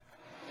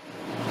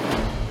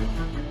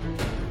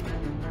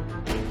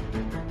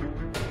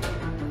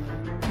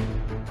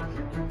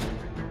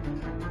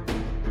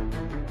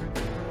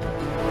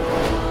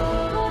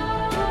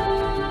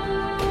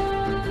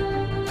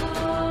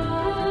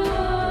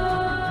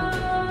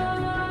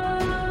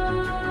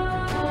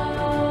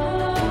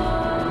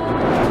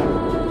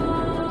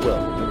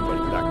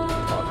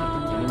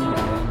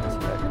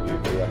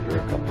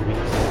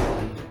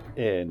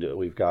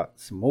we've got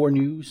some more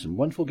news, some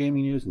wonderful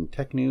gaming news and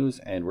tech news,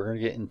 and we're going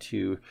to get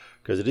into,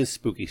 because it is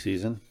spooky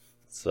season,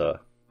 it's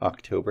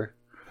October,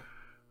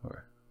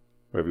 or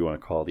whatever you want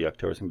to call the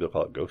October. Some people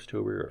call it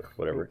Ghosttober or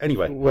whatever.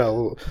 Anyway.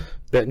 Well,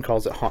 Benton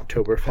calls it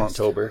Hauntober.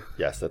 Hauntober.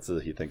 Yes, that's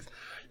what he thinks.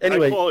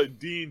 Anyway. I call it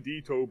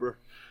D&D-tober.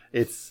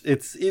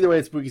 It's either way,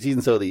 it's spooky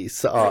season, so the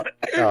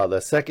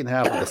second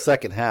half of the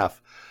second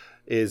half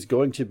is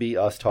going to be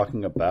us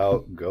talking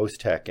about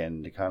ghost tech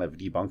and kind of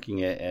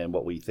debunking it and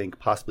what we think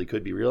possibly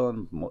could be real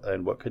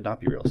and what could not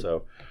be real.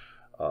 So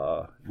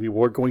we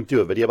were going to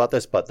do a video about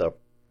this, but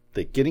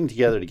the getting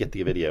together to get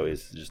the video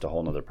is just a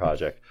whole nother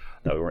project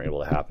that we weren't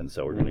able to happen.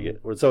 So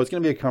it's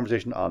going to be a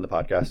conversation on the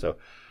podcast. So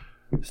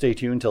stay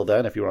tuned till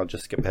then. If you want to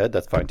just skip ahead,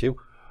 that's fine too.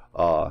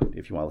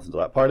 If you want to listen to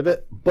that part of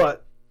it,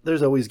 but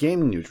there's always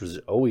gaming news, which is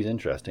always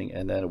interesting,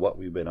 and then what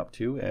we've been up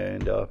to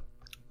and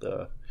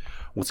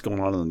what's going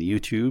on the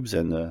YouTubes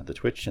and the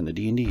Twitch and the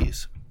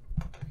D&Ds.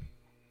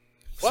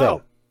 Wow.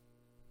 So,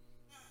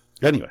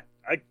 anyway.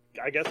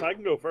 I guess I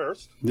can go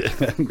first.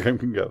 Graham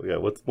can go. Yeah,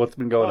 what's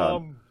been going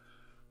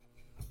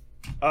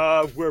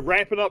on? We're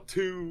ramping up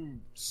to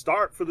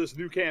start for this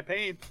new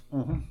campaign.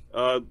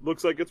 Mm-hmm.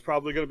 Looks like it's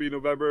probably going to be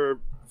November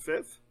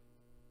 5th.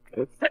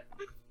 We're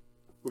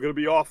going to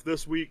be off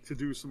this week to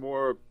do some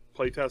more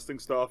playtesting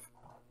stuff,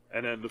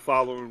 and then the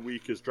following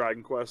week is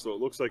Dragon Quest, so it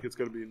looks like it's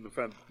going to be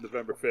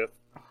November 5th.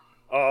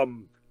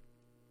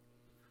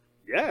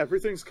 Yeah,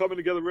 everything's coming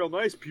together real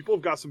nice. People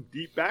have got some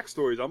deep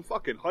backstories. I'm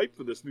fucking hyped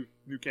for this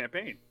new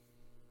campaign.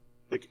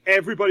 Like,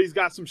 everybody's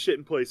got some shit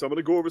in place. I'm going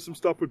to go over some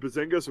stuff with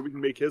Bazinga so we can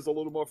make his a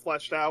little more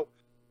fleshed out.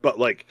 But,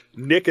 like,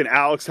 Nick and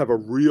Alex have a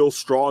real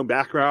strong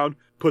background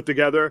put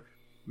together.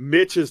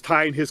 Mitch is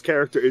tying his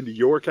character into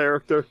your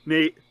character,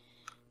 Nate.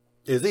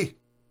 Is he?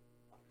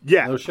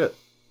 Yeah. No shit.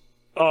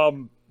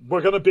 We're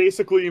going to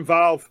basically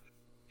involve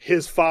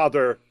his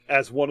father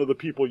as one of the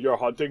people you're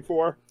hunting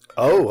for.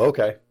 Oh,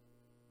 okay.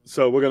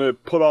 So we're going to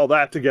put all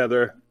that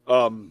together.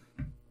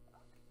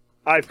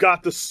 I've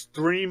got the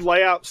stream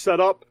layout set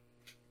up.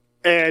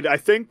 And I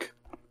think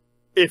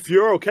if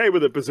you're okay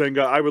with it,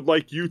 Bazinga, I would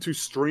like you to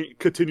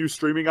continue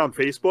streaming on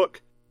Facebook.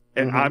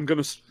 And I'm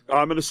gonna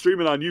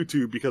stream it on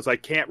YouTube because I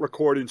can't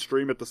record and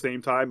stream at the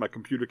same time. My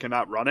computer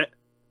cannot run it.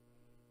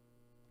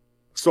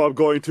 So I'm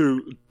going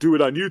to do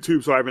it on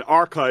YouTube so I have an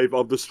archive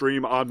of the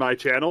stream on my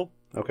channel.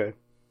 Okay.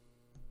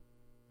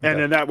 And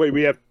then that way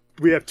we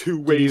have two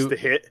ways to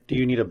hit. Do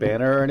you need a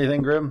banner or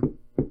anything, Grim?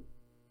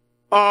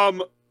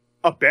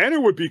 A banner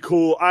would be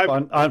cool.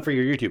 On for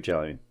your YouTube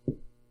channel, I mean.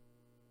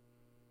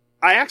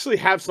 I actually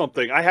have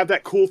something. I have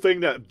that cool thing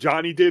that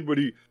Johnny did when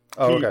he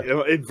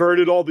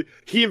inverted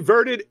he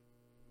inverted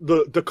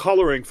the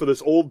coloring for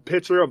this old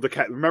picture of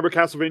remember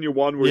Castlevania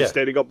 1 where he's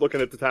standing up looking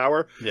at the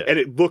tower? Yeah. And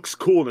it looks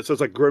cool and it says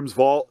like Grimm's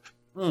Vault.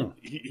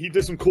 He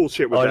did some cool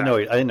shit with that.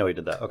 I didn't know he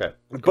did that. Okay.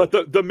 Cool.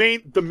 But the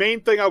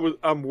main thing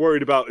I'm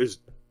worried about is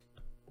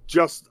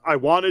just I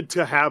wanted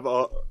to have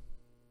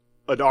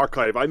an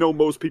archive. I know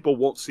most people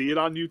won't see it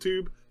on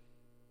YouTube,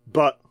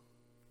 but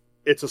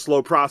it's a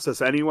slow process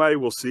anyway.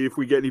 We'll see if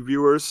we get any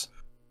viewers.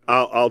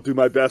 I'll do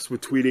my best with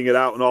tweeting it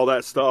out and all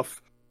that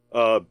stuff.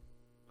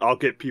 I'll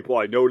get people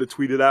I know to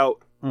tweet it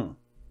out.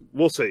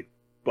 We'll see.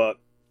 But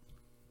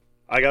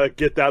I got to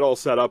get that all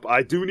set up.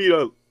 I do need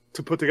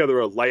to put together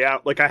a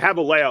layout. Like, I have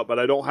a layout, but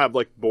I don't have,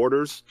 like,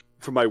 borders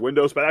for my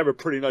windows. But I have a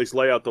pretty nice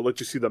layout that lets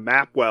you see the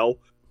map well.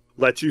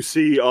 Lets you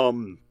see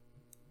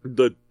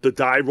the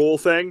die roll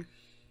thing.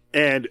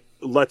 And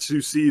lets you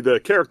see the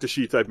character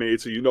sheets I've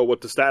made so you know what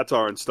the stats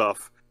are and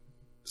stuff.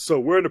 So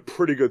we're in a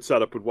pretty good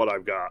setup with what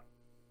I've got.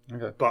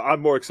 Okay. But I'm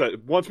more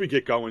excited. Once we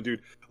get going,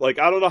 dude. Like,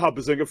 I don't know how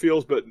Bazinga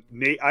feels, but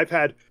Nate, I've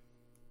had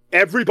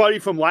everybody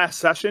from last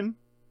session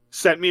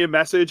sent me a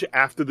message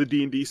after the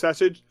D&D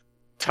session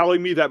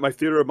telling me that my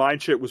Theater of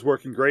Mind shit was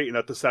working great and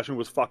that the session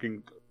was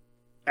fucking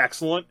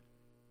excellent.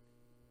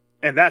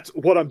 And that's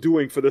what I'm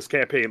doing for this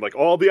campaign. Like,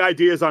 all the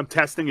ideas I'm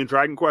testing in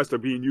Dragon Quest are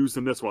being used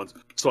in this one.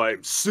 So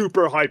I'm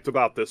super hyped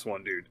about this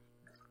one, dude.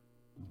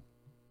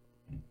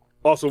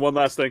 Also, one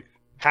last thing.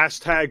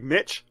 Hashtag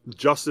Mitch,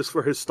 justice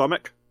for his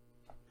stomach.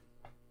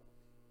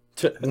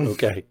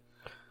 Okay.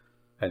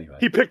 Anyway.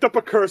 He picked up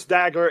a cursed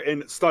dagger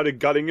and started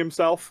gutting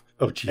himself.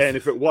 Oh, Jesus. And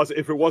if it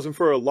wasn't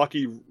for a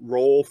lucky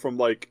roll from,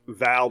 like,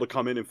 Val to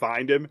come in and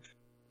find him,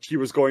 he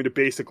was going to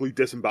basically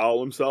disembowel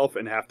himself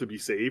and have to be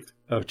saved.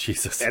 Oh,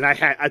 Jesus. And I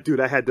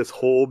had this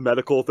whole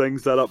medical thing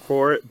set up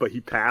for it, but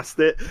he passed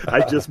it.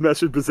 I just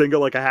messaged Bazinga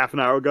like a half an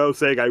hour ago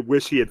saying I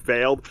wish he had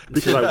failed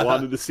because I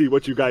wanted to see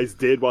what you guys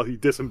did while he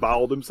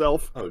disemboweled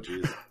himself. Oh,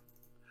 jeez.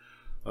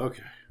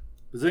 Okay.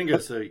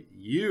 Bazinga, so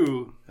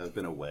you have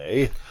been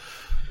away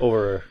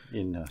over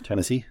in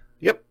Tennessee?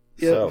 Yep.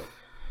 So,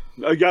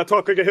 I gotta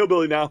talk like a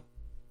hillbilly now.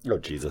 oh,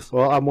 Jesus.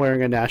 Well, I'm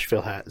wearing a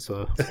Nashville hat,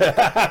 so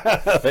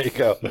There you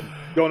go.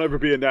 Don't ever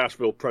be a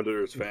Nashville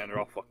Predators fan or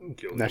I'll fucking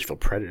kill you. Nashville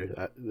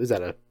Predator. Is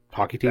that a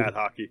hockey team? Bad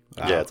hockey.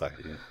 Yeah, it's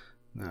actually.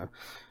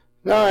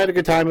 No, I had a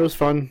good time. It was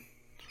fun.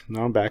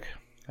 Now I'm back.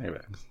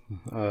 Anyway.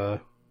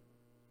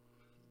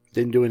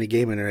 Didn't do any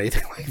gaming or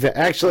anything like that.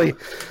 Actually,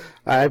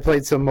 I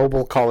played some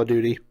mobile Call of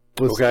Duty.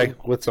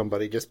 with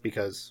somebody just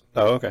because.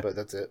 Oh, okay. But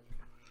that's it.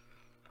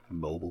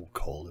 Mobile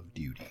Call of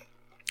Duty.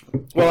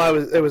 Well,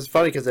 it was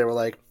funny because they were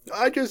like,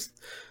 I just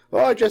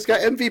got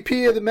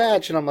MVP of the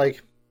match, and I'm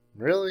like,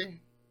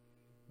 really?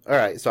 All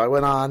right, so I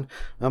went on.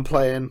 I'm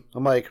playing.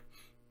 I'm like,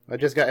 I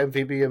just got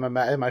MVP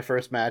in my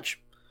first match,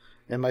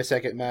 in my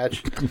second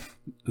match.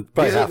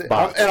 Probably half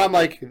bots. And I'm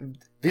like,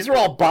 these are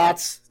all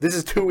bots. This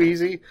is too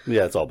easy.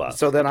 Yeah, it's all bots.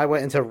 So then I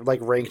went into like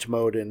ranked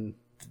mode, and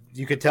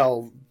you could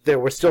tell there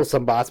were still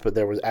some bots, but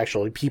there was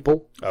actually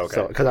people. Okay.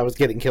 So because I was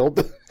getting killed.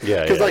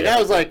 Yeah. Because I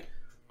was like,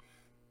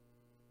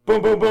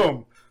 boom, boom,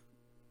 boom.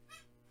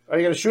 Are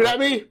you gonna shoot at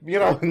me? You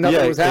know,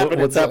 nothing was happening.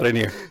 What's happening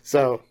here?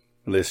 So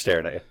They're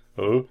staring at you.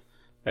 Oh.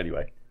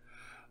 Anyway.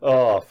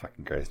 Oh,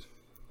 fucking Christ.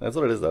 That's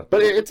what it is, though.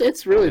 but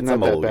it's really It's a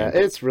not that mobile bad.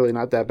 game. It's really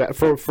not that bad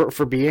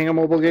for being a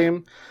mobile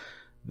game.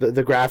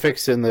 The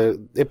graphics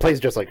and it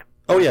plays just like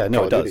Oh, yeah. No,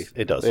 Call it of does.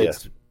 Duty. It does,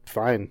 It's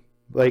fine.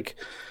 Like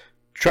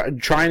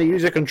trying to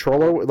use a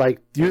controller,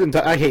 like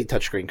I hate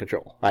touchscreen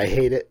control. I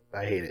hate it.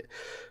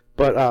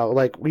 But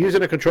like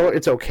using a controller,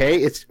 it's okay.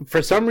 It's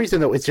for some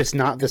reason though, it's just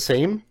not the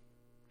same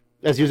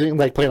as using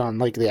like playing on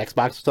like the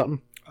Xbox or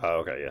something. Oh,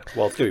 okay, yeah.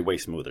 Well, it's going to be way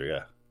smoother,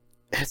 yeah.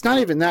 It's not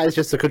even that. It's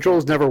just the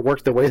controls never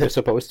work the way they're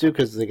supposed to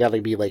because they got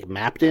to be like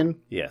mapped in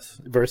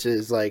Yes.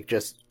 versus like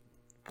just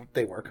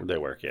they work. They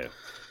work, yeah.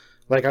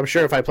 Like I'm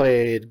sure if I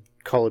played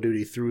Call of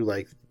Duty through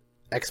like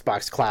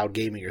Xbox Cloud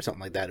Gaming or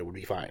something like that, it would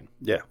be fine.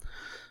 Yeah.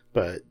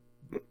 But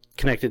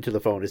connected to the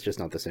phone is just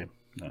not the same,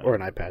 No. or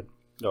an iPad.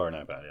 Or an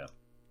iPad, yeah.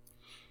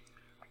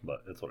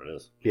 But that's what it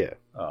is. Yeah.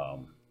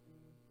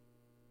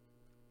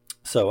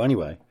 So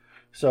anyway,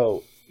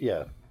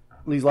 yeah,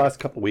 these last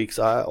couple weeks,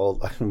 I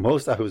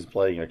was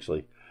playing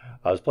actually.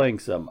 I was playing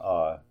some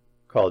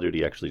Call of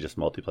Duty, actually, just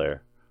multiplayer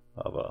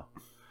of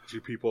Two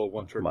people,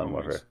 one trick Modern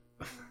ponies.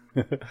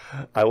 Warfare.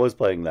 I was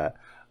playing that,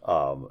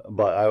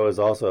 but I was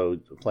also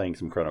playing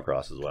some Chrono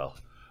Cross as well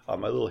on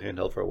my little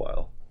handheld for a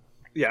while.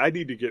 Yeah, I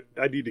need to get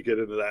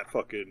into that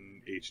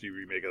fucking HD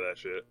remake of that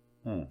shit.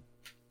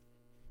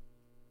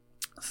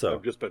 So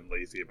I've just been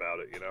lazy about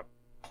it, you know.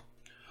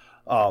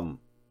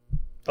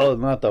 Other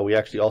than that, though, we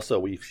have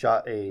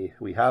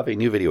a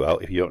new video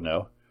out. If you don't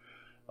know,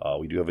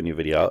 we do have a new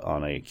video out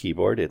on a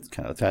keyboard. It's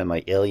kind of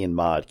my Alien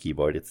Mod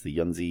keyboard. It's the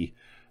Yunzi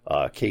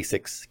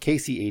K6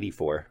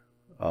 KC84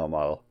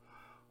 model.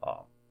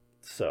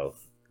 So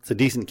it's a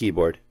decent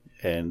keyboard,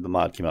 and the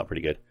mod came out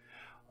pretty good,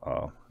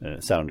 and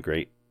it sounded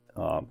great.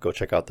 Go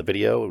check out the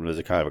video. It was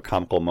a kind of a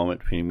comical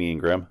moment between me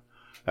and Grim,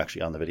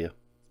 actually on the video.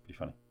 Pretty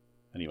funny.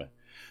 Anyway,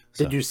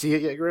 Did you see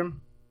it yet,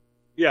 Grim?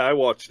 Yeah, I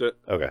watched it.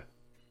 okay.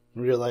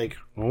 You're like,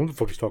 oh, what the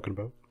fuck he's talking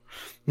about?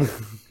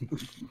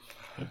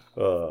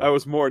 I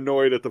was more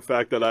annoyed at the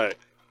fact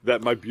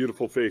that my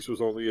beautiful face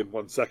was only in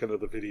 1 second of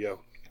the video.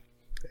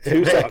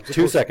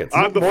 2 seconds.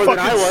 I'm the More than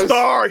I fucking was.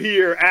 star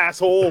here,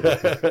 asshole.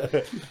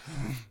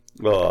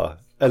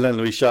 And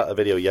then we shot a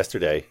video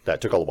yesterday that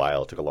took a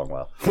while. It took a long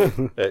while.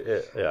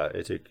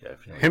 It took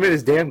Him and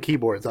his damn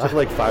keyboards. took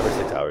like 5 or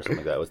 6 hours, something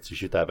like that, was to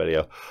shoot that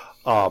video.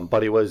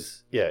 But it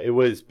was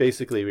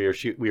basically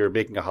we were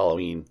making a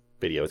Halloween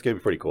video. It's gonna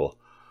be pretty cool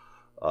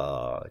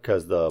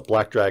because the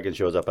Black Dragon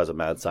shows up as a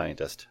mad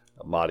scientist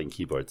modding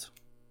keyboards.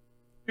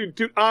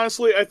 Dude,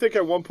 honestly, I think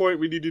at one point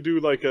we need to do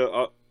like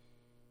a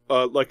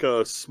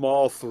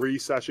small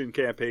 3-session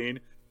campaign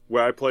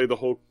where I play the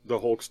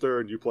Hulkster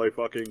and you play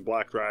fucking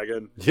Black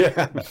Dragon.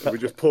 Yeah. We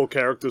just pull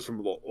characters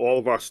from all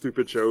of our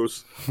stupid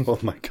shows. Oh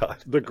my god.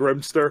 The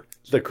Grimster.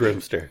 The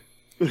Grimster.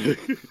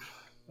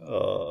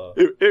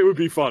 It would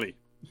be funny.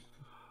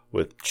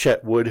 With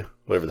Chet Wood,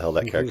 whatever the hell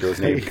that character was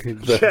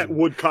named. Chet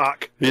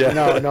Woodcock. Yeah.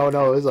 No. It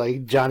was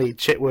like Johnny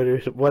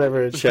Chitwood or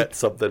whatever. Chet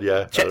something,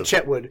 yeah.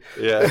 Chetwood.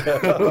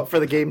 Yeah. For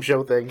the game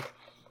show thing.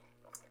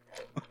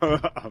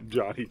 I'm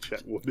Johnny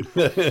Chetwood.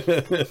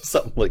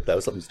 Something like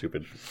that. Something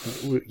stupid.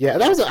 Yeah,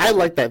 I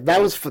like that.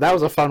 That was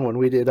a fun one.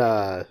 We did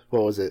what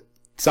was it?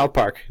 South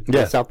Park.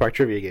 Yeah. South Park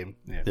trivia game.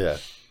 Yeah. Yeah.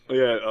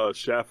 Yeah,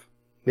 Chef.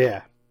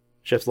 Yeah.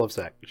 Chef's Love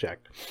Sack. Check.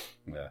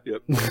 Yeah.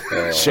 Yep.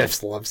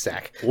 Chef's Love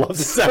Sack. Love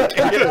the second.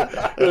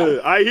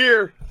 I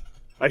hear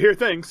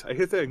things.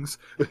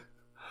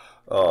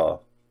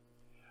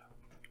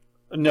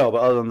 No,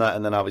 but other than that,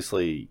 and then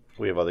obviously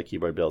we have other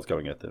keyboard builds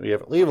going at them. We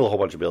have a whole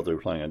bunch of builds that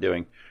we're planning on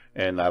doing,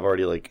 and I've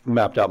already like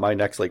mapped out my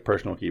next like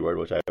personal keyboard,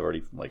 which I've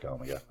already like. Oh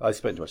my god, I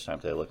spent too much time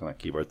today looking at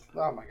keyboards.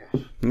 Oh my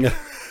gosh. and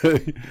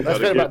That's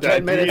been about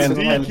 10 minutes.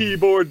 D&D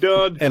keyboard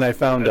done. I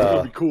found That's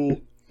gonna be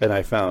cool. and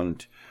I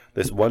found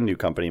this one new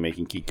company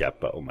making keycap,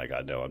 but oh my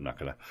god, no, I'm not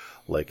gonna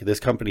like this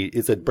company.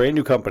 It's a brand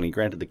new company.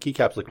 Granted, the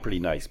keycaps look pretty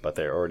nice, but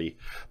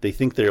they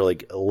think they're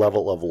like a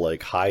level of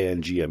like high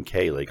end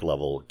GMK like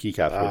level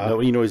keycaps.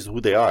 Nobody knows who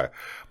they are,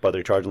 but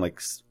they're charging like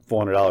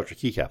 $400 for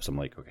keycaps. I'm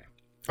like, okay.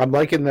 I'm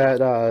liking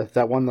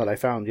that one that I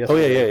found Oh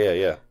yesterday.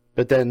 yeah.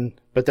 But then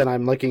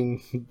I'm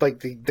looking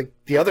like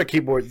the other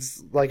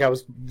keyboards. Like I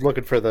was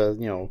looking for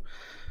the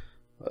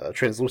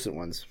translucent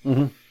ones.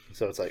 Mm-hmm.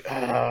 So it's like,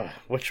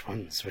 which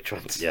ones?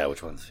 Yeah,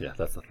 which ones? Yeah,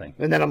 that's the thing.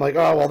 And then I'm like,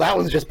 oh, well, that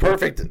one's just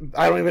perfect.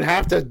 I don't even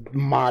have to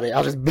mod it.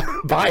 I'll just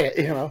buy it,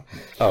 you know?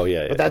 Oh,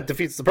 yeah, But that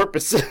defeats the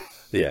purpose.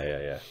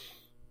 Yeah.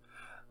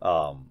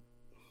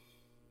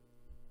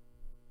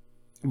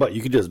 But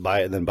you could just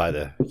buy it and then buy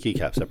the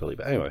keycap separately.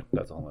 But anyway,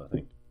 that's a whole other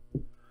thing.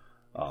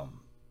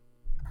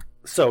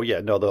 So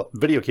yeah, no, the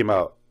video came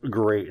out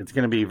great. It's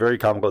going to be very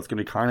comical. It's going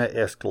to be kind of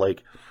esque,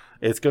 like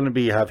it's going to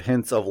be have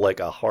hints of like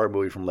a horror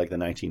movie from like the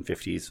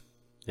 1950s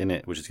in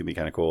it, which is going to be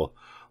kind of cool,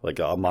 like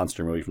a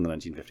monster movie from the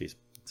 1950s.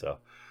 So,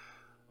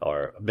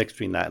 or a mix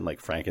between that and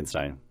like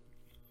Frankenstein.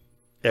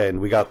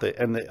 And we got the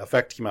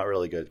effect came out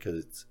really good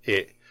because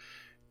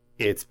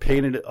it's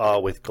painted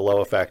with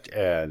glow effect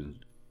and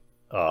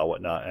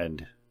whatnot,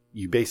 and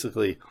you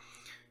basically,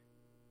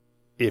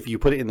 if you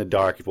put it in the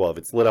dark, if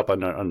it's lit up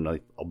on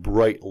a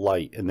bright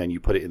light, and then you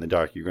put it in the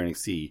dark, you're going to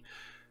see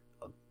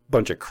a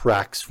bunch of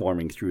cracks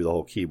forming through the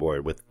whole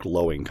keyboard with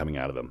glowing coming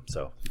out of them.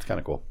 So it's kind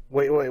of cool.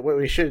 Wait, what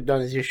we should have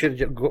done is you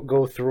should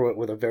go through it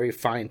with a very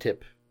fine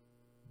tip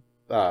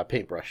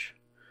paintbrush.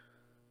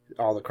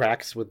 All the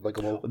cracks with like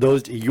a little...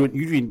 Those you would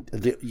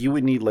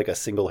need like a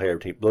single hair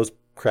tape. Those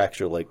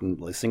cracks are like two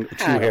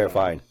hair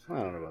fine. I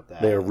don't know about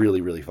that. They're really,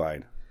 really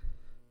fine.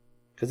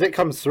 Because it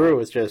comes through,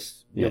 it's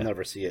just, you'll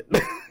never see it.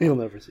 You'll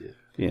never see it.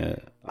 Yeah.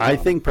 I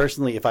think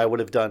personally, if I would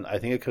have done, I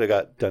think it could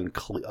have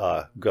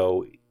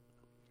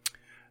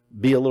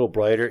be a little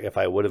brighter if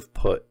I would have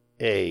put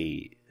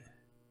a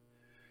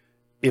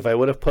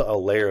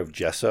layer of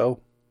gesso.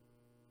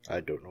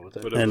 I don't know what that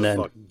is. Whatever the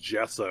fuck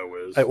gesso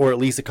is. Or at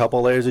least a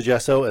couple layers of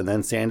gesso and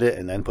then sand it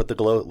and then put the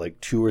glow, like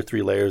 2 or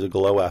 3 layers of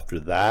glow after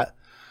that.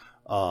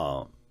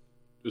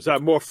 Is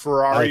that more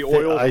Ferrari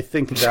oil? I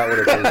think that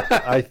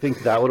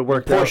would have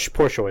worked out.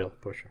 Porsche oil.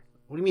 Porsche.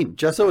 What do you mean?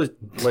 Gesso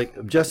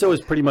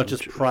is pretty much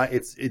just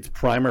it's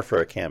primer for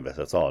a canvas.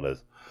 That's all it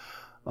is.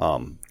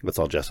 That's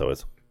all gesso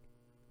is.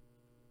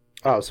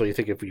 Oh, so you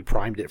think if we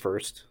primed it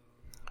first?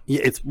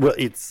 Yeah,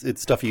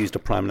 it's stuff you use to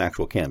prime an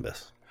actual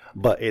canvas,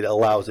 but it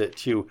allows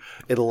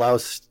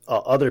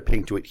other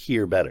paint to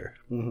adhere better.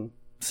 Mm-hmm.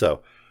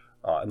 So,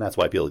 and that's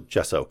why people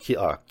gesso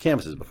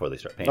canvases before they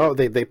start painting. Oh,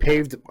 they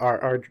paved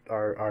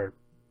our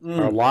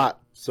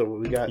lot, so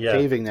we got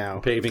paving now.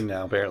 Paving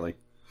now, apparently.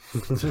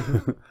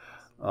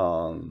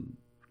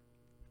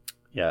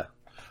 Yeah.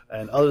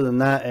 And other than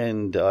that,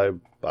 and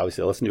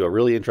obviously I listened to a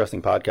really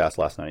interesting podcast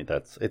last night.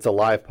 It's a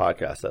live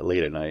podcast at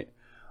late at night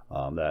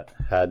that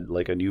had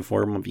like a new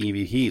form of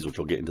EVPs, which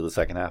we'll get into the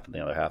second half and the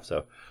other half.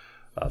 So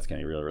it's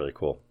going to be really, really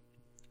cool.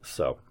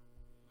 So,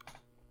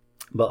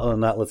 but other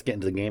than that, let's get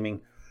into the gaming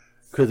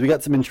because we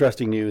got some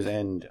interesting news,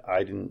 and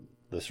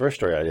this first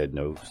story I did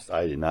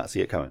not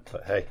see it coming,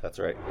 but hey, that's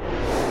all right.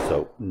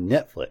 So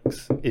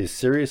Netflix is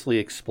seriously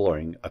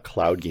exploring a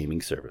cloud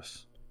gaming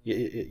service.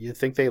 You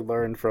think they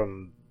learned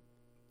from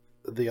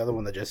the other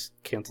one that just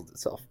canceled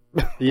itself?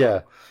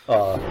 Yeah.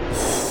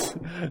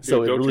 Dude,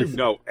 So don't you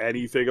know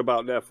anything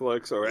about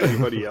Netflix or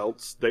anybody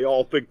else? They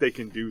all think they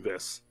can do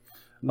this.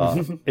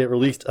 It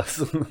released a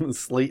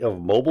slate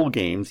of mobile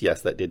games.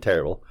 Yes, that did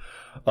terrible.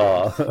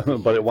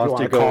 But it wants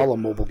to go call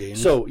them mobile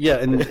games. So yeah,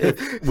 and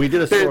we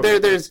did a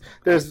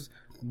there's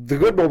the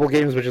good mobile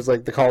games, which is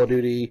like the Call of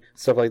Duty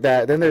stuff like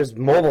that. Then there's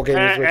mobile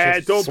games, which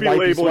is don't be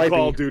labeled swipey.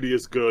 Call of Duty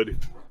as good.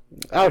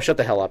 Oh, shut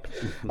the hell up.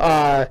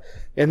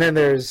 And then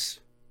there's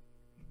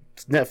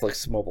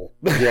Netflix mobile.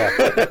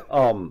 Yeah.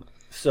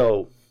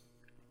 So,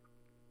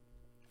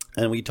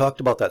 and we talked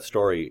about that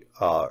story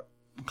a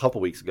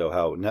couple weeks ago,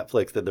 how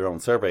Netflix did their own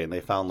survey and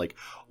they found like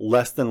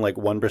less than like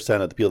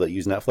 1% of the people that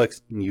use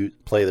Netflix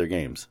play their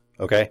games.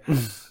 Okay.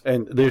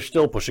 And they're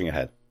still pushing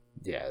ahead.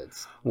 Yeah.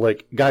 It's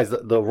like, guys,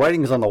 the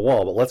writing is on the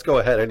wall, but let's go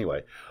ahead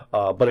anyway.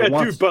 But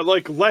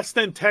like less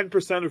than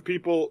 10% of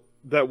people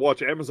that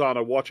watch Amazon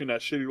are watching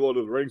that shitty Lord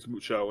of the Rings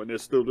show, and they're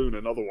still doing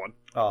another one.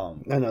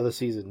 another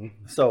season.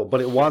 So,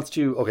 but it wants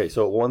to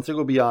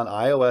go beyond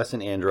iOS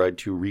and Android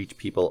to reach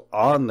people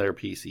on their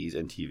PCs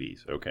and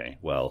TVs. Okay,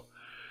 well,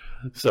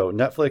 so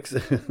Netflix.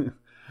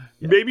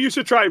 Yeah. Maybe you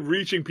should try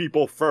reaching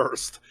people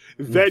first.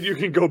 Then you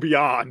can go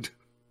beyond.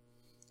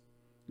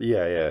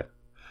 Yeah.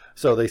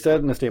 So they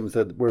said in a statement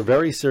that we're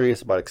very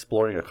serious about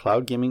exploring a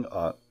cloud gaming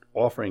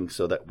offering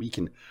so that we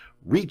can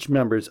reach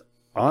members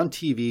on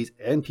TVs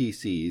and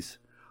PCs,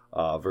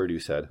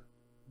 Verdu said.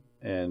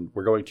 And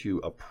we're going to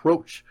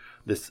approach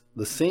this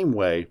the same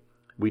way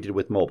we did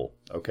with mobile.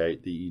 Okay,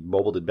 the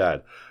mobile did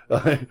bad,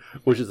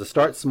 which is to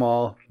start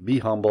small, be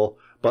humble,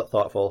 but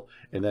thoughtful,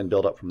 and then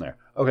build up from there.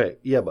 Okay,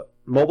 yeah, but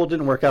mobile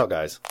didn't work out,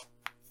 guys.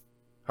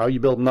 How are you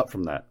building up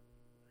from that?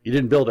 You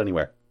didn't build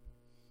anywhere.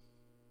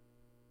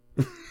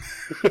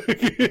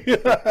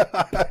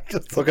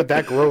 Just look at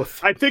that growth.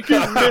 I think you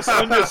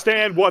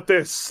misunderstand what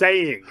they're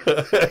saying.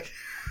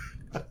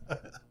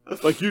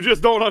 Like, you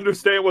just don't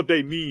understand what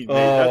they mean, man.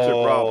 That's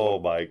your problem. Oh,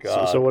 my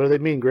God. So what do they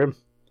mean, Grim?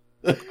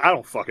 I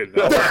don't fucking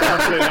know. I'm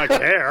not saying I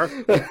care.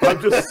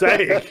 I'm just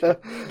saying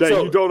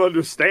that you don't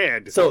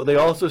understand. So they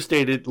also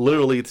stated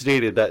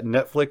that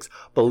Netflix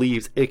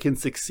believes it can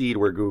succeed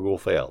where Google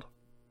failed.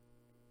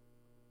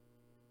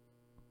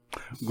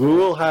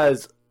 Google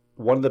has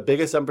one of the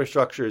biggest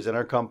infrastructures in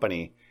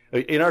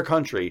our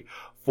country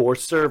for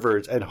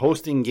servers and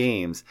hosting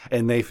games,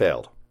 and they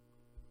failed.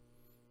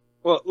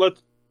 Well,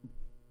 let's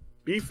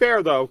be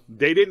fair, though.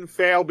 They didn't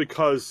fail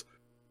because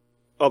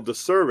of the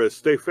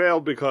service. They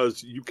failed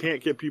because you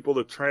can't get people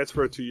to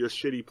transfer to your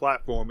shitty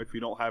platform if you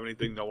don't have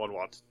anything no one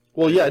wants.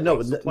 Well, yeah, no,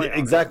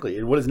 exactly.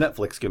 And what is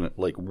Netflix going to,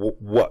 like,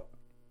 what?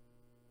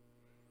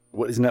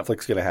 What is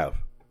Netflix going to have?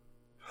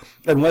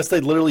 Unless they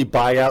literally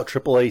buy out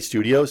AAA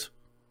studios,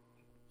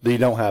 they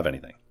don't have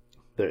anything.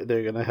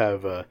 They're gonna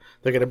have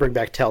they're gonna bring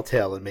back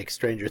Telltale and make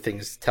Stranger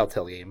Things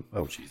Telltale game.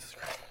 Oh, Jesus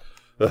Christ.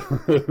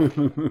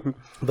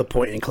 The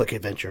point and click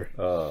adventure.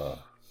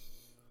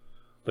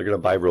 They're going to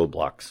buy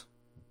Roblox.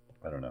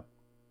 I don't know.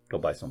 Go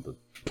buy something.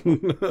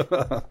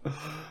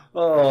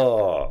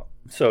 Oh.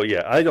 So,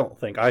 yeah, I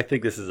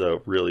think this is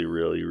a really,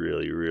 really,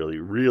 really, really,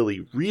 really,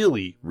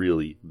 really,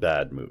 really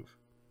bad move.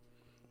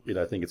 You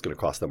know, I think it's going to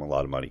cost them a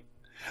lot of money.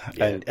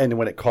 Yeah. And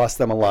when it costs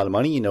them a lot of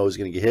money, you know who's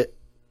going to get hit?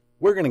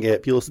 We're going to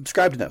get people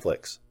subscribe to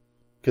Netflix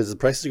because the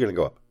prices are going to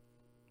go up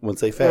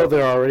once they fail. Well,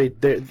 they're already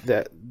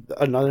that.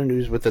 Another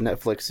news with the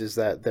Netflix is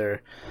that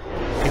they're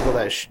people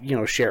that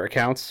share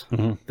accounts,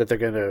 that they're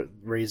going to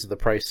raise the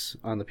price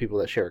on the people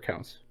that share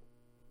accounts.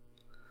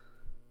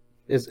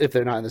 Is if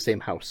they're not in the same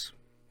house.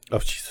 Oh,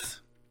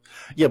 Jesus.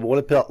 Yeah, but what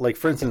about, like,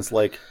 for instance,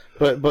 like...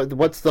 But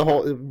what's the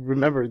whole...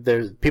 Remember,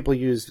 there's people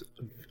use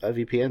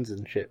VPNs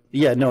and shit.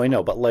 Yeah, no, I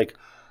know, but, like...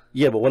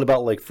 Yeah, but what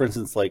about, like, for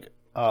instance, like,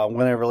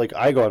 whenever, like,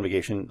 I go on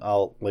vacation,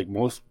 I'll, like,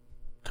 most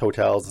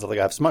hotels and stuff, like,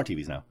 I have smart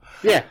TVs now.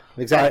 Yeah,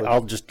 exactly.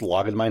 I'll just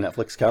log into my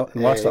Netflix account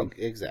and watch something.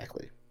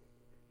 Exactly.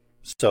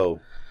 So...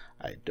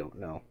 I don't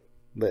know.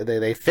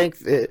 They think...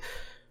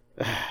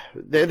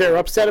 They're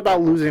upset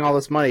about losing all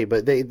this money,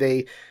 but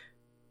they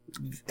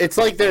it's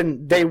like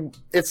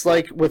it's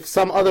like with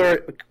some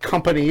other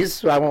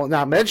companies, I won't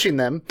not mention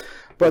them,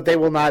 but they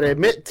will not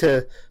admit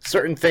to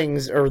certain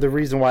things or the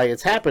reason why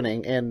it's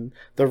happening. And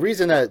the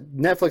reason that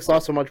Netflix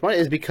lost so much money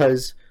is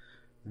because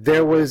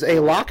there was a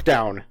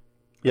lockdown.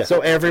 Yeah.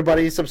 So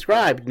everybody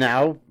subscribed.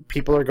 Now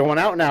people are going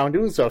out now and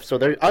doing stuff, so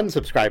they're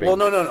unsubscribing. Well,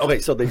 no. Okay,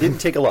 so they didn't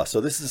take a loss.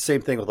 So this is the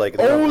same thing with like.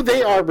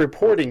 They are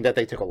reporting that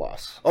they took a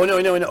loss. Oh no.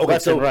 Okay,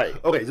 so right.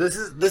 Okay, so this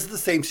is the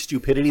same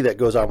stupidity that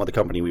goes on with the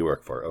company we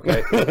work for.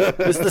 Okay,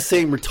 this is the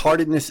same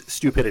retardedness,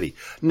 stupidity.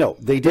 No,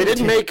 they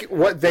didn't make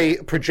what they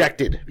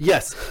projected.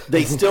 Yes,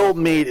 they still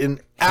made an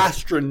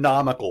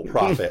astronomical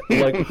profit,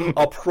 like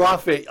a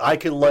profit I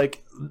could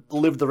like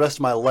live the rest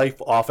of my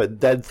life off and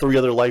then 3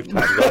 other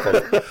lifetimes off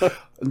of.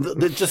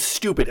 They're just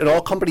stupid, and all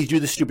companies do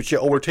this stupid shit.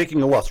 Oh, we're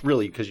taking a loss,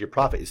 really, because your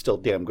profit is still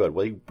damn good.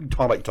 What are you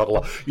talking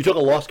about? You took a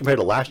loss compared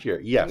to last year.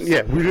 Yes.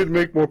 Yeah, we did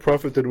make more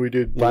profit than we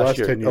did last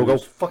year. 10 years. Oh, go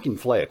fucking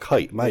fly a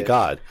kite! My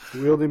God,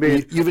 we only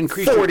made you've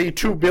increased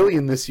 $42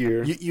 billion this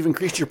year. You've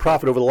increased your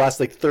profit over the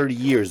last like 30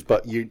 years,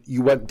 but you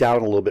went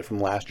down a little bit from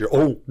last year.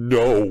 Oh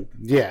no!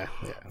 Yeah.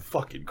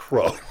 Fucking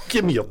crow!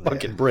 Give me a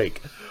fucking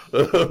break.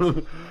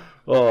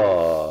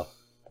 Oh,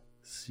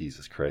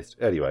 Jesus Christ!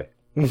 Anyway.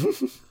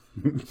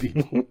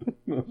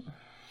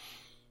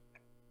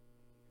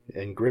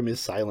 And Grim is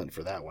silent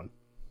for that one.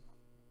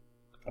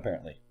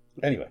 Apparently.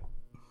 Anyway.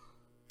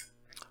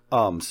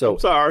 So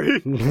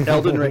sorry.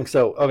 Elden Ring.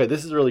 So okay,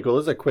 this is really cool.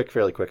 This is a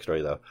fairly quick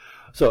story though.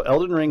 So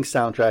Elden Ring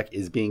soundtrack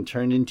is being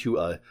turned into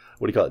a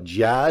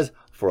jazz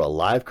for a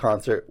live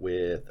concert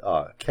with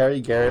Carrie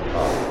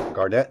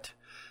Garnett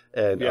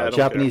and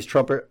Japanese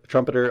trumpeter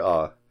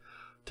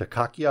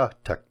Takakia.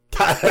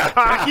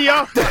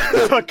 Takakia?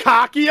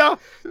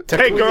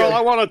 Hey girl,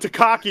 I want a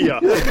Takakia.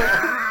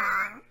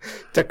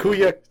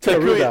 Takuya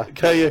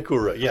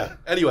Kayakura. Yeah.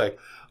 Anyway,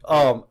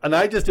 and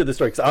I just did the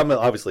story because I'm a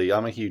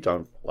huge,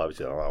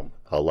 obviously I don't know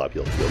how a lot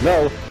of people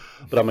know,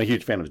 but I'm a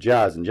huge fan of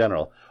jazz in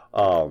general.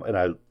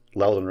 And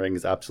Elden Ring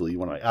is absolutely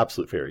one of my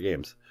absolute favorite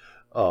games.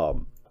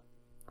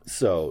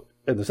 So,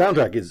 and the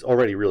soundtrack is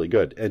already really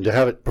good, and to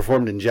have it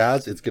performed in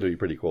jazz, it's going to be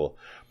pretty cool.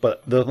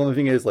 But the only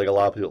thing is, like a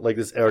lot of people, like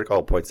this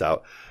article points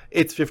out,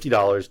 it's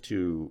 $50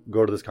 to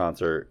go to this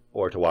concert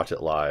or to watch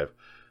it live,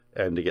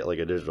 and to get like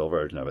a digital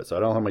version of it. So I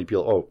don't know how many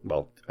people. Oh,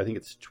 well, I think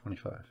it's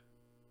 $25.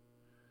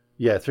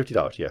 Yeah, it's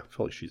 $50. Yeah,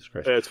 holy Jesus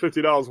Christ. Yeah, it's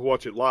 $50 to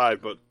watch it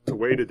live, but to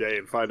wait a day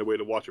and find a way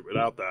to watch it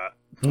without that.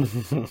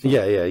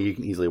 Yeah, you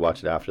can easily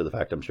watch it after the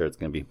fact. I'm sure it's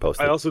going to be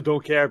posted. I also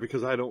don't care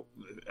because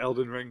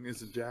Elden Ring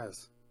isn't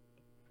jazz.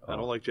 I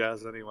don't like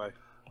jazz anyway.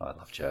 Oh, I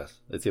love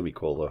jazz. It's going to be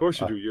cool, though. Of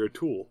course you do. You're a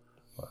tool.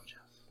 I love jazz.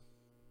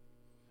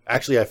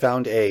 Actually, I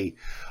found I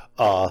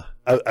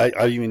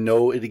didn't even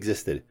know it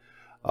existed,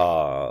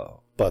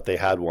 but they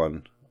had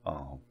one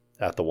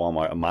at the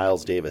Walmart, a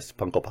Miles Davis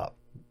Funko Pop.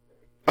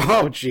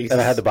 Oh, jeez.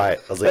 And I had to buy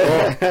it. I was like,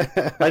 oh.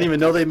 I didn't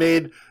even know they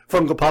made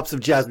Funko Pops of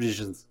jazz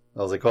musicians. I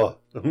was like, oh.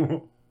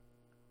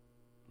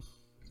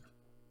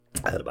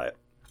 I had to buy it.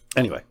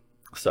 Anyway,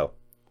 so,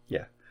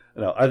 yeah.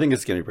 No, I think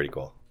it's going to be pretty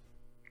cool.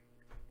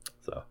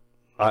 So,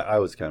 I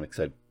was kind of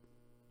excited.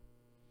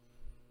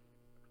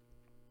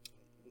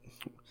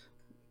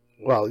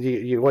 Well,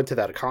 you went to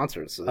that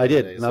concert. So I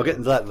did, and I'll get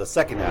into that in the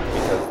second half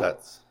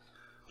because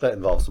that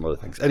involves some other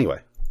things. Anyway,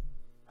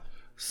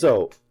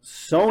 So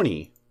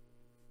Sony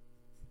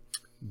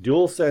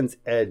DualSense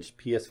Edge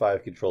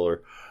PS5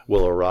 controller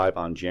will arrive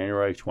on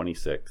January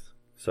 26th.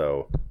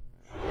 So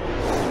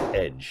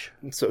Edge,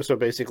 So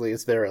basically,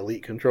 it's their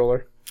Elite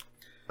controller.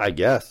 I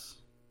guess.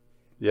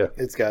 Yeah,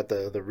 It's got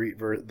the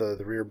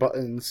rear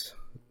buttons.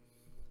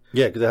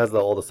 yeah, because it has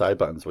all the side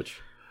buttons, which.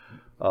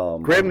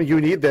 Grim, you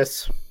need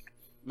this.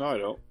 No, I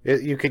don't.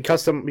 You can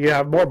custom. You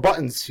have more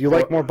buttons. You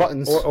like more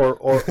buttons. Or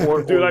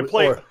Dude,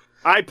 or,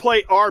 I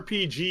play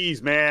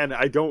RPGs, man.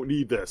 I don't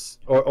need this.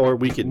 or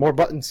we could more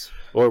buttons.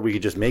 or we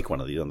could just make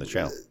one of these on the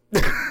channel.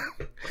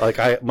 Like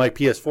my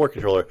PS4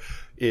 controller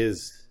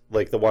is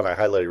like the one I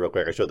highlighted real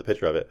quick. I showed the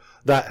picture of it.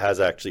 That has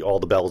actually all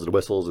the bells and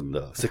whistles and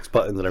the 6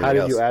 buttons and How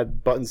everything did else. you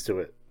add buttons to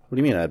it? What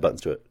do you mean I add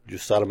buttons to it?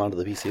 Just slot them onto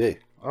the PCB.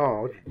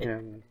 Oh, yeah.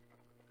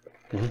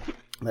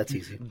 That's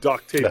easy.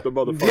 Duct tape the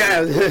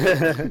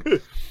motherfucker. Yeah.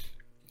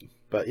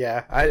 But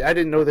yeah, I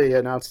didn't know they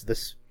announced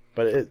this,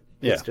 but it's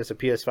Yeah. just a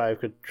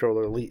PS5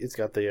 controller Elite. It's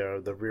got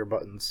the rear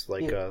buttons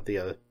like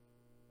the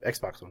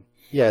Xbox one.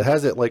 Yeah, it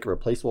has it like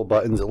replaceable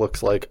buttons. It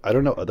looks like I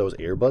don't know, are those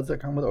earbuds that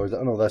come with it, or is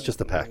that, no, that's just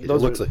the package.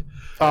 Those it looks are- like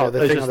Oh,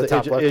 the it's thing on the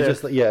top left it's there?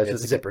 just yeah, it's Yeah,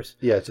 just the zippers.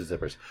 Yeah, it's just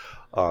zippers.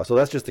 So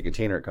that's just the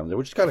container it comes in,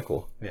 which is kind of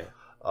cool. Yeah.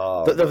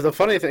 Um, The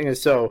funny thing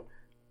is, so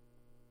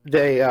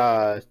they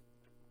have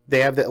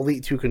the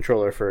Elite 2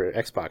 controller for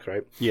Xbox,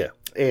 right? yeah.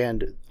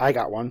 And I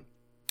got one,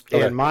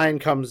 Okay. and mine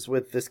comes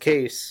with this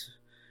case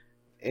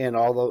and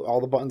all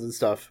the buttons and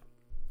stuff,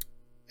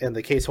 and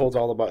the case holds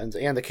all the buttons,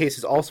 and the case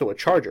is also a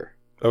charger.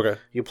 Okay.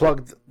 You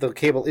plug the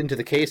cable into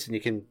the case, and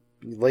you can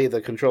lay the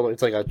controller.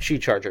 It's like a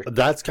Qi charger.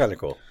 That's kind of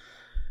cool.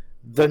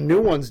 The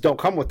new ones don't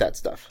come with that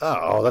stuff,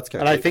 Oh, that's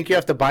kind and of I think you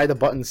have to buy the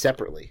buttons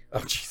separately. Oh,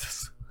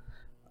 Jesus.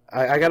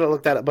 I gotta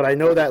look that up, but I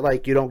know that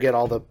like you don't get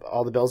all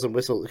the bells and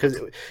whistles because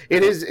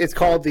it's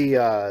called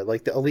the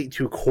like the Elite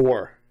 2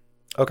 Core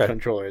Okay.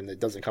 controller, and it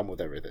doesn't come with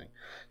everything.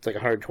 It's like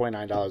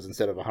 $129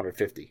 instead of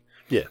 $150.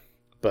 Yeah.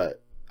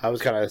 But I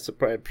was kind of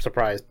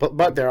surprised.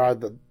 But there are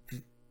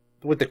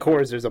with the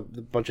cores, there's a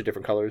bunch of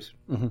different colors.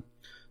 Mhm.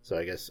 So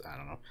I guess I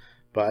don't know.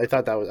 But I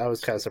thought I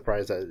was kind of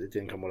surprised that it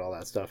didn't come with all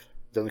that stuff.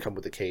 It doesn't come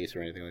with the case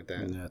or anything like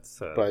that. That's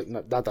But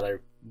not that I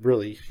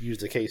really use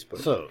the case. But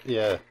so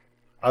yeah.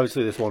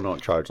 Obviously, this one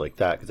don't charge like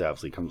that because it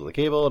obviously comes with a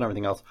cable and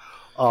everything else.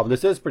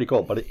 This is pretty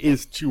cool, but it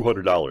is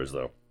 $200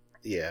 though.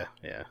 yeah.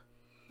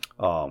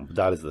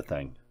 That is the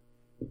thing.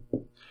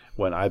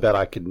 When I bet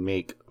I could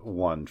make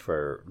one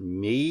for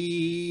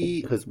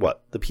me, because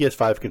what the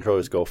PS5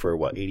 controllers go for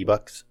what,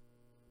 $80,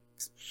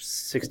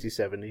 60,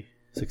 70.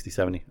 60,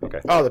 70.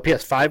 Okay. Oh, the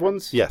PS5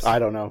 ones? Yes. I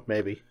don't know.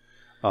 Maybe.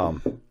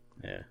 Um,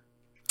 Yeah.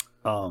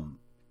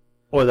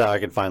 or that I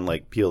can find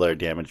like people that are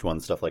damaged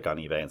ones, stuff like on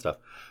eBay and stuff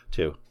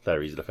too that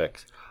are easy to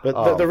fix.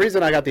 But the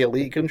reason I got the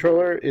Elite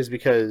controller is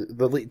because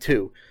the Elite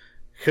 2.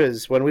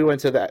 Because when we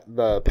went to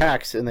the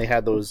PAX and they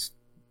had those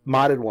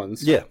modded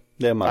ones, Yeah,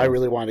 yeah, I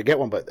really wanted to get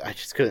one, but I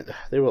just couldn't.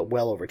 They were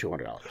well over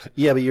 $200.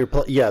 yeah,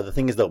 but the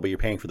thing is though, but you're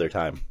paying for their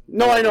time.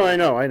 No, I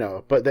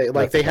know. But they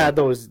That's they the had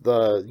those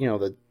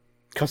the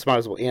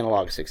customizable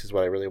analog sticks is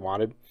what I really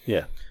wanted.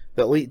 Yeah.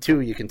 The Elite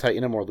 2, you can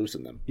tighten them or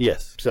loosen them.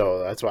 Yes. So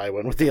that's why I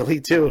went with the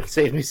Elite 2. It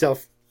saved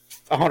myself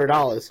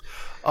 $100.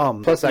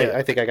 Plus, yeah.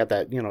 I think I got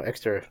that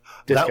extra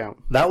discount.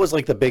 That was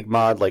like the big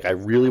mod. Like I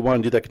really wanted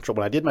to do that control.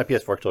 When I did my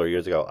PS4 controller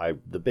years ago,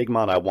 the big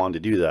mod I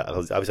wanted to do that.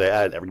 Obviously, I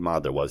added every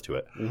mod there was to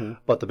it. Mm-hmm.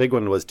 But the big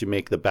one was to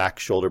make the back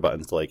shoulder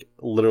buttons like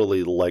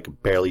literally like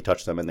barely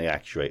touch them and they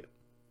actuate.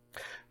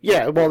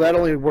 Yeah, well, that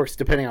only works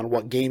depending on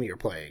what game you're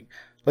playing.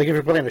 Like if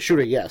you're playing a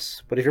shooter,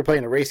 yes, but if you're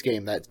playing a race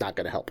game, that's not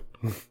going to help.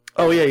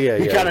 Oh yeah.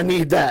 You kind of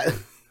need that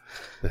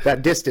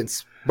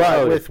distance. But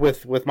Oh,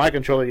 with my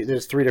controller,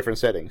 there's 3 different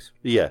settings.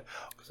 Yeah.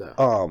 So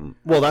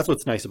Well, that's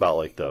what's nice about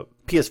like the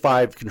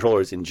PS5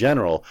 controllers in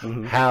general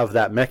have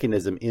that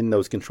mechanism in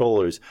those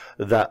controllers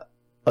that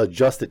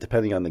adjust it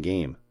depending on the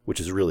game, which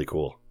is really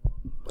cool.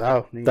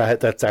 oh, neat.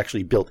 That's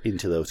actually built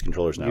into those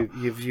controllers now.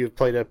 You've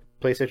played a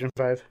PlayStation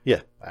 5?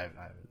 Yeah. I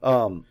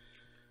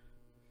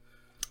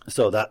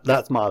So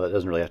that's mod that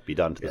doesn't really have to be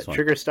done to this one.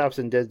 trigger stops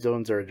and dead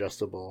zones are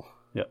adjustable.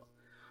 Yeah.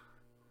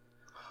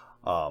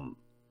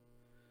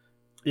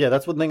 Yeah,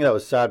 that's one thing that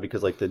was sad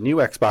because like the new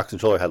Xbox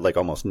controller had like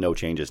almost no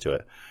changes to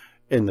it,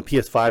 and the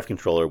PS5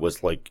 controller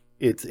was like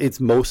it's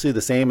mostly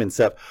the same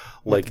except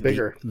like It's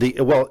bigger.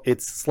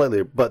 It's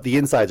slightly, but the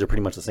insides are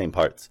pretty much the same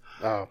parts.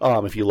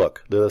 Oh, If you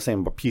look, they're the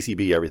same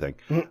PCB, everything.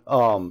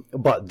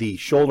 But the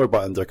shoulder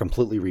buttons are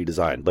completely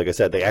redesigned. Like I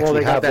said, they actually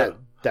well, they have got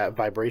that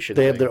vibration.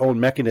 they have thing. their own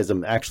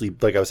mechanism. Actually,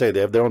 like I was saying, they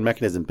have their own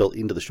mechanism built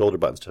into the shoulder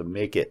buttons to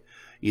make it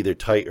either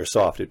tight or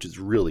soft, which is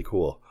really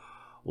cool.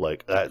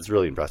 Like that's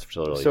really impressive.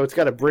 So it's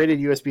got a braided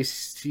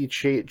USB-C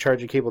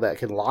charging cable that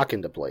can lock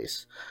into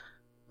place.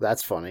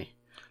 That's funny.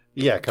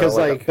 Yeah, kind of 'Cause,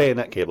 like like- a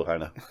bayonet cable,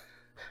 kind of.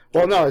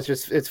 Well, no,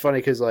 it's funny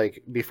because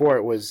like before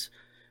it was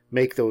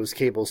make those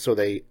cables so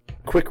they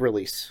quick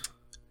release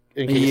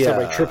in case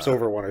somebody Yeah. trips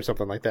over one or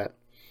something like that.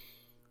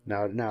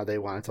 Now they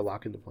want it to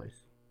lock into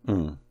place.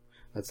 Mm.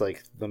 That's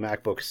like the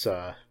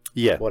MacBooks,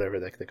 Yeah. whatever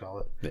they call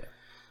it. Yeah.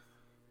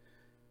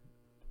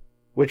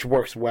 which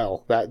works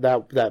well.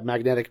 That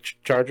magnetic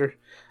charger.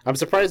 I'm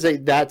surprised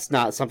that's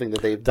not something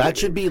that they've. That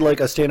should be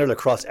like a standard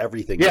across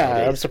everything. Yeah,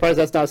 nowadays. I'm surprised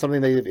that's not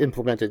something they've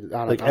implemented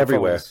on Like on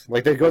everywhere. phones.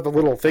 Like they go the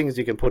little things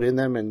you can put in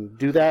them and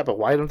do that, but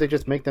why don't they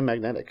just make them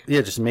magnetic?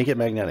 Yeah, just make it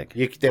magnetic.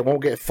 They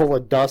won't get full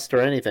of dust or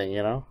anything,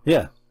 you know.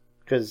 Yeah,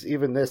 Because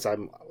even this,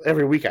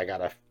 every week I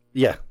gotta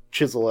yeah.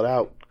 chisel it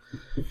out.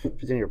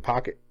 It's in your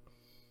pocket.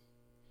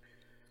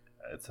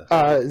 It's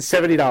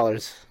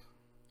 $70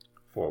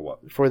 for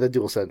what? for the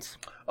DualSense.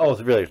 Oh,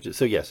 it's really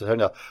so. Yes,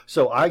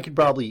 so I could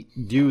probably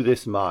do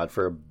this mod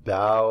for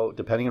about,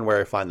 depending on where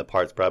I find the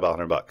parts, probably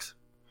about $100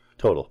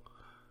 total,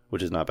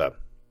 which is not bad.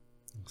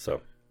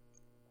 So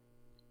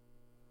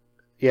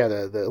Yeah,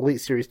 the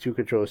Elite Series 2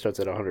 controller starts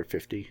at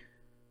 $150.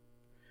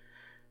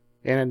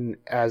 And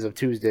as of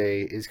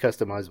Tuesday, is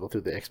customizable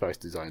through the Xbox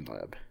Design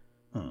Lab.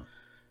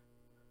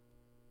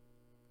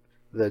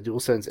 The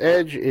DualSense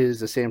Edge is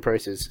the same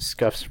price as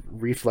Scuff's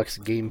Reflex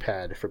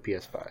Gamepad for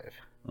PS5.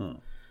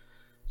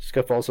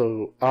 Scuff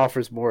also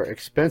offers more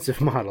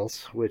expensive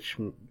models, which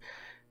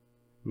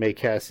may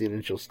cast the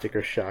initial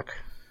sticker shock.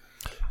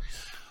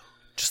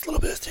 just a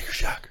little bit of sticker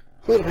shock,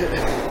 A little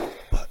bit.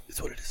 but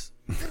it's what it is.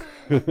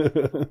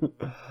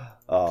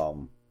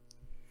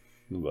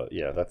 But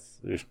yeah, that's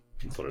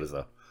what it is,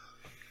 though.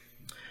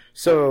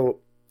 So,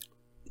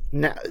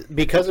 now,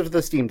 because of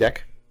the Steam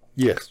Deck,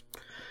 Yes.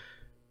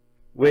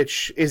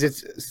 which is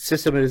its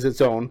system is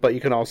its own, but you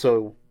can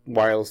also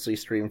wirelessly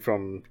stream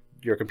from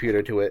your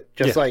computer to it.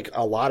 Just Yeah. like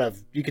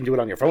you can do it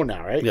on your phone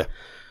now, right? Yeah.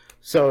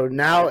 So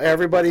now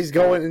everybody's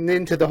going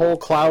into the whole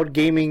cloud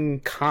gaming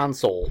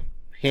console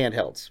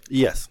handhelds.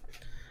 Yes.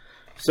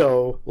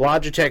 So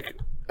Logitech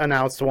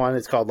announced one.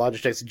 It's called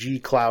Logitech's G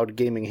Cloud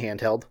Gaming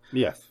Handheld,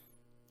 Yes.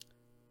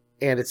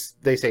 and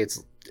they say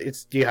it's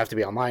you have to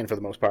be online for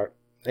the most part,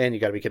 and you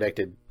got to be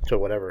connected to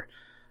whatever.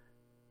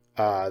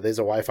 There's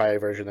a Wi-Fi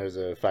version. There's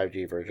a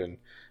 5G version.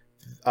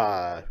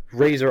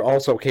 Razer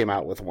also came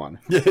out with one.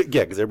 Yeah,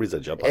 because everybody's a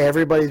jump on it.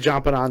 Everybody's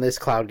jumping on this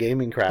cloud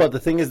gaming crap. But the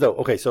thing is, though,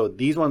 okay, so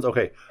these ones,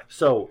 okay,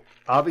 so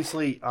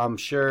obviously, I'm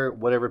sure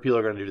whatever people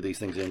are going to do to these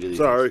things, they're going to do these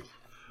Sorry,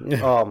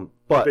 things.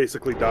 But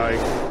basically dying.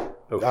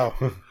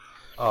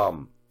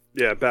 Oh,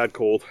 Yeah, bad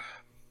cold.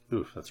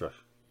 oof, that's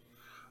rough.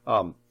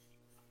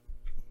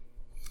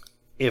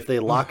 If they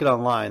lock it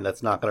online,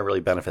 that's not going to really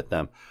benefit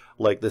them.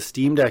 Like the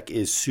Steam Deck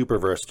is super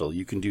versatile.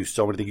 You can do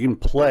so many things. You can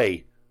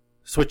play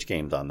Switch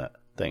games on that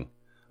thing.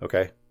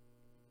 Okay.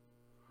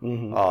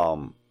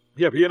 mhm.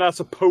 Yeah, but you're not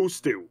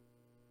supposed to.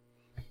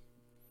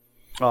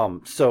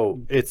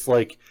 So it's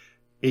like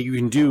you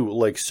can do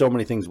like so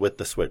many things with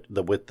the Switch,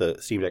 with the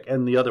Steam Deck,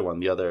 and the other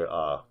one, what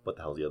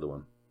the hell's the other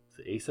one?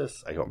 Is it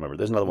Asus? I don't remember.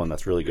 There's another one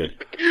that's really good.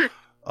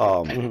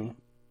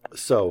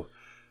 So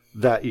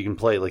that you can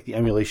play, like the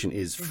emulation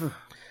is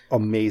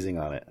amazing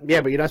on it.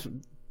 Yeah, but you're not.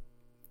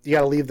 You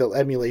got to leave the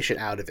emulation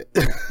out of it.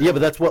 Yeah, but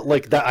that's what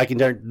like that I can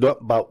guarantee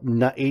about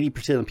 80%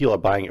 of the people are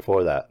buying it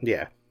for that.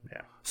 yeah.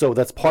 So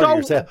that's part of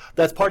your sale.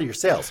 That's part of your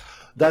sales.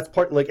 That's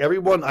part like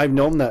everyone I've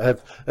known that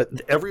have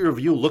every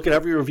review. Look at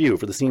every review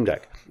for the Steam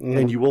Deck,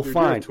 and you will You're a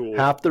find tool.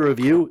 half the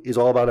review is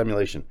all about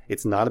emulation.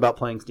 It's not about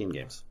playing Steam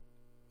games.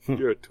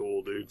 You're a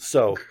tool, dude.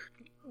 So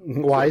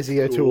Why is he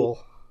a tool?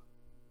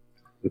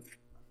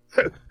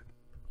 Hey,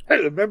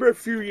 remember a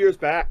few years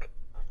back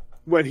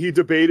when he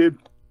debated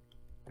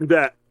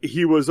that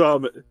he was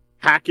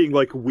hacking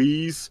like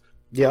Wii's?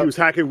 Yeah. He was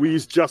hacking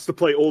Wii's just to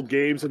play old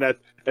games, and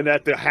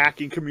that the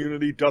hacking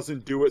community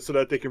doesn't do it so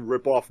that they can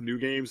rip off new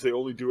games. They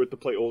only do it to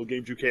play old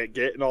games you can't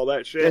get and all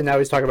that shit. And now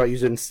he's talking about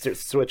using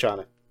Switch on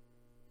it.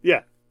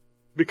 Yeah,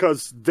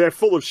 because they're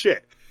full of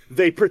shit.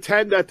 They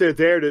pretend that they're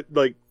there to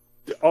like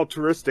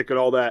altruistic and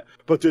all that,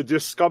 but they're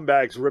just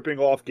scumbags ripping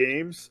off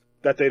games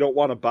that they don't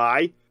want to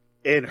buy,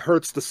 and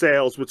hurts the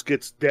sales, which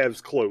gets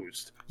devs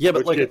closed. yeah, but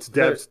Which like gets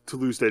devs to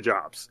lose their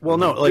jobs. well,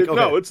 no, like okay.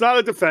 No, it's not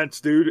a defense,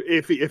 dude.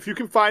 If you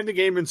can find the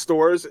game in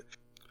stores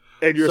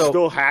and you're So-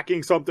 still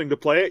hacking something to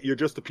play it, you're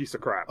just a piece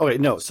of crap. Okay,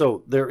 no.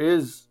 So there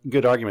is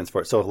good arguments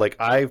for it. So like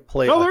I've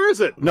played. No, there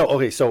isn't. No,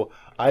 okay. So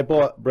I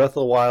bought Breath of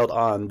the Wild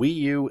on Wii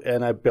U,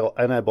 and I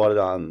bought it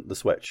on the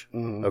Switch.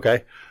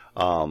 Okay.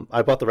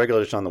 I bought the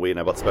regular edition on the Wii, and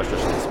I bought the special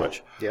edition on the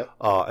Switch. Yep.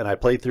 And I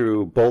played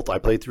through both. I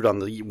played through it on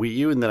the Wii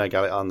U, and then I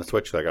got it on the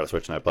Switch. So I got a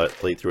Switch, and I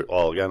played through it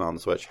all again on the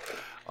Switch.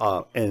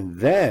 And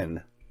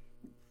then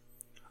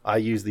I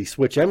used the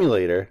Switch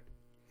emulator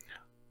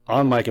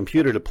on my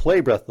computer to play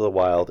Breath of the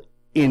Wild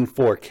in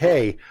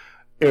 4K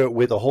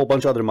with a whole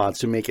bunch of other mods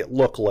to make it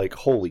look like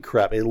holy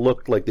crap. It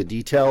looked like the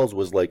details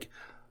was like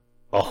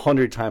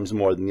 100 times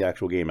more than the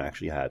actual game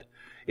actually had.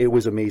 It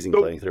was amazing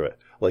playing through it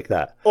like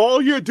that.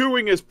 All you're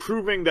doing is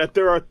proving that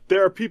there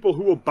are people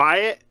who will buy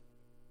it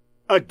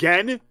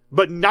again,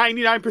 but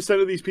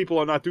 99% of these people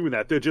are not doing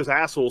that. They're just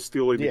assholes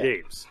stealing the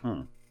games.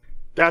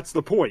 That's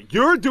the point.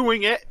 You're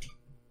doing it,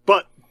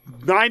 but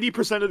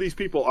 90% of these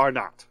people are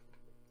not.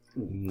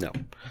 No.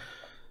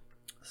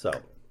 So,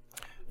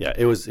 yeah,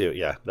 it was.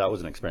 Yeah, that was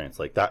an experience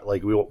like that.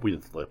 Like we like,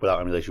 without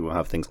emulation, we won't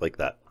have things like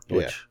that.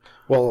 Which,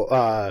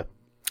 Well,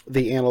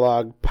 the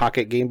analog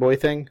pocket Game Boy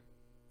thing,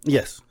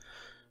 yes,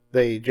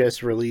 they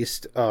just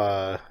released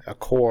a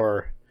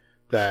core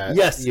that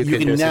Yes, you you can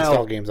can just now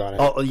install games on it.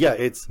 Oh yeah,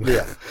 it's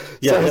yeah, So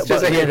yeah. it's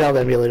just a handheld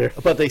emulator.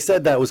 But they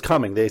said that was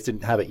coming. They just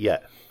didn't have it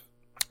yet.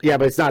 Yeah,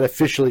 but it's not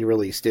officially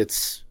released.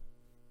 It's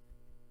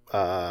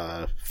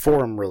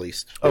forum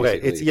released. Okay,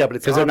 basically. but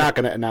it's because they're on not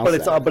going to announce But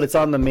it's that. but it's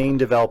on the main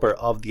developer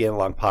of the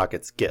Analog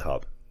Pockets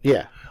GitHub.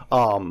 Yeah.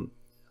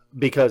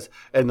 Because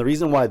and the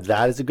reason why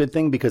that is a good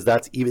thing because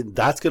that's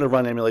going to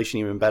run emulation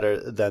even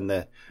better than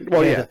the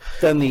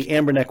than the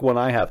Amberneck one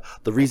I have.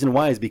 The reason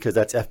why is because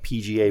that's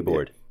FPGA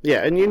board.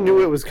 Yeah, and you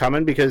knew it was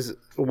coming because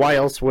why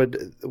else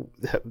would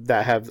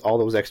that have all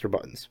those extra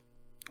buttons?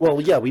 Well,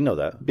 yeah, we know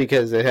that.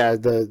 Because it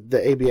had the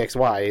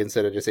ABXY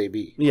instead of just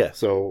AB. Yeah.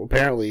 So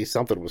apparently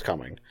something was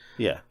coming.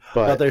 Yeah,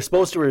 But they're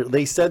supposed to.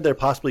 They said they're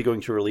possibly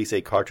going to release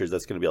a cartridge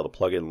that's going to be able to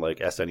plug in like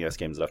SNES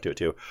games and stuff to it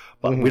too.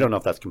 But we don't know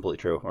if that's completely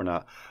true or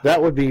not.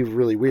 that would be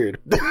really weird.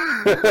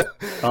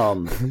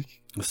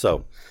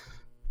 So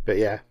But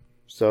yeah.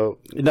 So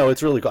no,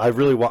 it's really cool. I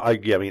really want.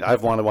 I mean,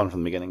 I've wanted one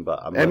from the beginning,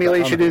 but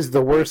emulation is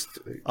the worst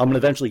I'm gonna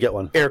eventually get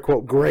one. air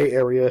quote gray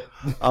area.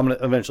 I'm gonna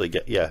eventually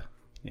get. Yeah.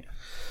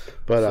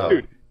 But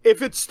Dude,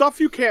 if it's stuff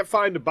you can't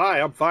find to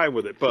buy, I'm fine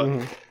with it. But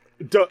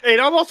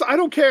and I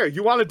don't care.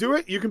 You want to do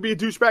it? You can be a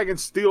douchebag and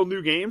steal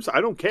new games.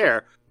 I don't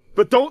care.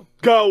 But don't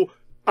go.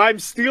 I'm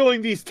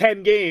stealing these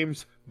 10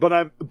 games, but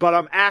I'm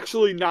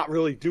actually not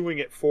really doing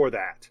it for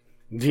that.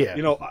 yeah.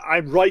 You know,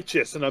 I'm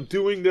righteous and I'm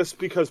doing this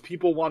because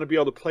people want to be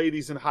able to play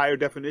these in higher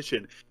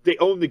definition. They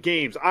own the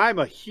games. I'm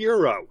a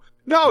hero.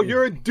 No,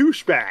 you're a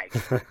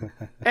douchebag.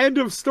 End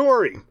of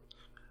story.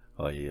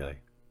 Oh yeah.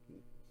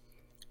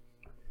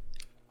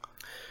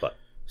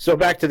 So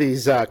back to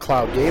these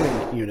cloud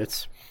gaming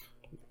units.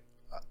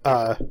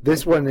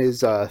 This one is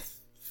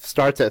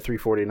starts at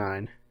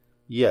 $349.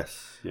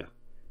 Yes. Yeah.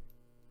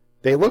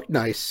 They look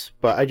nice,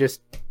 but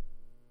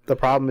the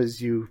problem is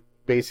you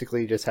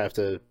basically just have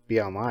to be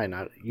online.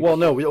 Well,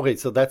 no. Okay,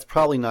 so that's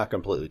probably not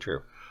completely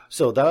true.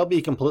 So that'll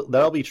be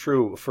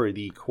true for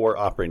the core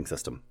operating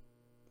system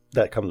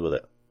that comes with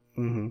it.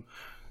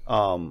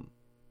 Mm-hmm.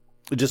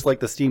 Just like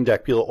the Steam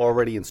Deck, people are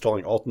already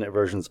installing alternate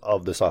versions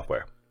of the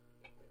software.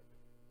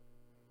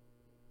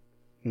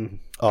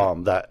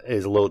 Mm-hmm.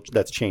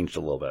 That's changed a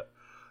little bit.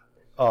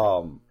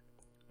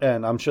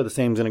 And I'm sure the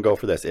same is going to go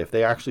for this. If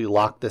they actually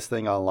lock this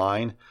thing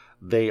online,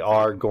 they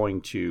are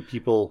going to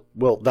that'll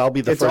be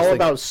the It's first all thing.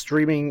 about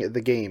streaming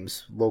the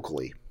games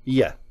locally.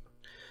 Yeah.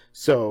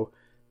 So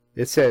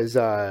it says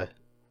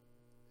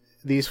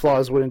these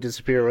flaws wouldn't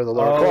disappear with a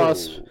lower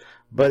cost,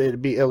 but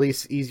it'd be at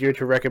least easier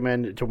to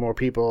recommend to more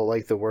people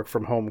like the work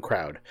from home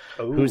crowd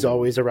who's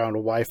always around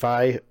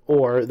Wi-Fi,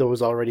 or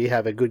those already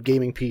have a good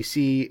gaming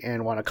PC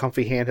and want a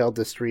comfy handheld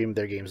to stream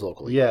their games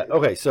locally. Yeah.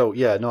 Okay. So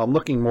yeah, no, I'm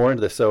looking more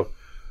into this. So,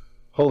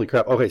 holy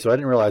crap. Okay, so I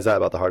didn't realize that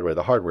about the hardware.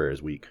 The hardware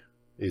is weak.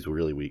 Is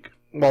really weak.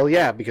 Well,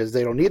 yeah, because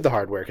they don't need the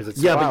hardware because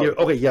it's Yeah,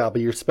 cloud. but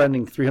you're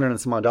spending $300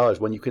 and some odd dollars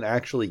when you can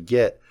actually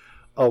get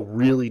a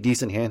really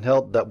decent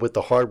handheld that with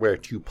the hardware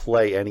to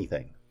play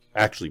anything,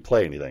 actually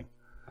play anything.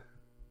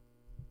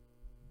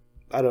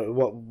 I don't.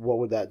 What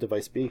would that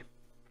device be?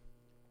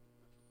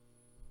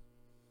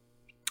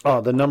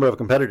 The number of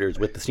competitors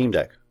with the Steam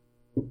Deck.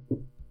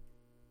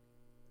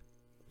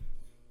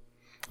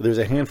 There's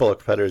a handful of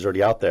competitors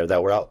already out there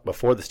that were out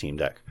before the Steam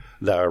Deck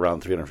that are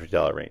around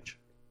 $350 range.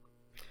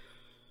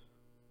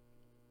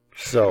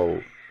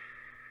 So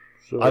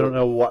I don't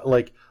know what,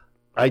 like,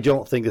 I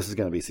don't think this is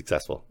going to be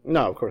successful.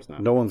 No, of course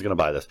not. No one's going to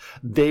buy this.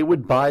 They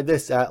would buy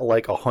this at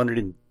like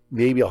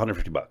maybe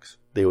 $150.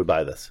 They would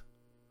buy this.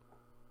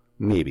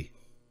 Maybe.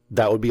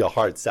 That would be a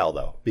hard sell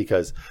though,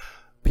 because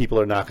people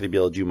are not going to be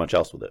able to do much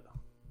else with it.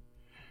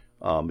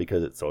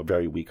 Because it's so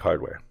very weak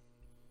hardware.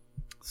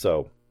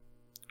 So,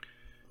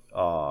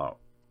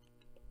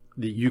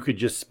 you could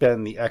just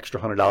spend the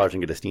extra $100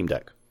 and get a Steam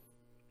Deck.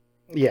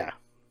 Yeah,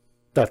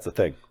 That's the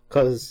thing.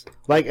 because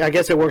I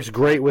guess it works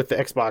great with the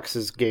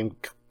Xbox's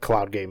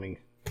cloud gaming.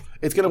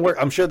 It's going to work.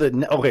 I'm sure that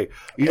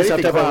you just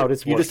have to have cloud,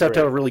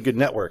 a really good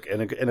network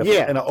and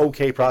an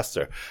okay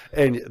processor,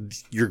 and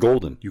you're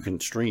golden. You can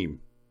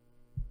stream.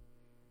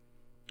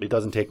 It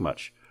doesn't take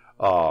much.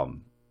 But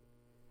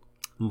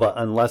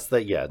unless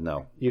that,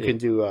 You can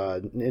do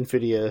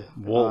NVIDIA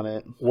on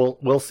it.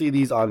 We'll see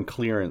these on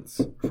clearance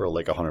for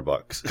like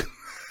 $100.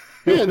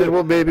 Yeah, and then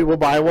we'll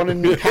buy one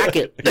and hack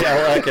it.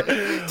 Yeah, like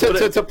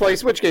to play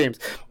Switch games.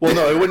 well,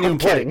 no, it wouldn't even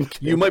play. kidding.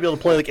 You might be able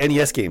to play like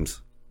NES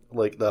games.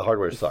 Like the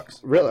hardware sucks.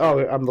 Really?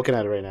 Oh, I'm looking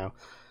at it right now.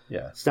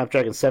 Yeah.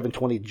 Snapdragon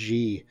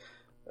 720G,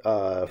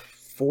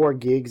 4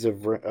 gigs of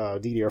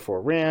DDR4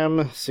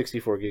 RAM,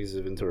 64 gigs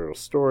of internal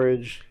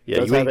storage.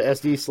 Yeah, does you have an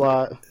SD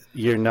slot.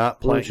 You're not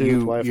playing.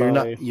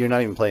 Bluetooth, You're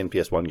not even playing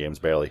PS1 games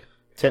barely.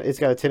 It's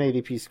got a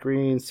 1080p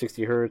screen,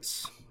 60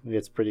 hertz.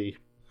 It's pretty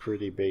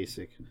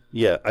basic.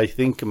 Yeah, I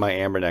think my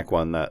Amberneck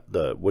one,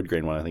 the wood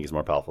grain one, I think is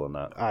more powerful than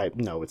that.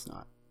 No, it's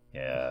not.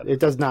 Yeah. It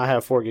does not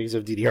have 4 gigs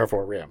of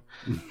DDR4 RAM.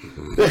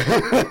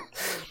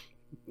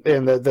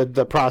 And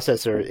the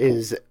processor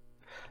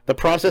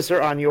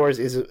on yours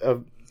is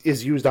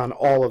is used on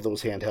all of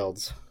those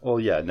handhelds. Well,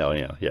 yeah,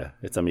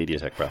 it's a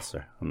MediaTek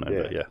processor.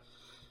 Yeah.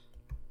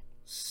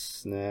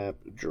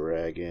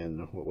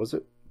 Snapdragon, what was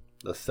it?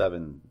 The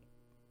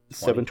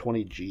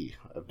 720G.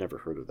 I've never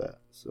heard of that.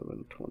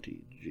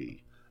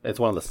 720G. It's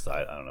one of the,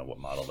 I don't know what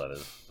model that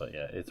is, but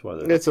yeah, it's one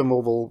of the. It's a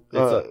mobile.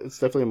 It's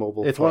definitely a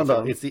mobile. It's platform. one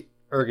of the. It's the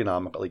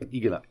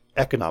ergonomical,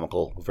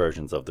 economical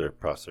versions of their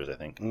processors, I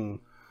think.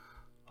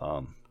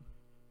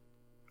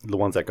 The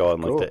ones that go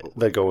in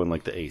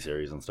like the A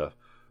series and stuff.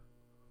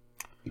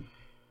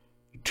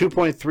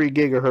 2.3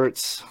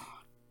 gigahertz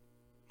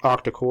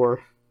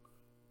octa-core,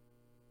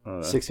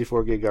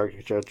 64 gig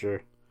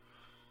architecture.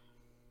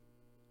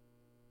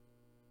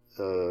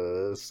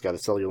 It's got a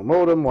cellular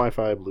modem,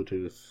 Wi-Fi,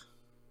 Bluetooth.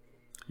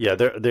 Yeah,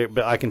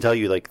 but I can tell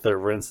you, like,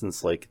 for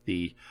instance, like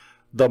the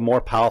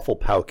more powerful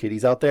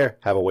Powkitties out there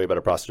have a way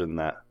better processor than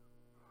that.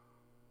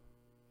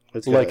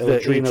 It's like the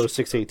Adreno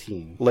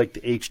 618, like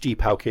the HD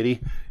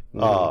Powkitty,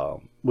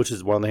 which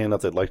is one of the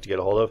handhelds I'd like to get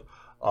a hold of.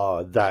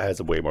 That has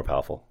a way more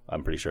powerful.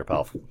 I'm pretty sure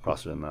powerful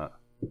processor than that.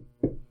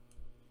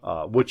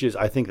 Which is,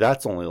 I think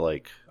that's only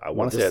like I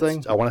want to say it's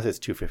 250. I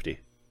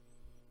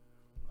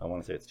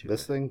want to say it's 250.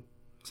 This thing,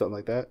 something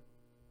like that.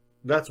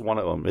 That's one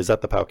of them. Is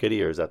that the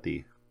Powkitty or is that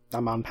the?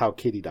 I'm on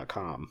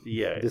powkitty.com.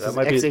 Yeah, this is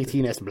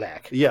X18S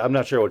Black. Yeah, I'm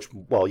not sure which.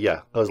 Well,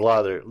 yeah, there's a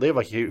lot of they have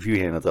a few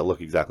handhelds that look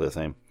exactly the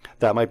same.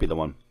 That might be the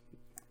one.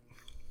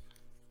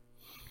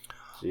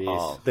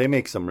 Jeez. They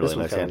make some really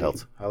nice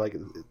handhelds. I like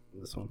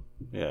this one.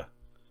 Yeah,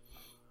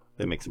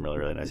 they make some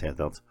really nice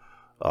handhelds.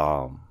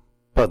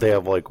 But they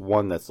have like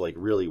one that's like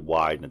really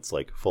wide and it's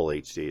like full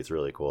HD. It's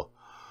really cool.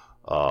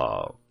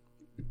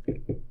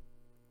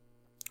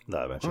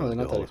 They're not that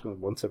expensive.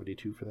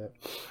 $172 for that.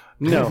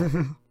 No,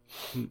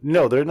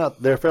 no, they're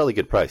not. They're a fairly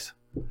good price.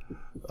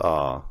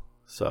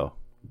 So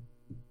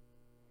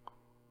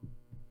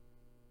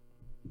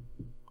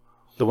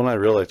the one I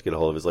really like to get a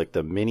hold of is like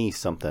the Mini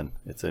something.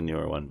 It's a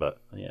newer one,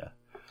 but yeah,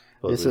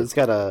 it's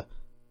got a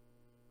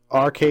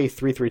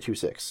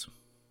RK3326.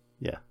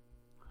 Yeah,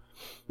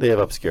 they have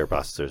obscure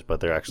processors,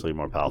 but they're actually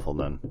more powerful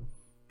than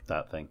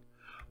that thing,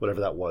 whatever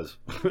that was.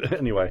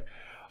 Anyway.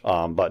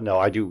 But no,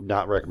 I do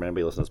not recommend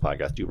anybody listening to this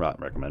podcast. Do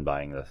not recommend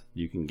buying this.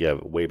 You can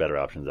get way better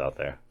options out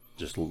there.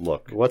 Just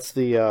look. What's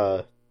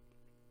the?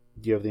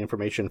 Do you have the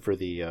information for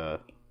the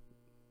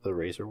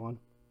Razer one?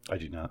 I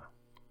do not.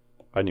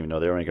 I didn't even know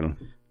they were making them.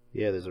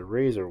 Yeah, there's a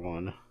Razer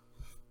one.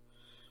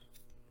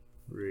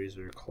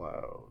 Razer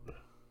Cloud.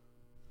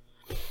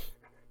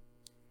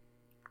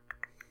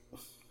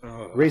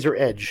 Razer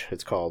Edge,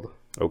 it's called.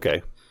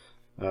 Okay.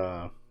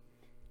 Let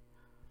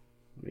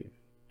me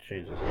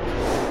change this.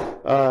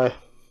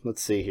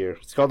 Let's see here.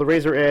 It's called the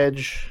Razer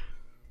Edge,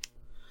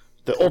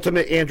 the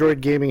ultimate Android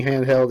gaming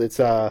handheld.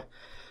 It's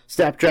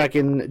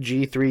Snapdragon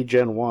G3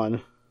 Gen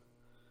 1,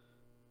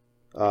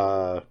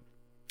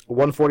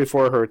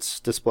 144 hertz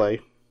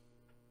display.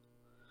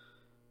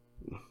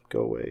 Go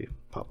away,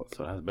 pop up.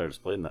 So it has a better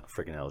display than that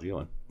freaking LG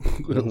one,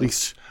 at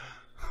least.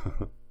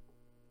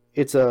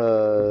 It's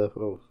a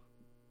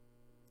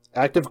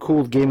active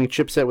cooled gaming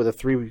chipset with a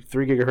 3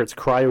 gigahertz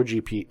Cryo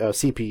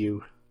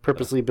CPU.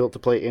 Purposely built to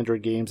play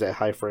Android games at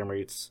high frame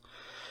rates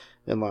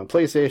and long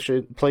play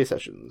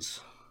sessions.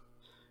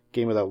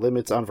 Game without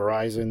limits on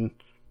Verizon.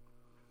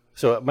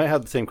 So it might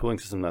have the same cooling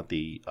system that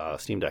the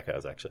Steam Deck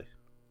has, actually.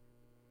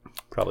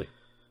 Probably.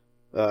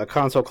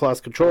 Console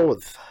class control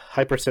with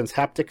HyperSense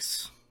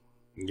haptics.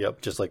 Yep,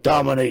 just like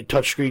dominate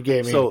touchscreen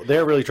gaming. So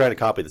they're really trying to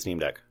copy the Steam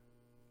Deck.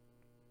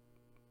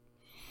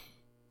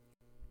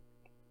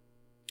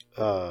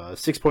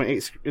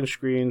 6.8 inch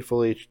screen, full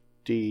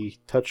HD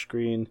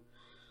touchscreen.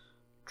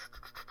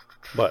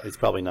 But it's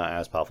probably not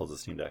as powerful as the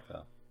Steam Deck,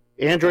 though.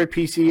 Android,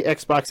 PC,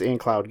 Xbox, and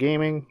cloud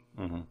gaming.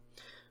 Mm-hmm.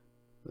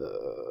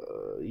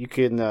 You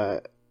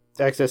can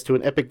access to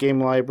an Epic game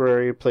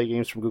library, play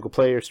games from Google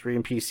Play, or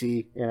stream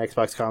PC and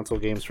Xbox console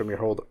games from your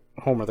home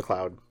or the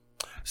cloud.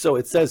 So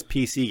it says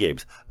PC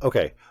games.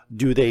 Okay,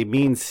 do they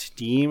mean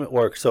Steam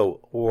or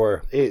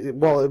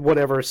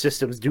whatever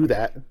systems do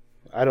that?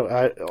 I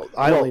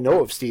only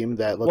know of Steam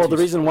that lets. Well, the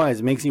reason why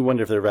is it makes me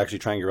wonder if they're actually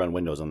trying to run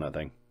Windows on that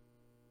thing.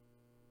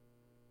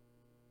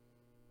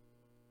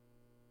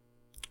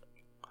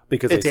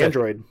 Because it's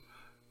Android.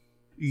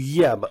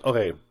 Yeah, but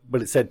okay,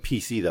 but it said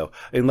PC though,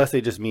 unless they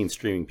just mean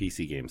streaming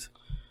PC games.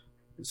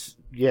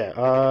 Yeah,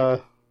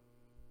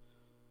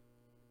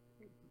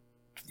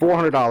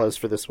 $400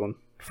 for this one,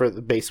 for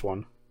the base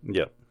one.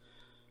 Yep.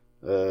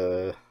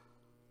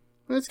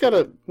 It's got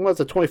it's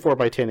a 24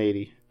 by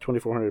 1080,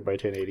 2400 by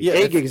 1080. Yeah,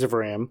 8 gigs of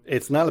RAM.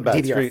 It's not a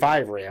bad screen.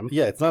 DDR5 RAM.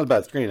 Yeah, it's not a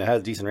bad screen. It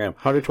has decent RAM.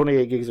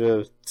 128 gigs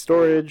of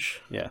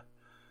storage. Yeah.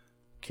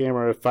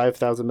 Camera,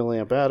 5,000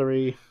 milliamp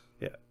battery.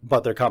 Yeah,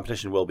 but their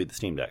competition will be the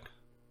Steam Deck.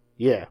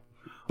 Yeah,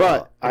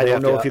 but I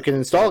don't know if you can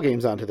install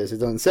games onto this. It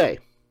doesn't say.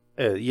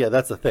 Yeah,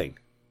 that's the thing.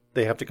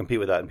 They have to compete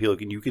with that, and people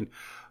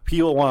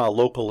want to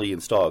locally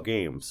install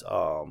games.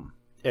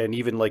 And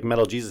even like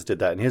Metal Jesus did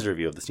that in his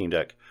review of the Steam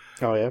Deck.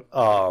 Oh yeah.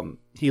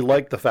 He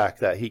liked the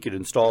fact that he could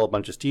install a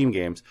bunch of Steam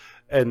games,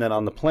 and then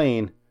on the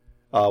plane,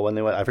 when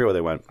they went, I forget where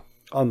they went.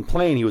 on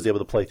plane, he was able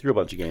to play through a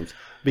bunch of games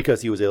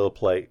because he was able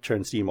to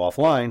turn Steam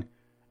offline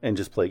and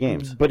just play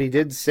games. But he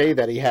did say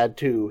that he had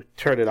to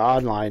turn it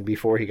online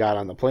before he got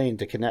on the plane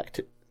to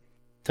connect,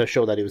 to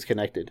show that he was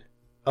connected.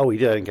 Oh, he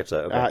did. I didn't catch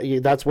that. Okay.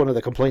 That's one of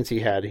the complaints he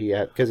had.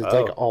 Because it's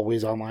like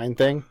always online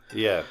thing.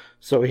 Yeah.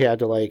 So he had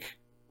to like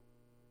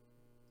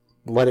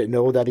let it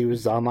know that he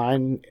was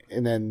online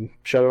and then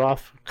shut it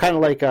off. Kind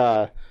of like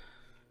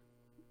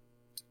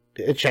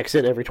it checks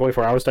it every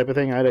 24 hours type of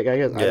thing. I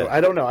guess. Yeah.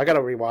 I don't know. I got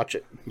to rewatch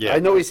it. Yeah. I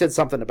know he said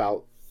something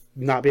about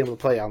not being able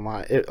to play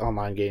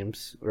online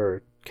games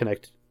or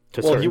connect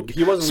to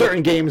he wasn't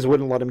certain games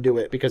wouldn't let him do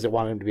it because it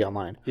wanted him to be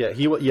online. Yeah,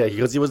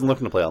 because he wasn't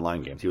looking to play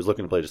online games. He was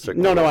looking to play just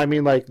certain. No, I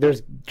mean like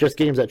there's just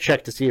games that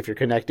check to see if you're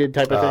connected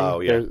type of thing. Oh,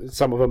 yeah.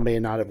 Some of them may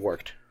not have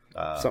worked.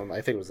 I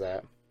think it was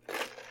that.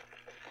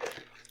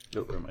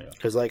 Where am I going?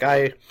 Because like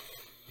I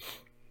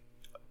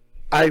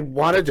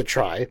wanted to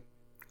try.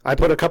 I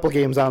put a couple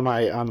games on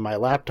my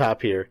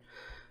laptop here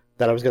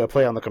that I was going to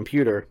play on the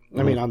computer.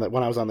 I mean,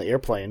 when I was on the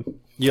airplane.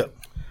 Yep.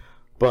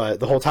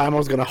 But the whole time I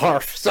was going to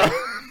harf, so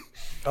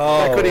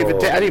Oh. I couldn't even. I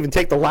didn't even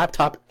take the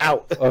laptop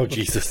out. Oh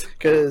Jesus!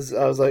 Because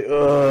I was like,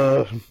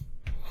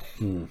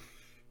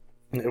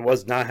 It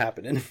was not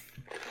happening.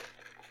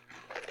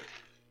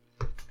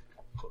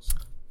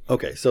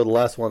 Okay, so the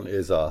last one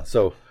is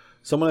so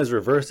someone has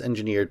reverse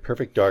engineered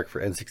Perfect Dark for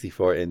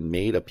N64 and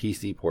made a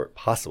PC port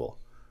possible,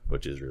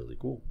 which is really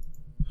cool.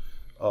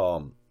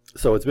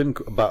 So it's been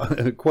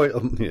about quite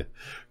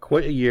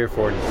a year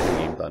for Nintendo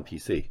games on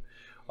PC.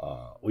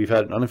 We've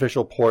had an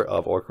unofficial port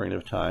of Ocarina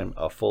of Time,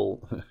 a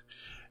full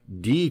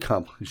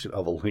decompilation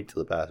of A Link to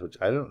the Past, which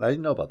I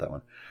didn't know about that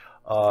one.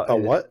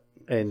 What?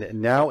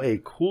 And now a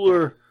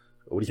coder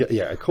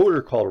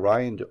called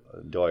Ryan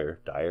Dwyer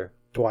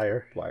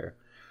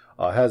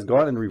has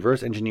gone and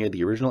reverse engineered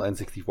the original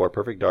N64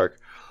 Perfect Dark.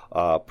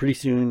 Pretty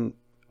soon,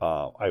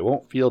 I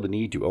won't feel the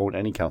need to own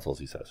any consoles,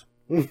 he says.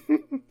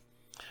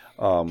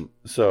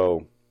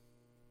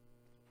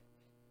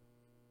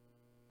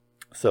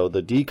 So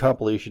the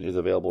decompilation is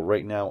available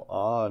right now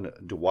on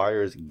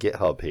Dwyer's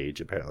GitHub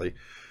page, apparently.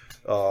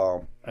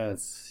 And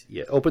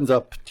it opens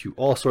up to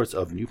all sorts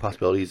of new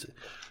possibilities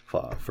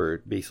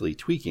for basically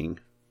tweaking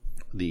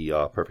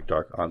the Perfect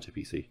Dark onto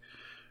PC.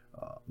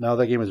 Now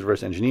that game is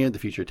reverse engineered, the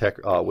future tech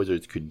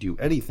wizards could do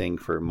anything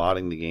for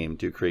modding the game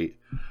to create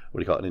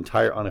an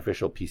entire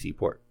unofficial PC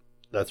port.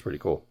 That's pretty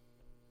cool.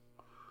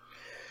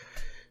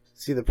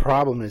 See, the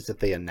problem is that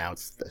they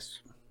announced this.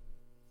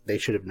 They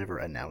should have never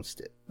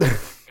announced it.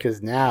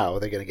 Because now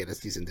they're going to get a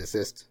cease and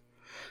desist.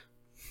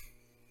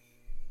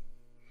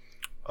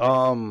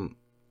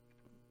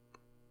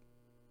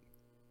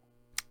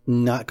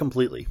 Not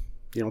completely.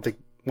 You don't think...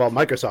 Well,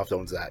 Microsoft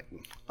owns that.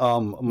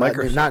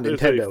 Microsoft, not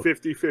Nintendo.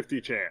 There's a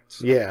 50-50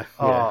 chance. Yeah.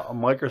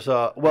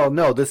 Microsoft. Well,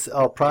 no. This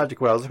project.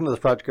 When I was looking at this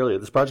project earlier,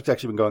 this project's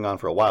actually been going on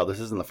for a while. This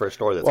isn't the first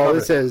story that's. Well,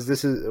 covered.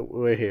 this is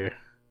we're here.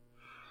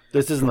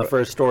 This isn't the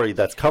first story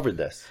that's covered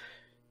this.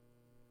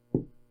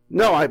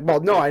 No, I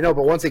know,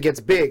 but once it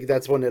gets big,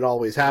 that's when it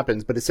always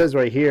happens. But it says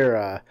right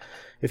here,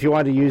 if you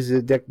want to use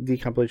the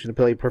decompilation to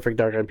play Perfect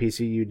Dark on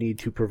PC, you need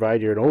to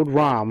provide your own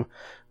ROM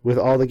with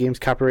all the game's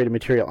copyrighted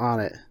material on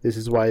it. This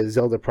is why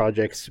Zelda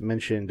projects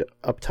mentioned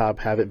up top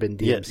haven't been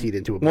DMC'd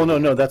into a... Well,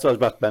 no, that's what I was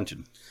about to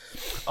mention.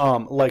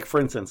 Like, for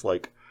instance,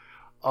 the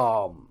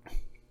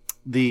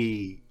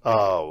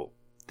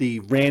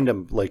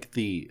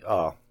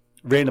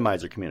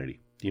randomizer community.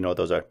 Do you know what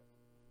those are?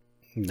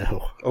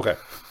 No. Okay.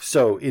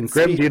 So in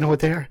Grim, do you know what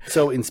they are?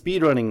 So in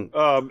speedrunning...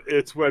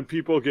 it's when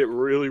people get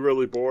really,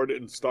 really bored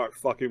and start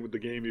fucking with the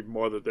game even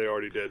more than they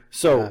already did.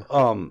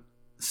 So,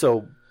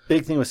 so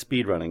big thing with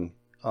speedrunning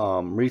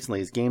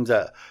recently is games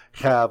that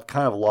have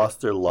kind of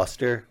lost their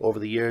luster over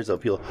the years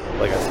of people,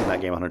 like I've seen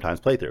that game 100 times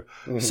playthrough.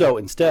 Mm-hmm. So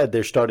instead,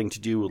 they're starting to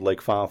do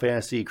like Final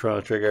Fantasy,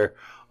 Chrono Trigger,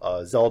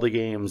 Zelda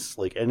games,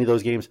 like any of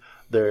those games,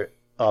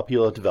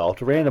 people have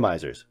developed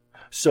randomizers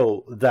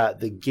so that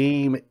the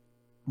game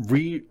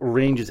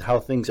rearranges how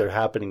things are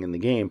happening in the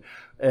game,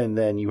 and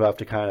then you have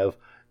to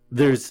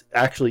there's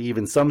actually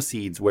even some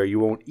seeds where you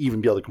won't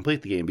even be able to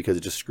complete the game because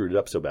it just screwed it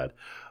up so bad.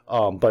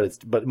 But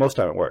most of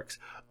the time it works.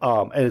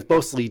 And it's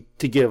mostly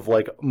to give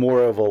like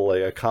more of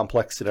a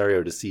complex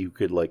scenario to see who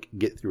could like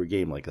get through a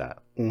game like that.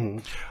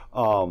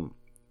 Mm-hmm.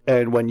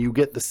 And when you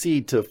get the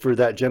seed for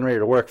that generator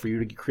to work, for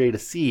you to create a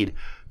seed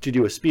to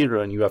do a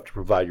speedrun, you have to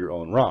provide your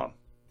own ROM.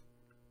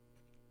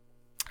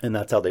 And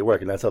that's how they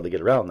work, and that's how they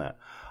get around that.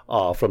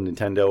 From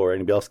Nintendo or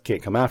anybody else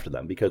can't come after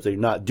them because they're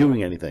not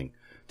doing anything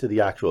to the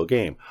actual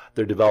game.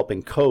 They're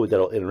developing code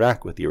that'll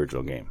interact with the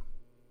original game.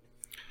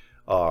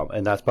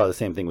 And that's probably the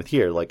same thing with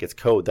here. Like, it's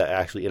code that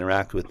actually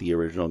interacts with the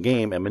original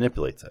game and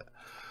manipulates it.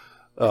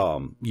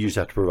 You just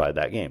have to provide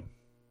that game.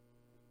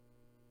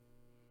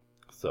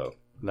 So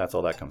that's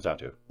all that comes down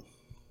to.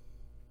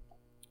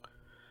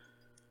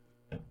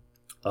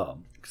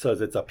 So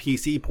it's a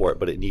PC port,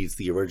 but it needs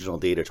the original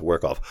data to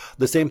work off.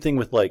 The same thing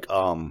with like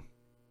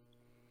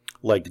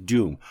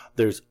Doom.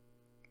 There's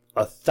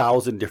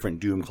 1,000 different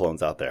Doom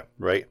clones out there,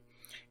 right?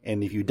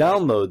 And if you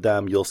download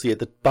them, you'll see at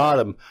the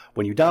bottom,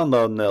 when you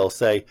download them, they'll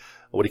say,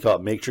 what do you call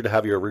it? Make sure to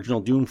have your original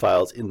Doom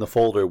files in the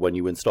folder when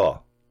you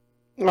install.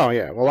 Oh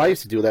yeah, well I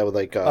used to do that with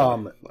like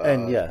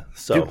and yeah,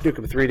 so Duke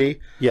Nukem 3D.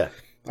 yeah,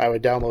 I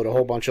would download a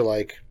whole bunch of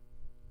like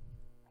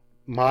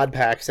mod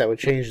packs that would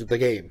change the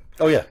game.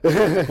 oh yeah,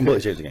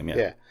 completely change the game.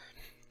 Yeah,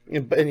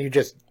 and you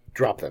just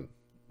drop them,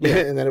 Yeah.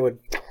 and then it would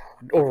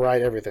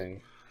override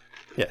everything.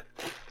 Yeah.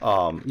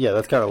 Yeah,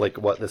 that's kind of like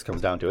what this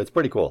comes down to. It's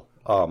pretty cool.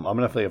 I'm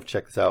gonna definitely have to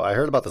check this out. I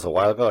heard about this a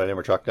while ago. I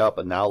never checked it out,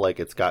 but now like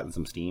it's gotten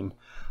some steam,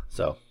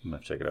 so I'm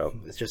gonna check it out.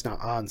 It's just not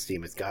on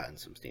Steam. It's gotten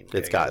some Steam.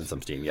 It's gotten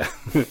some steam. Yeah,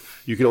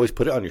 you could always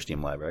put it on your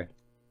Steam library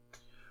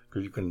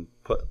because you can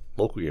put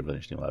local games on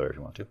your Steam library if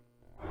you want to,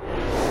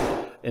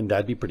 and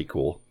that'd be pretty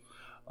cool.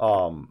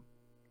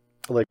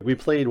 Like we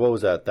played, what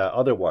was that? That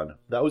other one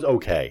that was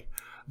okay.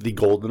 The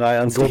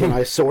GoldenEye on Steam.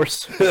 GoldenEye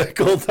Source.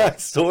 GoldenEye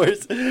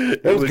Source.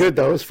 It was good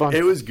though. It was fun.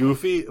 It was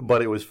goofy,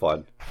 but it was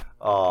fun.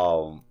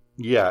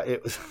 Yeah,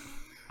 it was.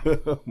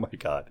 Oh my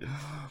god.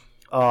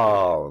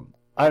 I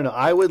don't know.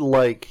 I would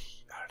like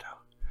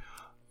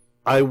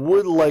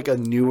a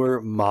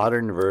newer,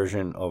 modern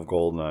version of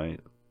GoldenEye,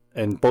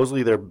 and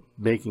supposedly they're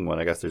making one.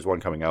 I guess there's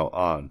one coming out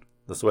on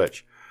the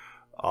Switch.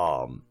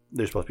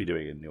 They're supposed to be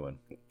doing a new one.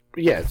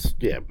 Yes,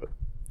 yeah, but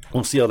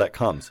We'll see how that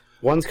comes.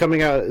 one's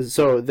coming out.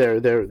 So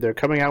they're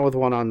coming out with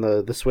one on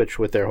the Switch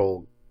with their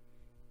whole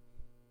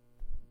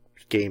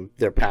game,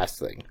 their past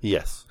thing.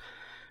 Yes.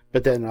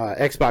 But then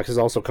Xbox is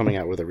also coming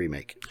out with a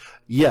remake.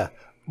 Yeah,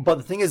 but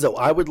the thing is, though,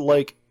 I would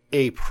like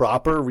a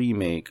proper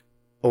remake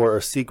or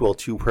a sequel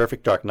to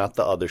Perfect Dark, not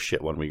the other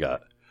shit one we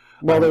got.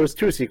 Well, there was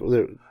 2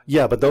 sequels.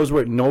 Yeah, but those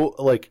were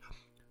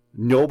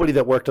nobody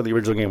that worked on the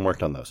original game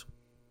worked on those.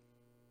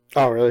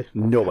 Oh, really?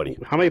 Nobody.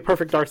 How many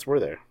Perfect Darks were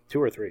there?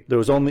 2 or 3? There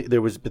was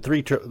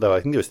 3. Though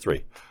I think there was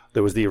 3.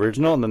 There was the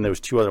original, and then there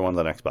was 2 other ones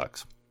on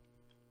Xbox.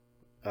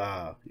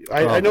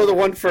 I know the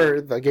one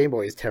for the Game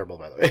Boy is terrible,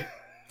 by the way.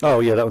 Oh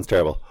yeah, that one's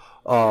terrible.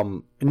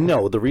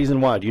 No, the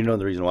reason why. Do you know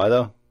the reason why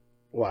though?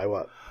 Why?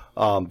 What?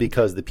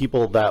 Because the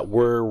people that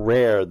were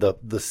Rare,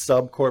 the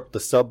sub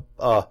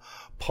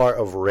part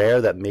of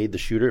Rare that made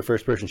the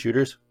first person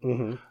shooters,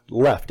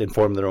 left and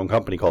formed their own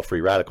company called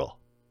Free Radical.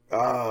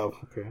 Oh,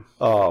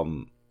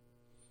 okay.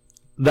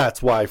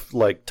 That's why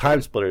like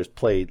Time Splitters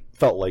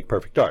felt like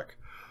Perfect Dark,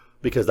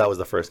 because that was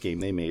the first game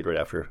they made right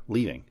after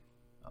leaving.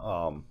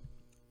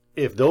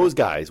 If those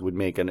guys would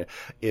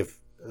if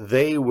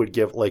they would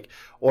give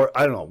or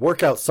I don't know,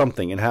 work out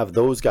something and have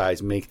those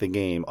guys make the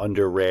game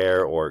under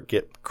Rare or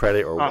get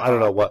credit or I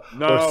don't know what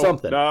or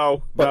something.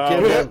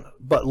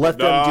 But let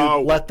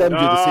them do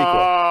the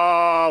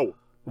sequel.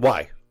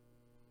 Why?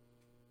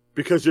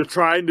 Because you're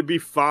trying to be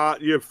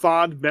you have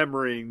fond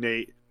memory,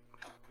 Nate.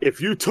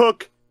 If you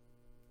took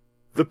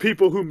the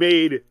people who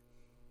made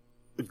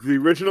the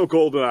original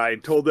GoldenEye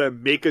and told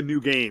them make a new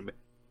game,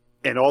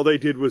 and all they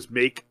did was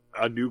make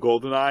a new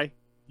GoldenEye,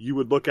 you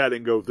would look at it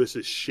and go, this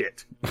is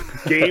shit.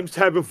 Games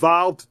have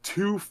evolved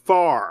too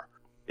far.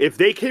 If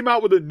they came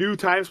out with a new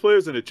Time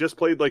Splitters and it just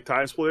played like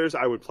Time Splitters,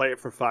 I would play it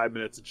for 5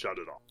 minutes and shut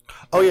it off.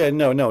 Oh yeah,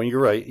 no, you're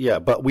right. Yeah,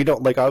 but we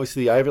don't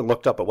obviously I haven't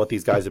looked up at what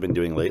these guys have been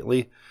doing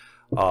lately.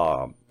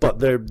 But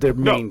their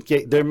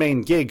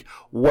main gig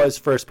was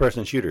first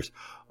person shooters.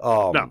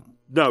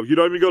 No, you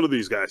don't even go to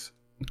these guys.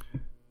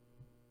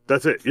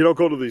 That's it. You don't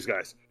go to these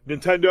guys.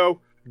 Nintendo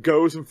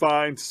goes and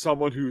finds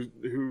someone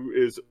who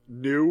is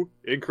new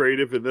and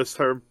creative in this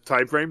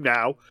time frame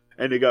now,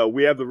 and they go,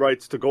 we have the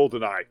rights to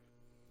GoldenEye.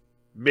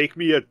 Make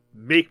me a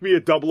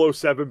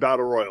 007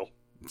 battle royal.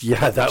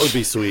 Yeah, that would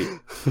be sweet.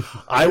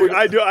 I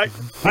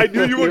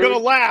knew you were gonna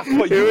laugh,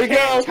 but you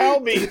can't tell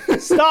me.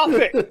 Stop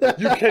it!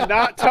 You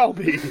cannot tell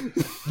me.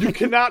 You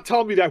cannot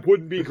tell me that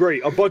wouldn't be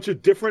great. A bunch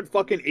of different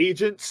fucking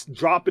agents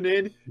dropping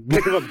in,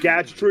 picking up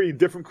gadgetry and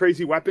different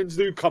crazy weapons,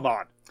 dude. Come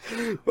on.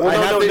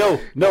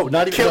 No,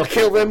 not even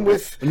kill them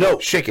with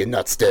chicken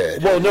nuts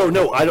dead. Well,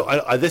 no, I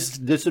don't.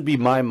 This would be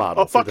my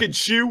model. A fucking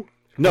shoe.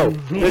 No,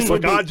 this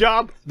would be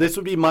job. This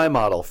would be my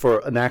model for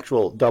an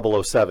actual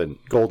 007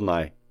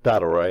 GoldenEye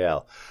Battle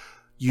Royale.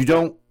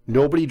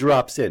 Nobody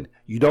drops in.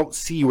 You don't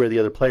see where the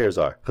other players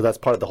are because that's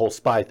part of the whole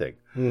spy thing.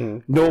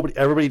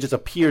 Everybody just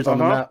appears on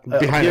the map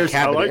behind a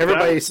cabinet. Like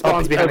everybody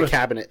spawns behind a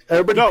cabinet.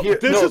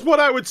 This is what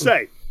I would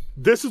say.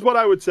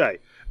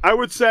 I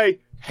would say,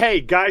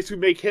 hey, guys who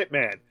make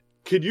Hitman,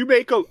 can you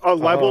make a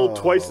level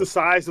twice the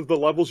size of the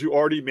levels you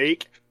already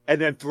make,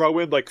 and then throw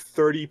in like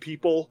 30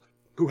 people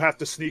who have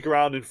to sneak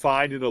around and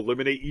find and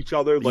eliminate each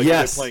other, like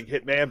they're playing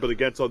Hitman, but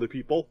against other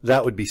people?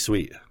 That would be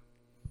sweet.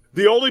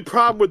 The only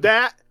problem with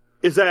that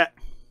is that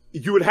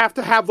you would have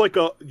to have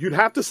you'd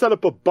have to set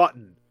up a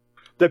button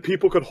that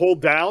people could hold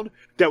down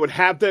that would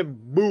have them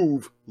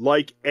move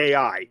like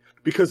AI,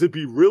 because it'd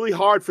be really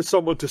hard for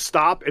someone to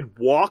stop and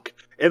walk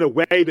in a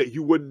way that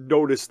you wouldn't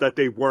notice that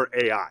they weren't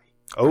AI.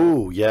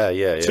 Oh, yeah.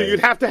 So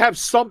you'd have to have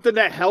something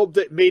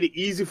that made it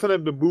easy for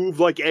them to move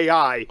like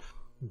AI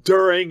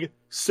during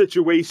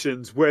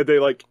situations where they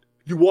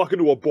you walk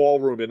into a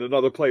ballroom and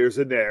another player's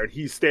in there and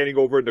he's standing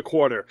over in the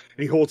corner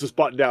and he holds his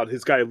button down.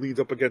 His guy leans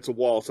up against a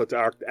wall,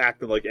 starts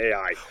acting like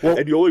AI. Well-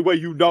 and the only way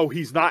you know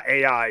he's not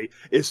AI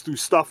is through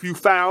stuff you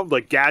found,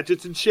 like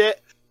gadgets and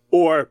shit,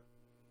 or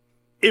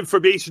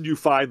information you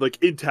find, like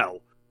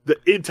intel. The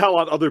intel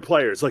on other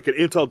players, like an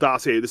intel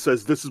dossier that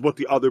says this is what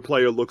the other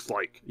player looks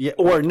like. Yeah,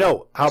 or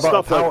no. How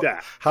about Stuff like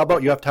that. How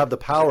about you have to have the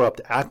power up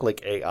to act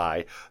like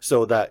AI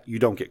so that you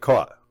don't get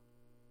caught?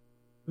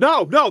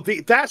 No,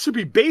 that should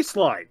be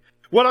baseline.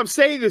 What I'm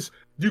saying is,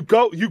 you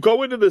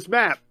go into this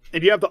map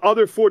and you have the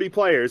other 40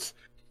 players,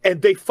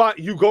 and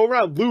you go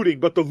around looting,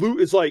 but the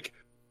loot is like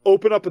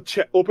open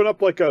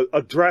up like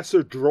a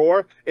dresser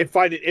drawer and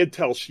find an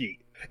intel sheet,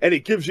 and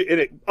it gives you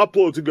and it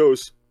uploads and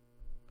goes,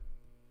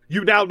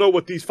 you now know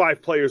what these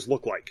 5 players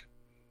look like.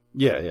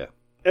 Yeah.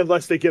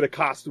 Unless they get a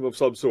costume of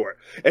some sort.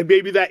 And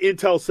maybe that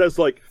intel says,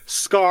 like,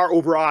 scar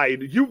over eye.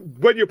 And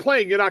when you're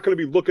playing, you're not going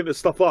to be looking this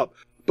stuff up.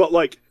 But,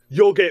 like,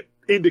 you'll get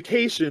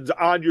indications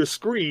on your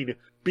screen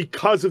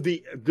because of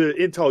the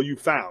intel you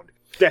found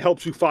that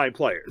helps you find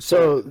players.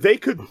 So They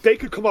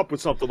could come up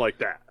with something like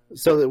that.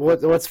 So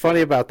what's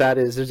funny about that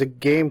is there's a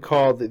game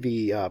called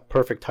the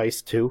Perfect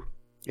Heist 2.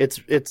 It's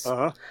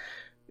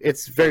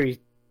very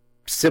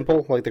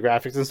simple, like the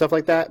graphics and stuff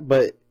like that,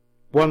 but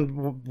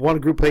one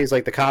group plays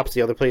like the cops,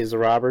 the other plays the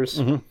robbers.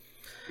 Mm-hmm.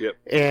 Yep.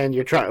 And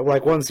you're trying,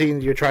 like one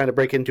scene, you're trying to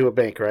break into a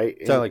bank, right?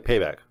 Sound like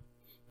Payback.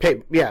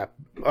 Payback.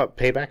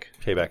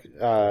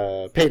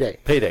 Payday.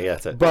 Payday. Yeah,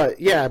 that's it. But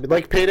yeah,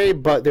 like Payday,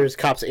 but there's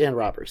cops and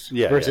robbers.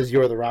 Yeah, versus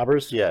you're the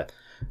robbers. Yeah.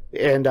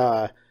 And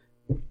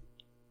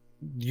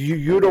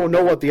you don't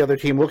know what the other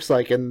team looks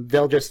like, and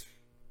they'll just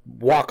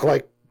walk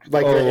like the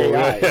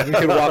AI. You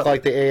can walk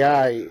like the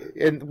AI,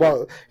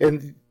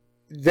 and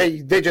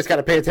they just got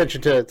to pay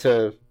attention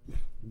to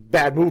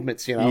bad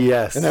movements, you know.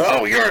 Yes. And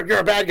they're, you're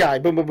a bad guy.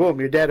 Boom, boom, boom.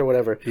 You're dead or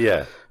whatever.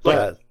 Yeah.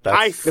 But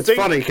That's It's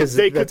funny because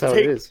that's how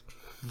it is.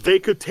 They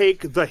could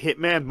take the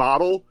Hitman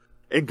model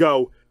and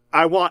go,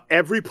 I want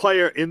every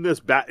player in this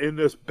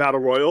battle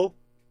royal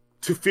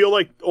to feel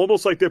like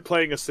almost like they're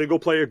playing a single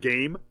player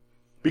game,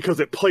 because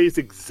it plays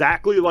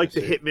exactly like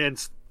the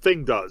Hitman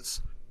thing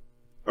does.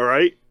 All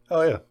right?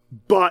 Oh yeah.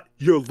 But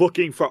you're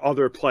looking for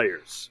other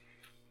players.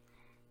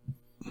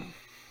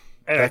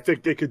 And I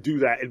think they could do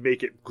that and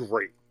make it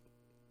great.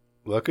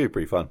 Well, that could be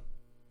pretty fun.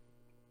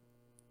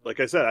 Like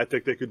I said, I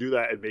think they could do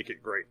that and make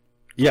it great.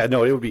 Yeah,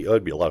 no, it would be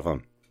a lot of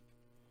fun.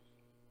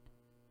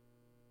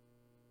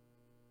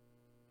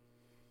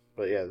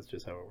 But yeah, that's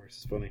just how it works.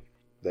 It's funny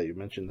that you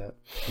mentioned that.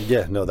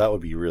 Yeah, no, that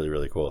would be really,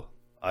 really cool.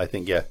 I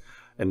think, yeah.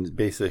 And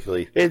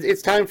basically,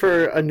 It's time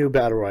for a new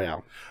battle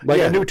royale, like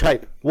a new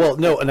type. well,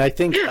 no, and I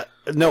think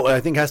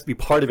has to be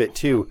part of it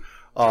too.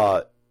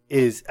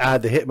 Is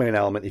add the Hitman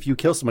element. If you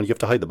kill someone, you have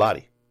to hide the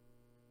body.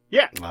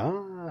 Yeah.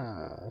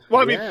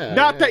 Well, I mean,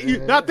 not that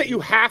you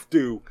have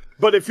to,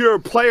 but if you're a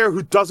player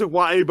who doesn't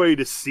want anybody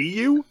to see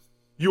you,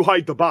 you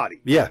hide the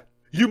body. Yeah.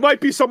 You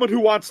might be someone who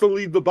wants to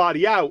leave the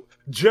body out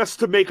just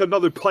to make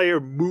another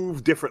player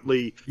move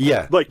differently.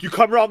 Yeah. Like you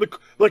come around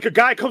like a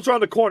guy comes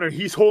around the corner and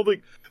he's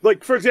holding,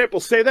 like for example,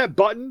 say that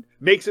button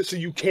makes it so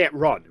you can't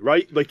run,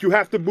 right? Like you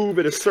have to move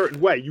in a certain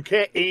way. You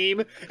can't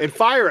aim and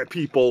fire at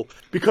people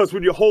because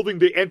when you're holding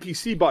the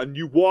NPC button,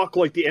 you walk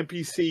like the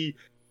NPC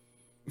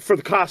for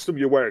the costume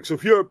you're wearing. So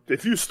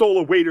if you stole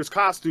a waiter's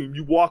costume,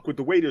 you walk with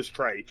the waiter's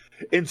tray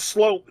and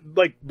slow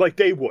like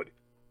they would.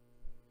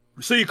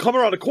 So you come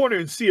around the corner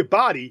and see a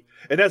body,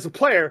 and as a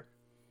player,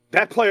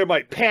 that player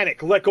might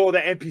panic, let go of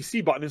that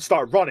NPC button, and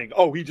start running.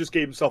 Oh, he just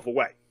gave himself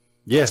away.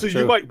 Yeah. So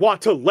true. you might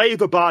want to leave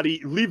the body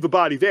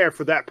there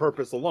for that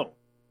purpose alone.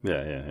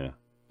 Yeah.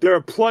 There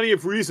are plenty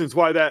of reasons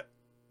why that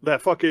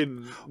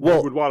fucking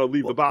would want to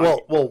leave the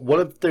body. Well, what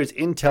if there's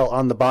intel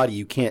on the body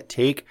you can't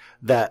take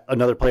that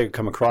another player could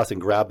come across and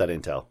grab that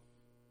intel?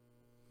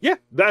 Yeah,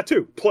 that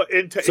too. So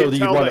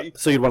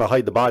you'd want to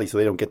hide the body so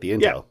they don't get the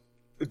intel. Yeah.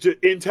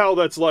 Intel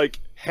that's like,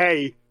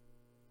 hey,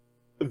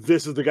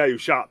 this is the guy who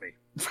shot me.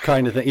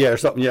 Kind of thing. Yeah, or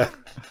something, yeah.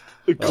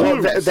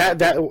 Well,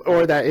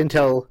 that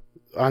intel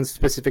on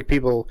specific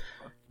people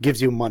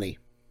gives you money.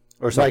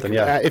 Or something,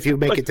 yeah. If you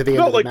make it to the end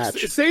of the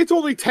match. Say it's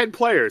only 10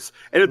 players,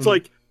 and it's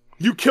like,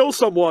 you kill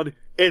someone,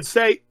 and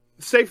say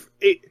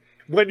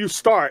when you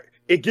start,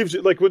 it gives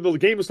you, like when the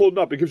game is loading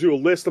up, it gives you a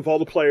list of all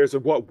the players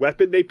and what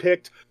weapon they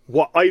picked,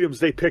 what items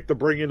they picked to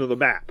bring into the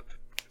map.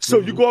 So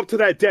you go up to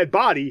that dead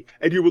body,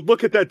 and you would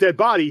look at that dead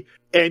body,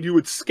 and you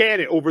would scan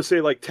it over,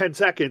 say, like 10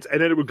 seconds, and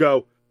then it would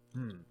go,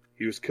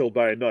 he was killed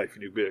by a knife.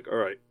 And you'd be like, all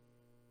right,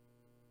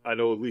 I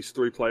know at least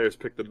 3 players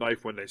picked the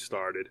knife when they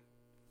started.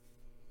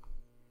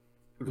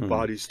 The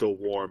body's still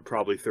warm,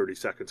 probably 30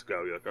 seconds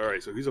ago. You're like, all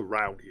right, so he's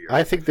around here.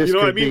 I think this you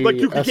know could what I mean? be Like,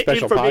 you a could get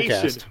special information.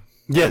 podcast.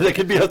 Yeah, that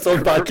could be its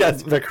own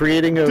podcast. The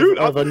creating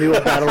of a new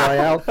battle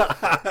royale.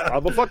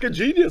 I'm a fucking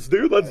genius,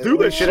 dude. Let's do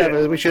this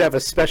shit. We should have a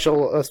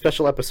special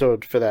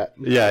episode for that.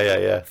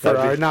 Yeah. For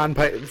our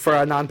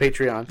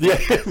non-Patreon.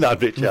 Yeah,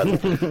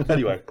 non-Patreon.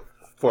 Anyway,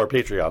 for our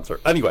Patreon, sir.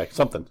 Anyway,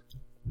 something.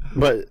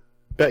 But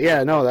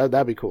yeah, no,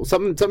 that'd be cool.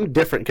 Something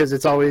different, because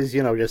it's always,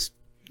 just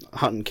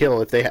hunt and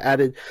kill if they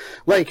added,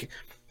 like,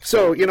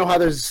 so you know how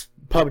there's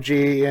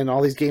PUBG and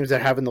all these games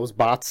that are having those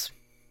bots.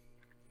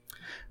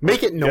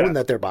 Make it known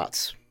that they're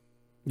bots.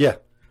 Yeah.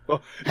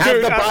 Well, Have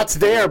dude, the bots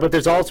there, but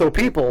there's also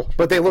people,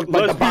 but they look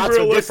like the bots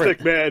are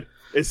different. man.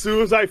 As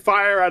soon as I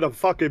fire at a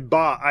fucking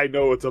bot, I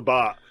know it's a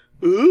bot.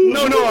 Ooh.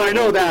 No, I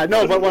know that.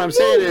 No, but what I'm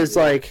saying is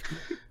like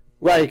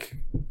I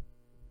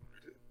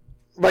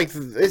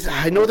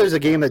know there's a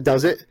game that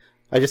does it.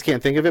 I just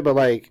can't think of it. But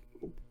like,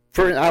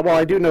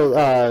 I do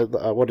know.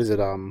 What is it?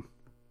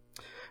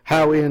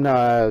 How in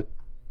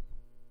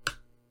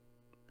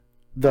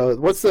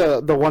what's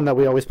the one that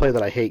we always play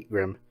that I hate,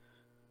 Grim?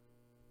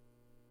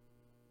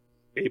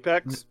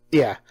 Apex?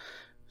 Yeah.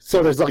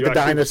 So there's like the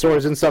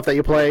dinosaurs and stuff that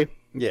you play.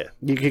 Yeah.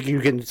 You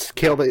can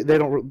kill. They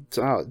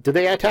don't. Do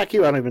they attack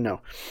you? I don't even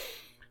know.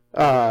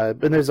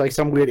 And there's like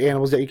some weird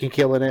animals that you can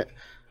kill in it.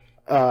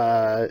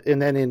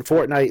 And then in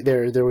Fortnite,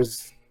 there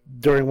was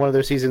during one of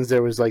their seasons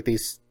there was like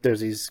there's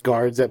these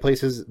guards at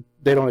places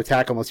they don't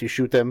attack unless you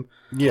shoot them.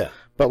 Yeah.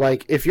 But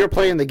like if you're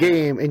playing the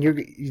game and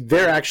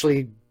they're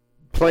actually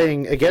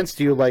playing against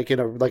you like in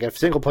a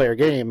single player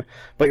game,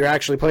 but you're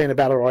actually playing a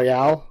battle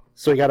royale.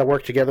 So you got to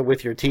work together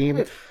with your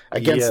team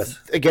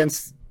against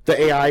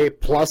the AI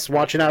plus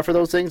watching out for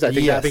those things. I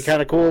think that'd be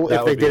kind of cool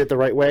if they did it the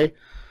right way.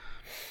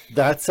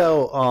 That's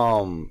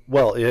how,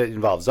 well, it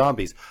involves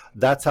zombies.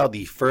 That's how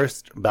the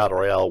first Battle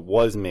Royale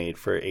was made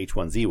for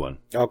H1Z1.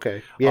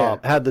 Okay, yeah.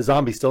 Had the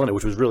zombies still in it,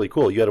 which was really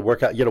cool. You had to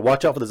watch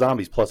out for the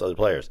zombies plus other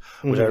players,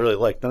 which I really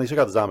liked. Then they took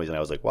out the zombies, and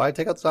I was like, why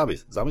take out the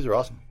zombies? The zombies are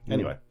awesome.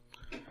 Anyway.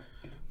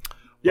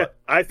 Yeah,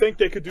 I think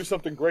they could do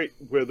something great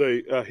with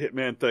a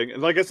Hitman thing.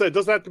 And like I said, it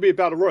doesn't have to be a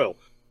Battle Royale.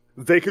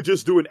 They could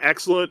just do an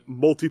excellent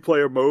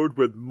multiplayer mode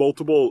with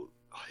multiple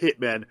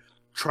Hitmen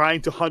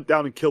trying to hunt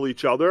down and kill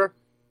each other.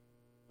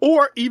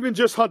 Or even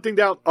just hunting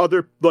down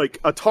like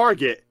a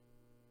target.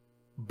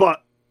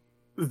 But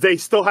they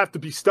still have to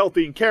be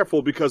stealthy and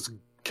careful because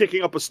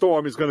kicking up a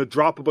storm is going to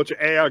drop a bunch of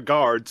AI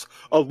guards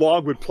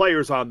along with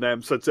players on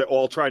them since they're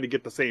all trying to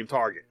get the same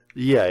target.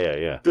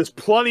 Yeah. There's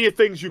plenty of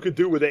things you could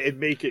do with it and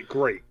make it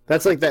great.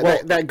 That's like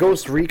that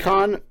Ghost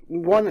Recon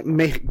one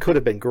could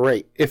have been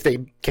great if they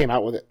came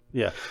out with it.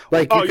 Yeah.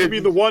 Like you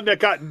mean the one that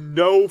got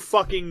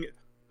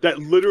that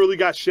literally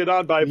got shit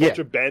on by a bunch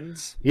of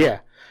bends?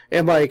 Yeah.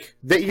 And like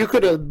that you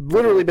could have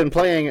literally been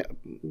playing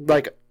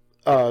like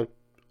a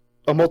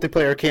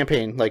multiplayer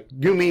campaign, like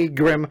you, me,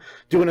 Grim,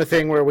 doing a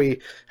thing where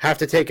we have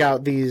to take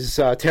out these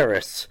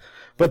terrorists.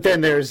 But then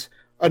there's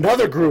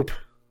another group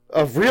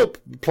of real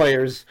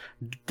players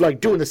like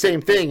doing the same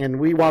thing, and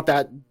we want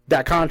that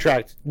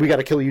contract. We got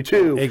to kill you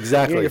too.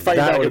 Exactly. You're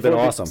that would have been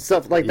awesome.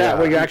 Stuff like that,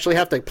 where you actually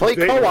have to play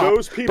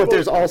co-op, but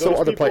there's also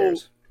other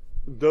players.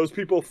 Those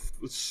people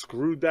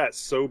screwed that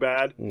so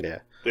bad. Yeah.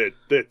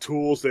 They're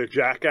tools. They're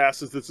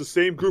jackasses. It's the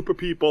same group of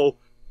people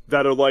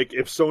that are like,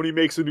 if Sony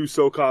makes a new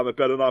SOCOM, it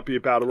better not be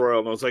a battle royale.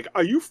 And I was like,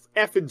 are you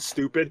effing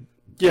stupid?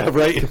 Yeah,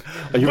 right.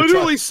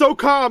 Literally,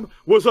 SOCOM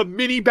was a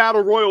mini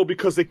battle royal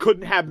because they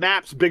couldn't have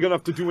maps big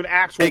enough to do an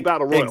actual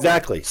battle royal.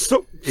 Exactly.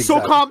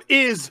 SOCOM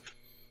is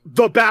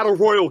the battle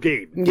royal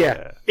game.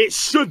 Yeah. It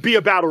should be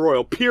a battle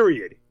royal,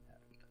 period.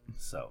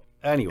 So,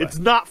 anyway. It's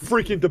not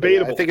freaking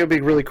debatable. I think it'd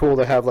be really cool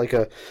to have like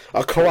a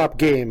co-op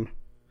game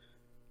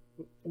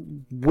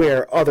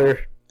where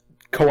other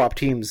co-op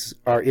teams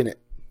are in it.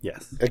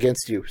 Yes.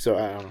 Against you. So,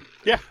 I don't know.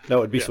 Yeah. That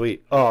would be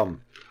sweet.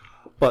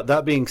 But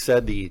that being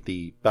said,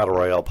 the Battle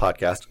Royale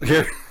podcast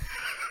here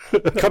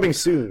coming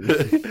soon.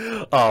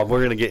 We're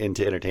going to get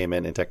into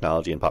entertainment and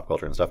technology and pop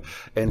culture and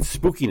stuff and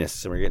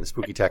spookiness, and we're getting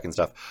spooky tech and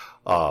stuff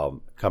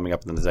coming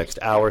up in the next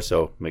hour.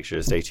 So make sure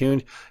to stay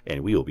tuned,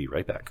 and we will be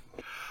right back.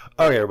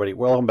 Okay, everybody,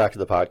 welcome back to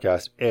the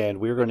podcast, and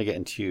we're going to get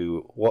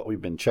into what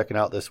we've been checking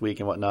out this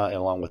week and whatnot, and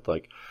along with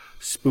like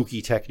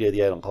spooky tech near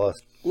the item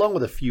class, along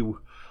with a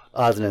few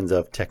odds and ends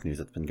of tech news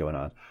that's been going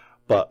on.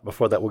 But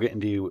before that, we'll get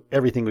into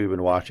everything we've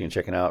been watching and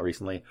checking out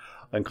recently,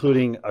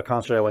 including a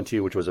concert I went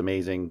to, which was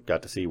amazing.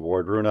 Got to see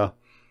Ward Runa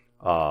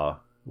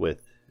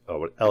with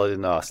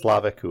Eladin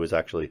Slavic, who is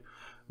actually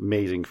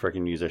amazing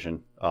freaking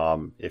musician.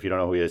 If you don't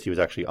know who he is, he was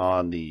actually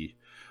on the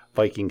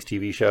Vikings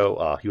TV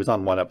show. He was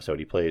on one episode.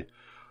 He played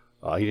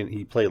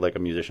like a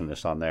musician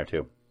that's on there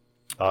too.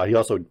 He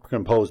also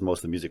composed most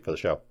of the music for the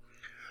show.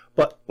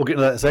 But we'll get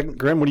into that in a second.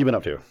 Grim, what have you been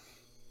up to?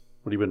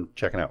 What have you been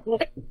checking out?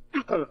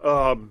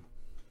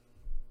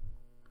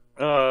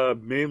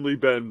 Mainly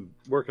been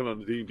working on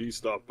the D&D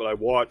stuff, but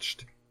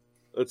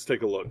let's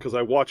take a look, because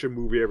I watch a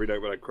movie every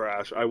night when I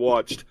crash. I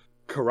watched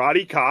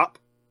Karate Cop,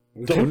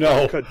 Oh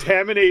no,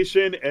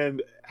 Contamination,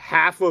 and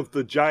half of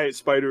the Giant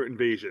Spider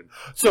Invasion.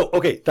 So,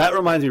 okay, that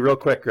reminds me real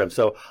quick, Grim.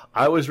 So,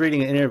 I was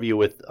reading an interview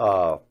with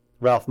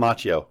Ralph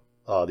Macchio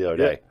the other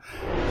day,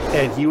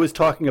 and he was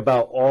talking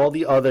about all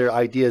the other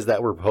ideas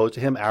that were proposed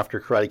to him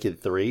after Karate Kid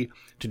 3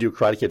 to do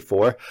Karate Kid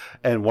 4,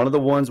 and one of the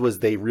ones was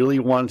they really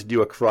wanted to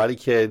do a Karate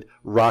Kid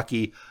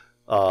Rocky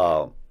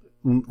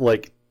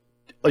like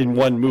in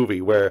one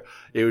movie where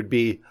it would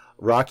be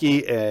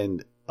Rocky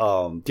and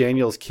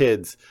Daniel's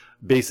kids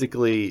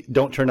basically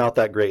don't turn out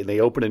that great, and they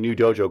open a new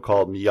dojo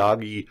called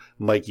Miyagi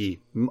Mickey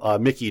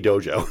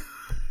Dojo.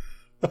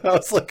 I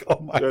was like, oh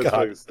my That's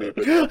god. so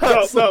stupid.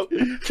 No,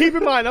 keep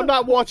in mind, I'm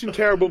not watching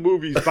terrible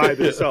movies by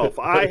themselves.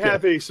 I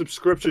have a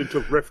subscription to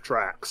Riff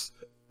Tracks.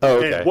 Oh,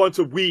 okay. And once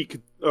a week,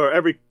 or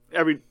every,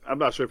 I'm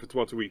not sure if it's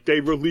once a week,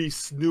 they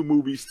release new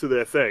movies to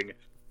their thing.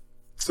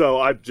 So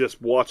I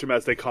just watch them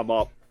as they come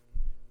up.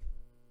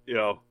 You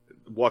know,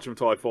 watch them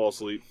until I fall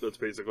asleep. That's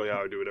basically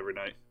how I do it every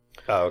night.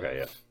 Oh, okay,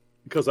 yeah.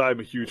 Because I'm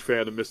a huge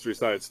fan of Mystery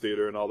Science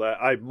Theater and all that.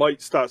 I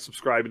might start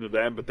subscribing to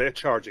them, but they're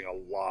charging a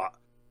lot.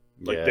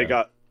 Like, they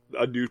got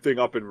a new thing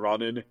up and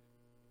running,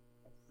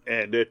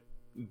 and it,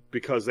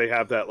 because they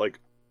have that, like,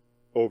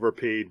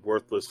 overpaid,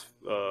 worthless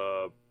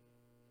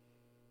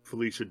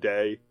Felicia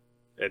Day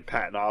and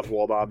Patton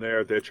Oswalt on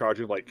there, they're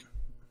charging, like,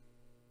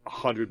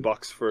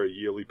 $100 for a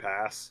yearly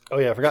pass. Oh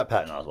yeah, I forgot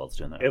Patton Oswalt's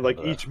doing that. And, like,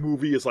 each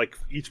movie's like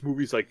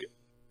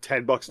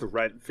 $10 to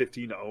rent,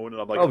 $15 to own,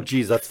 and I'm like, oh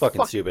geez, that's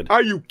fucking stupid.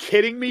 Are you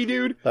kidding me,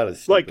 dude? That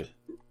is stupid.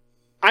 Like,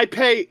 I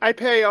pay I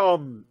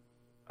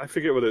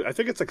forget what I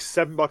think it's like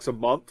 $7 a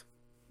month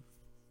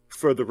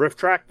for the Riff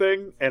Track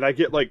thing, and I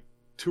get like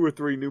 2 or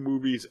 3 new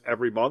movies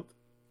every month.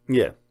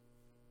 Yeah.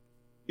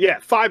 Yeah,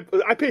 I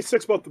pay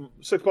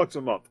 $6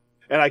 a month,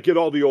 and I get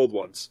all the old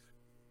ones.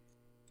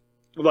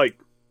 Like,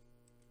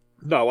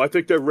 no, I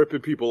think they're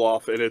ripping people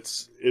off, and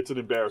it's an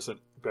embarrassment.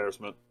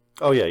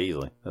 Oh yeah,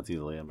 easily. That's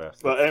easily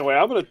embarrassing. But anyway,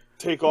 I'm gonna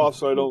take off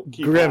so I don't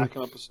keep Grim.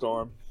 backing up a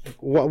storm.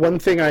 One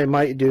thing I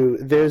might do,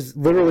 there's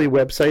literally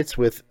websites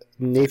with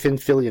Nathan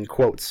Fillion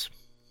quotes.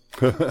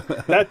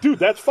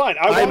 That's fine.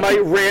 I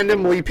might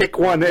randomly pick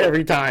one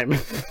every time.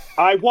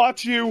 I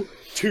want you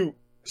to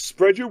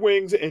spread your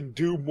wings and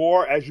do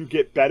more as you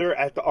get better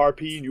at the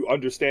RP and you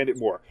understand it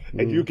more.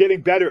 And you're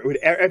getting better with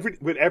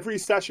every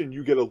session.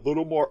 You get a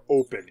little more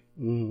open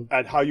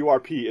at how you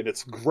RP, and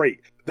it's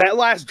great. That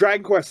last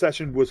Dragon Quest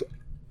session was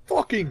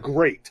fucking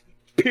great.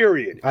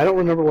 Period. I don't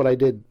remember what I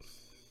did.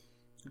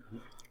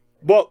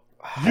 Well,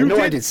 I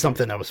know I did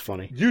something that was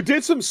funny. You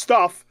did some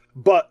stuff,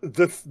 but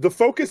the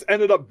focus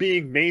ended up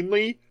being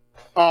mainly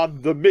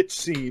on the Mitch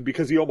scene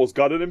because he almost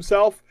gutted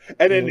himself,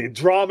 and then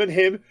Drum and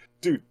him.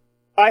 Dude,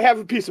 I have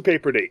a piece of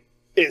paper, Nate.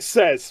 It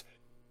says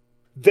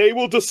they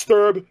will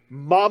disturb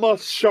Mama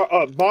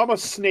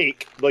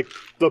Snake, like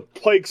the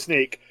plague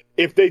snake,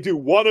 if they do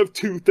one of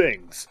 2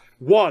 things.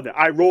 1,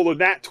 I roll a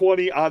nat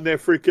 20 on their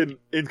freaking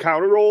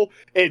encounter roll,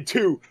 and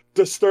 2,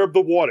 disturb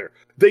the water.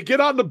 They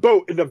get on the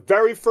boat, and the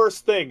very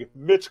first thing,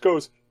 Mitch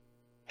goes,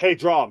 "Hey,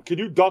 Drum, can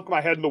you dunk my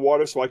head in the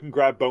water so I can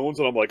grab bones?"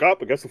 And I'm like, I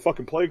guess the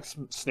fucking plague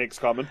snake's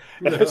coming.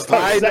 And I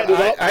start setting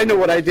it up. I know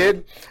what I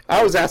did.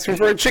 I was asking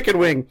for a chicken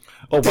wing.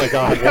 Oh my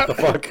god, what the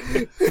fuck?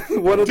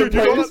 One of the Dude,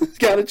 you know players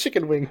got a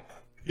chicken wing.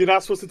 You're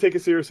not supposed to take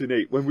it seriously,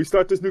 Nate. When we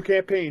start this new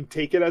campaign,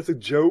 take it as a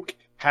joke,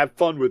 have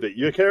fun with it.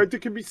 Your character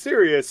can be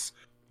serious,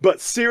 but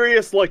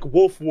serious like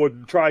Wolfwood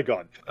and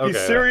Trigun. He's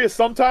Okay, serious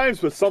sometimes,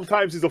 but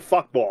sometimes he's a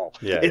fuckball.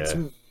 Yeah,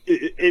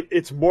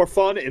 It's more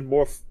fun and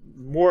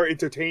more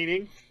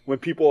entertaining when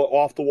people are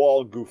off the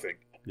wall and goofing.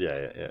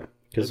 Yeah.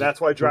 And that's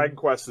why Dragon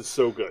Quest is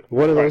so good.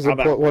 One of those,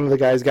 Right, one of the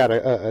guys got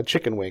a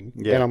chicken wing,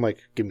 Yeah. and I'm like,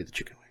 "Give me the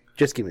chicken wing.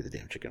 Just give me the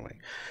damn chicken wing."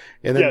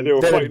 And then, they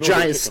were then a fighting over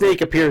giant chicken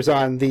snake appears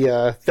on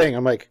the thing.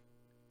 I'm like,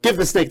 "Give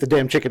the snake the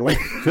damn chicken wing."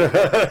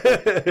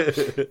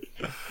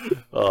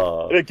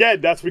 And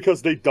again, that's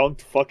because they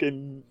dunked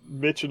fucking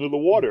Mitch into the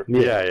water.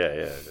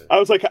 Yeah. I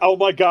was like, oh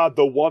my god,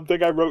 the one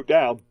thing I wrote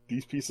down,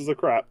 these pieces of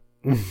crap.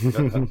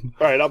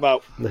 Alright, I'm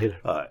out. Later.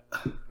 All right.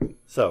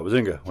 So,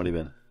 Bazinga, what have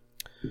you been?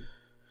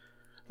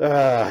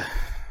 I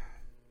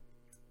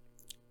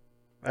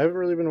haven't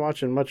really been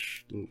watching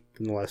much in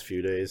the last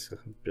few days. I've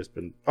just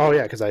been. Oh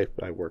yeah, because I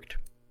worked.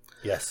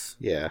 Yes.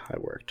 Yeah, I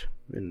worked,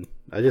 and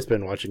I just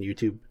been watching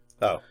YouTube.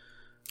 Oh.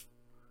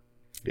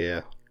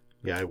 Yeah,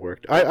 I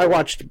worked. I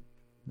watched.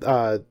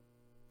 I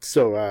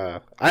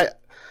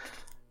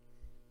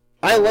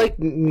like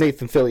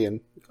Nathan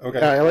Fillion. Okay.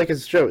 I like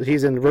his show.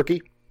 He's in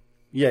Rookie.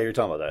 Yeah, you're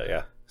talking about that,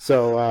 yeah.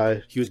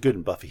 So He was good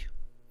in Buffy.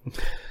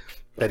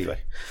 Anyway.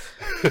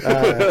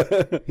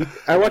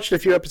 I watched a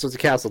few episodes of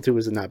Castle too.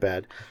 Wasn't that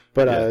bad,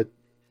 but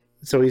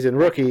so he's in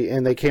Rookie,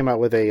 and they came out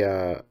with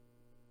a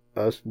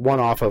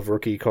one-off of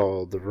Rookie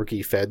called the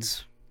Rookie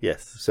Feds.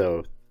 Yes.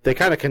 So they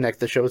kind of connect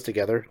the shows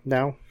together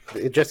now.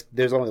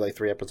 There's only like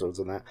 3 episodes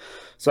in that,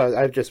 so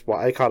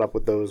I caught up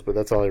with those, but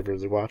that's all I've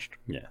really watched.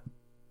 Yeah.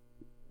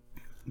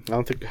 I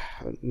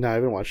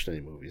haven't watched any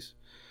movies.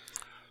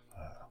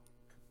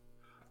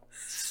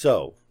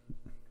 So,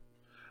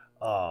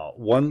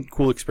 one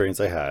cool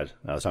experience I had,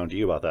 I was talking to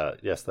you about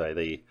that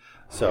yesterday.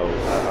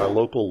 Our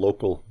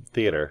local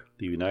theater,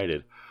 the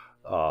United,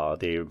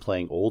 they were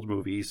playing old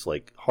movies,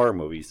 like horror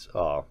movies,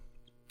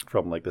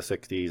 from like the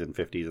 60s and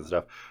 50s and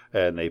stuff,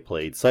 and they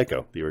played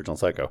Psycho, the original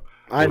Psycho.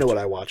 I know what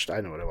I watched.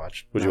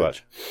 What'd you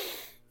watch?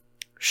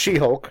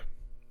 She-Hulk,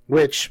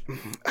 which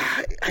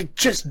I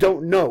just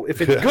don't know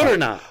if it's good or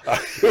not.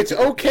 It's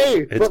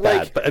okay, It's but bad,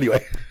 like, but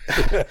anyway.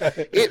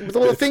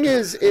 the thing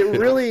is,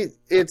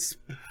 it's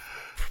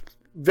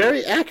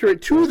very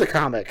accurate to the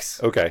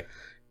comics. Okay.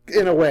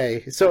 in a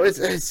way. So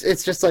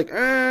it's just like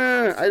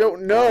I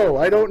don't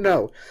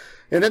know.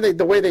 And then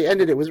the way they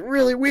ended it was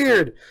really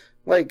weird.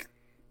 Like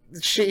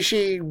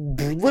she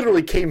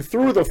literally came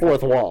through the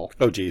fourth wall.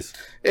 Oh, geez.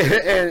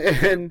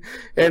 And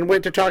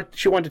went to talk.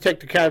 She wanted to talk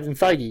to Kevin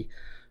Feige.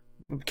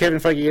 Kevin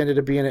Feige ended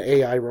up being an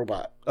AI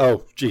robot.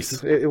 Oh,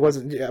 jeez. It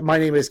wasn't. My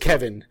name is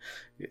Kevin,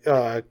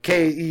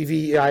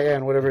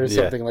 Kevin, whatever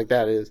something like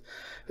that is.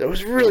 It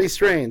was really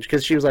strange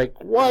because she was like,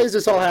 "Why is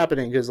this all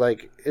happening?" Because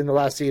like in the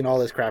last scene, all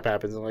this crap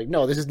happens. And like,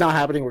 no, this is not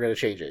happening. We're going to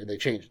change it, and they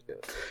changed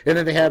it. And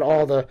then they had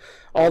all the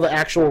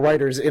actual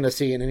writers in a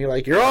scene, and you're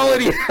like, "You're all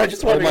idiots." I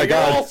just want to. You're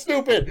all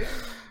stupid.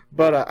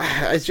 But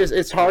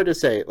it's hard to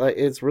say. Like,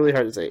 it's really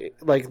hard to say.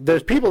 Like,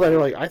 there's people that are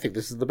like, I think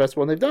this is the best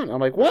one they've done. I'm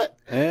like, what?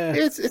 I'm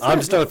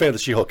just not a fan of the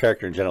She-Hulk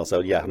character in general,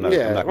 so yeah, I'm not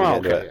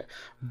going to get into it.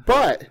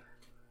 But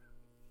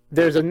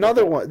there's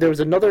another one. There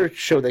was another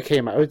show that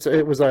came out. It's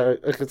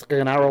like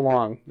an hour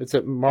long. It's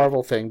a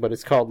Marvel thing, but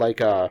it's called like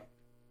The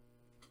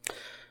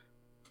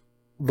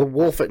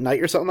Wolf at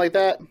Night or something like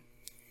that.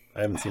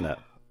 I haven't seen that.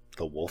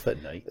 The Wolf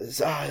at Night?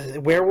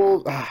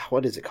 Werewolf?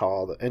 What is it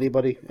called?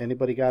 Anybody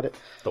got it?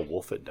 The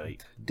Wolf at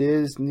Night.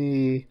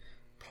 Disney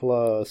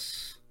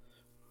Plus.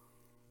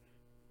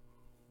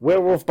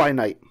 Werewolf by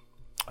Night.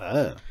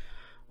 Ah.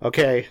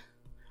 Okay.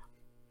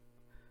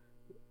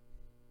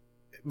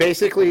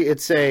 Basically,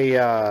 it's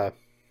a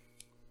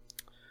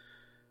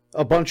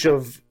bunch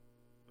of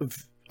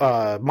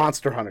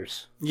monster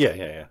hunters.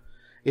 Yeah.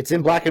 It's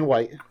in black and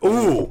white.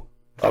 Ooh!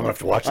 I'm going to have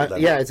to watch it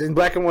then. Yeah, it's in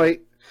black and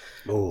white.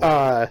 Ooh.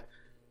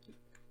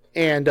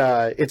 And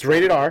it's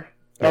rated R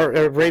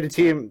or rated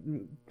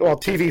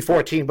TV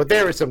 14, but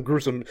there is some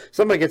gruesome.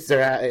 Somebody gets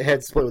their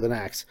head split with an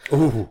axe.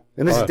 Ooh,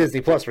 and this is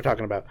Disney Plus we're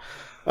talking about.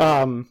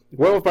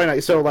 Werewolf by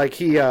Night. So like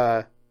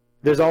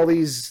there's all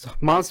these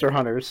monster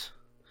hunters,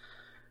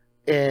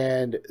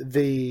 and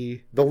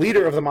the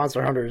leader of the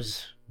monster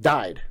hunters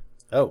died.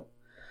 Oh.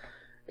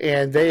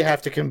 And they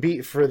have to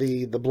compete for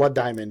the blood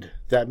diamond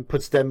that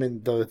puts them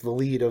in the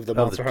lead of the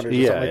monster hunters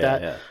or something like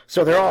that. Yeah.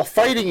 So they're all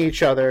fighting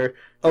each other.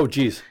 Oh,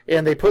 geez.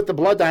 And they put the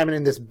blood diamond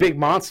in this big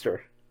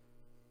monster.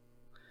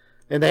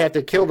 And they have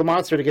to kill the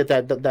monster to get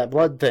that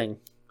blood thing.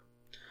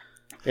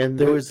 And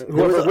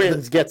whoever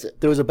wins gets it.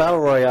 There was a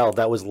battle royale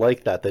that was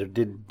like that it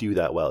didn't do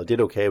that well. It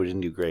did okay, but it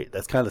didn't do great.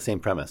 That's kind of the same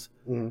premise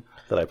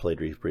that I played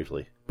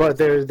briefly. But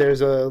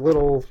there's a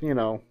little,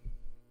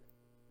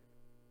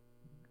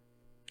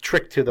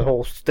 trick to the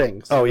whole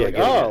thing. So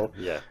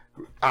yeah.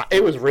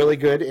 It was really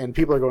good, and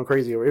people are going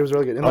crazy. It was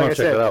really good. And like I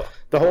said,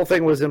 the whole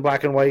thing was in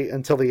black and white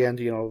until the end.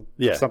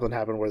 Something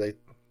happened where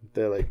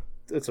they're like,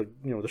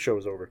 the show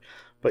is over.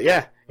 But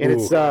yeah, and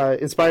it's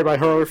inspired by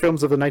horror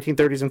films of the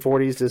 1930s and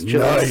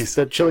 40s.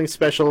 The chilling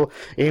special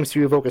aims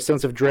to evoke a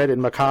sense of dread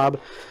and macabre,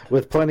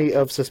 with plenty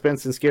of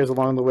suspense and scares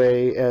along the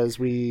way as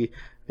we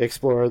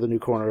explore the new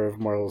corner of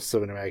Marvel's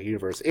cinematic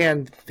universe.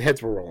 And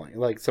heads were rolling,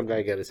 like some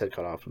guy got his head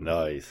cut off.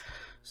 Nice.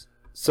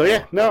 So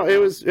yeah, no, it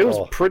was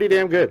pretty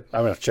damn good. I'm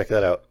gonna have to check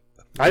that out.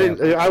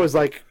 I was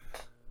like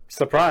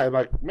surprised. I'm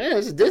like, man,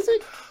 this is Disney.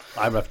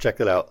 I'm gonna have to check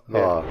that out.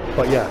 Yeah.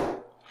 But yeah,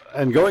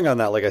 and going on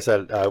that, like I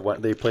said,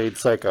 they played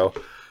Psycho,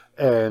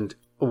 and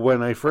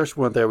when I first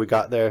went there, we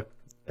got there,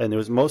 and there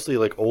was mostly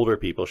like older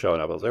people showing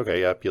up. I was like,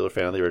 okay, yeah, people are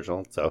fan of the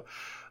original, so.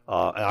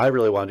 And I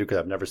really want to do because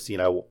I've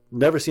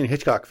never seen a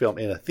Hitchcock film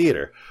in a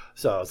theater.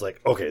 So I was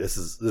like, okay, this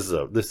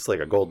is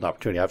like a golden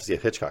opportunity. I have to see a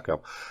Hitchcock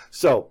film.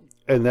 So.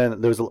 And then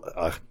there's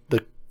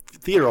the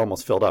theater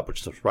almost filled up, which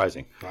is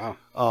surprising. Wow.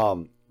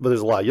 But there's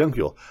a lot of young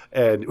people,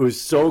 and it was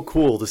so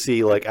cool to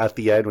see, like at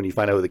the end when you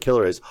find out who the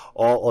killer is,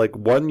 all like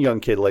one young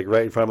kid, like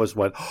right in front of us,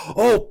 went,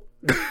 "Oh,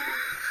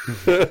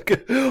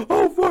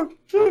 oh fuck!"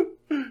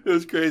 It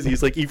was crazy.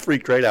 He's like, he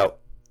freaked right out.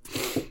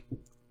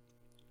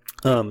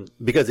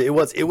 Because it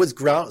was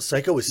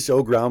Psycho was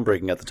so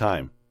groundbreaking at the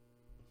time.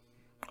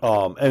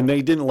 And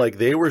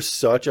they were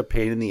such a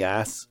pain in the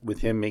ass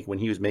with him when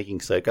he was making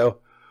Psycho.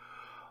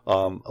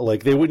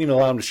 Like they wouldn't even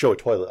allow him to show a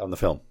toilet on the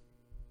film.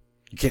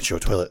 You can't show a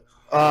toilet.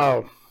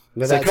 Oh,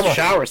 that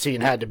shower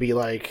scene had to be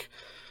like,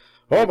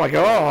 oh my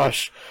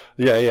gosh.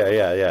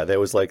 Yeah. There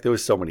was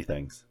so many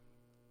things,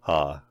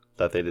 that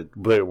they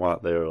didn't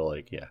want. They were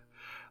like, yeah,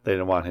 they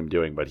didn't want him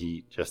doing, but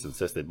he just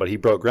insisted. But he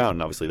broke ground,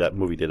 and obviously that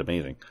movie did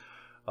amazing,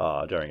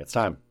 during its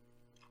time.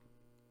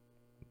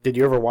 Did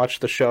you ever watch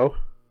the show?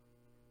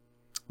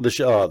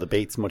 The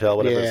Bates Motel,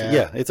 whatever.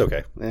 Yeah, it's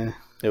okay.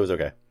 It was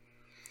okay.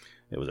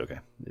 It was okay.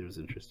 It was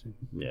interesting.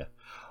 Yeah.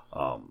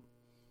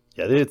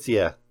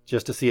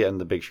 Just to see it on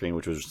the big screen,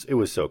 it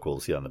was so cool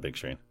to see it on the big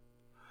screen.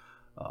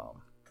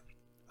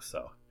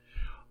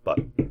 But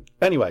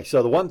anyway,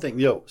 so the one thing,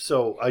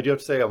 so I do have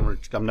to say,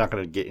 I'm not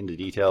going to get into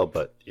detail,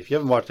 but if you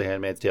haven't watched The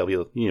Handmaid's Tale,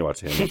 you need to watch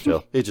The Handmaid's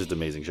Tale. It's just an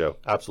amazing show.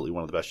 Absolutely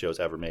one of the best shows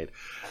ever made.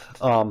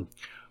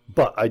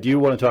 But I do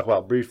want to talk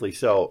about briefly.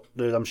 So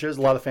I'm sure there's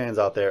a lot of fans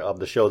out there of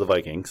the show The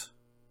Vikings,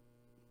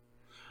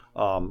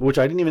 which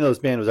I didn't even know this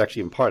band was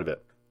actually even part of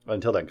it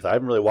until then, because I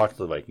haven't really watched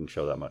the Viking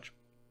show that much.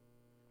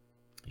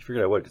 I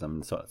figured I would because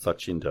I'm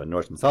such into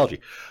Norse mythology.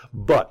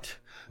 But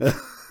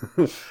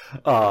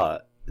I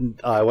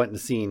went and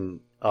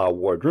seen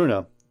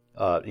Wardruna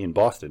in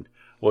Boston,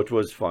 which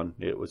was fun.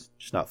 It was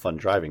just not fun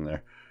driving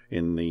there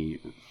in the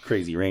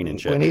crazy rain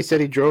and shit. When he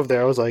said he drove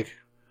there, I was like,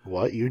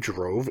 "What? You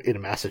drove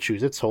in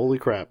Massachusetts? Holy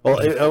crap!" Well,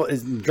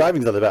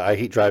 driving's not that bad. I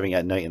hate driving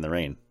at night in the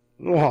rain.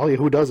 Well,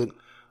 who doesn't?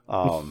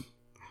 On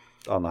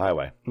the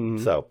highway.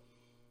 So,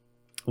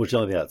 which is the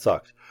only thing that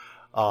sucked.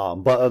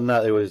 But other than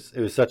that, it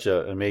was such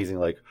an amazing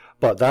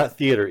But that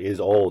theater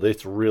is old.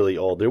 It's really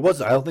old. I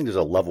don't think there's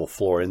a level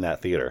floor in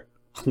that theater.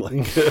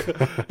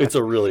 It's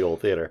a really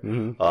old theater.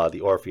 The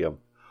Orpheum.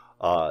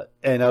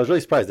 And I was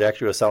really surprised they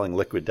actually were selling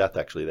Liquid Death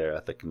actually there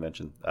at the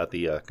convention, at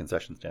the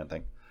concession stand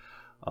thing.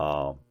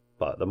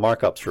 But the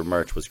markups for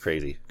merch was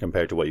crazy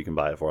compared to what you can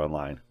buy it for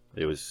online.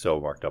 It was so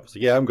marked up. So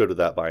yeah, I'm good with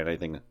that, buying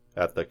anything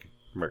at the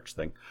merch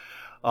thing.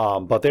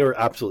 But they were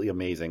absolutely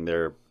amazing.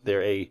 They're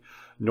a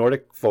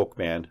Nordic folk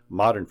band,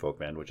 modern folk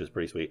band, which is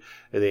pretty sweet.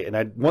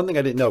 One thing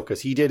I didn't know,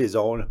 because he did a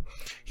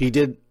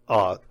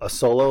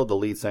solo, the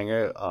lead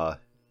singer,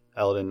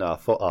 Eldon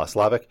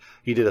Slavic,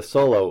 he did a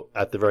solo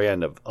at the very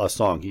end of a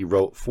song he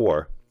wrote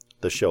for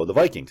the show The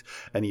Vikings.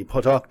 And he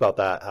talked about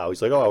that, how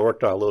he's like, I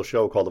worked on a little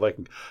show called The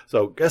Vikings.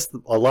 So I guess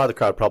a lot of the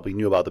crowd probably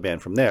knew about the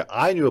band from there.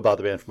 I knew about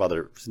the band from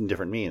other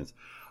different means.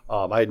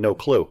 I had no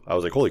clue. I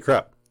was like, holy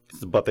crap.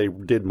 But they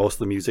did most of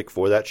the music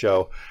for that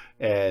show.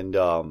 And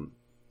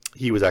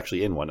he was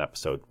actually in one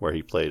episode where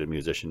he played a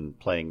musician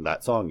playing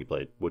that song he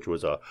played, which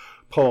was a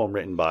poem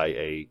written by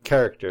a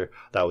character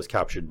that was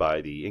captured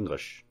by the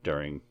English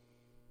during,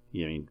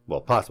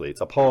 possibly.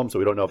 It's a poem, so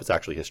we don't know if it's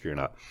actually history or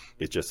not.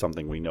 It's just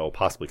something we know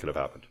possibly could have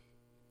happened.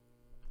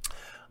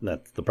 And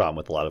that's the problem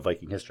with a lot of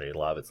Viking history. A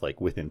lot of it's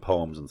within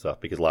poems and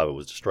stuff, because a lot of it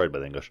was destroyed by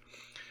the English.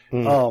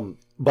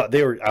 But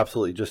they were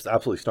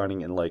absolutely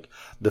stunning, and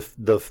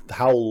the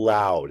how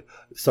loud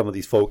some of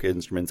these folk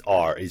instruments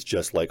are is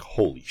just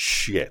holy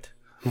shit.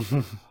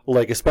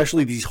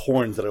 Especially these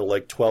horns that are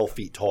 12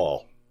 feet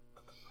tall,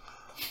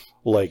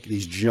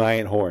 these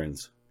giant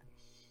horns.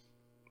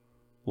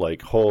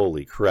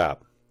 Holy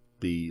crap,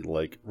 the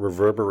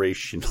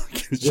reverberation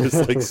is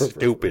just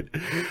stupid.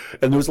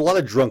 And there was a lot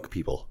of drunk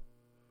people.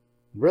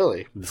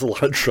 Really? There's a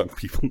lot of drunk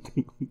people.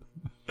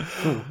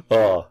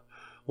 Oh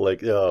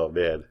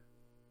man.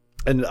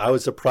 And I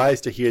was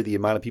surprised to hear the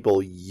amount of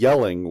people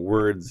yelling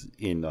words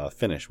in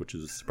Finnish, which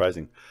is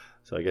surprising.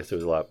 So I guess there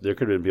was a lot. There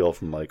could have been people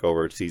from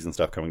overseas and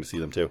stuff coming to see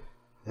them too.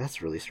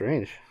 That's really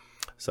strange.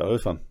 So it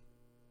was fun.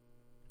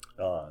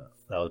 That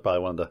was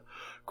probably one of the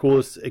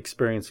coolest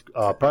experience.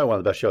 Probably one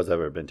of the best shows I've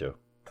ever been to.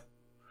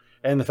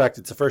 And the fact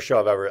it's the first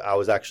show I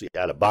was actually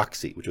at a box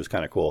seat, which was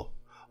kind of cool,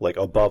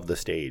 above the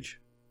stage.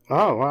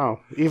 Oh wow!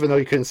 Even though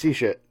you couldn't see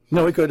shit.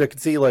 No, we could. I could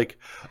see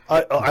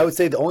I would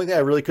say the only thing I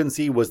really couldn't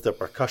see was the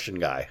percussion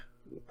guy.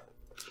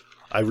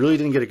 I really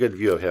didn't get a good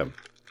view of him.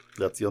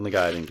 That's the only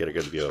guy I didn't get a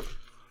good view of.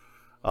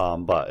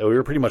 But we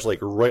were pretty much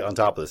right on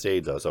top of the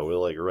stage though, so we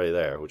were right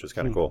there, which was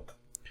kind of cool.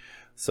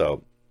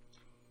 So,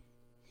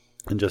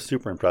 and just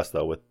super impressed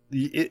though with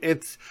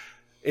it's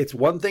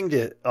one thing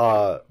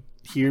to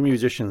hear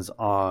musicians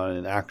on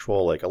an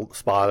actual a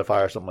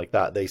Spotify or something like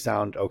that. They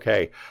sound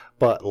okay,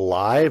 but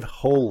live,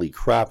 holy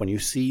crap! When you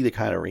see the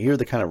kind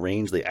of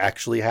range they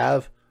actually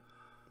have,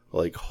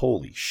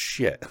 holy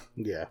shit.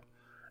 Yeah.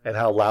 And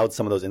how loud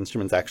some of those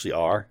instruments actually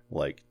are,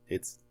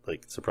 it's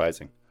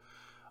surprising.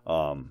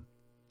 And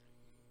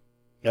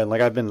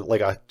I've been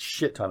a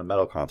shit ton of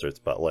metal concerts,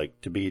 but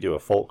to be to a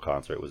folk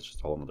concert was just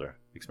a whole other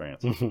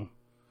experience. Yeah.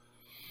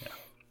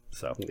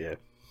 So yeah.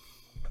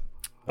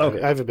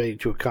 Okay. I haven't been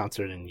to a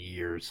concert in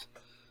years.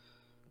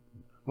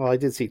 Well, I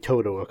did see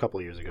Toto a couple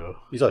of years ago.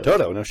 You saw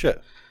Toto? No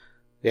shit.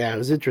 Yeah, it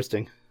was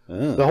interesting.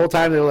 The whole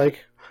time they were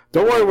like,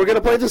 "Don't worry, we're gonna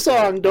play the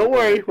song. Don't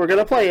worry, we're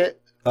gonna play it."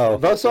 Oh,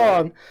 the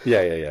song.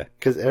 Yeah.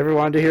 Because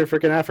everyone wanted to hear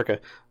freaking Africa.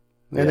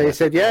 And they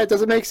said, yeah, it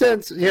doesn't make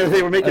sense.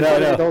 They were making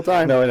fun of it the whole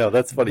time. No, I know.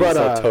 That's funny. But, you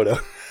saw Toto.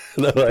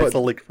 That's a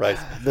lick price.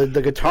 The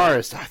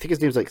guitarist, I think his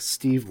name's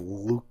Steve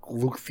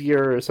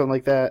Lukather or something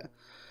like that.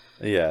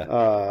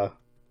 Yeah.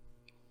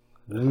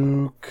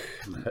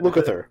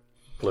 Lukather.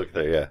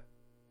 Lukather, yeah.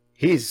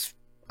 He's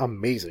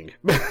amazing.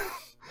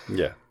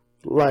 Yeah.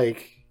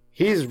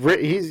 He's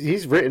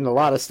written a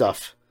lot of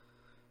stuff.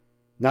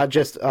 Not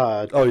just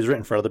he's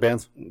written for other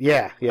bands?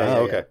 Yeah.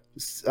 Okay.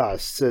 I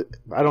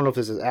don't know if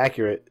this is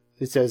accurate.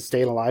 It says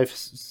Staying Alive,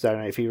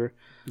 Saturday Night Fever.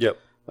 Yep.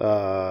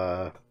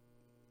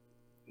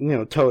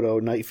 Toto,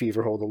 Night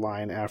Fever, Hold the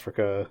Line,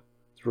 Africa,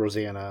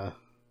 Rosanna,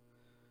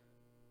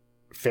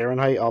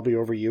 Fahrenheit, I'll Be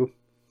Over You.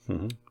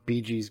 Mm-hmm.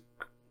 Bee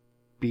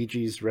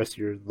Gees, Rest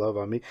Your Love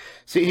on Me.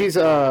 See, he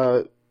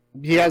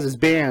has his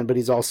band, but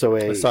he's also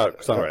a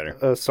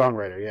songwriter. A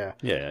songwriter, yeah.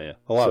 Yeah.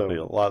 A lot of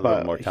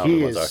them more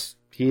talented ones are.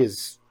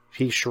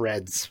 He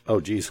shreds. Oh,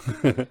 geez.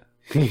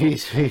 he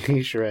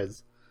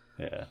shreds.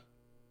 Yeah.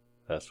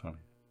 That's funny.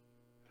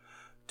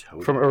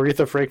 Toto. From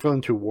Aretha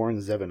Franklin to Warren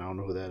Zevon. I don't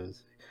know who that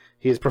is.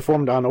 He has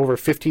performed on over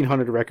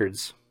 1,500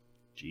 records.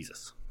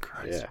 Jesus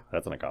Christ. Yeah.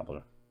 That's an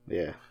accomplishment.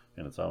 Yeah.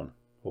 In its own.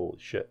 Holy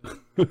shit.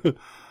 That's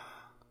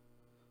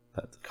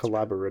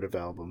collaborative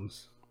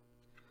albums.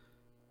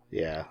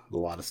 Yeah, a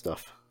lot of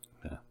stuff.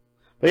 Yeah.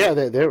 But yeah,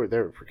 they were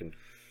freaking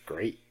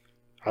great.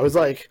 I was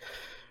like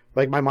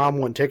my mom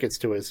won tickets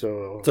to it,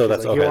 so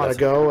that's like, okay, you want to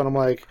go? And I'm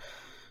like,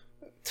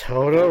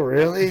 Toto,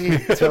 really?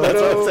 Toto? That's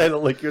what I'm saying.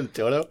 Like you're the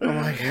Toto. I'm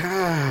like,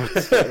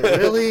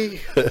 really?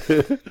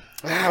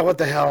 What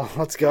the hell?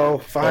 Let's go.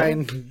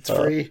 Fine, it's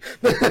free.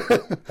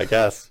 I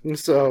guess.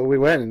 So we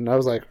went, and I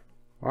was like,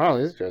 wow,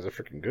 these guys are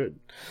freaking good.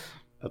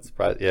 That's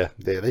surprising. Yeah.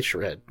 They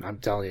shred. I'm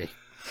telling you.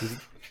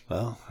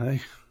 Well,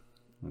 hey,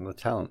 the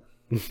talent.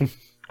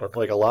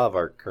 Like a lot of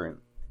our current,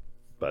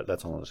 but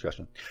that's a whole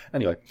discussion.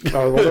 Anyway.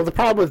 Well, the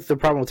problem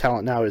with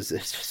talent now is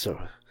it's just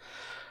so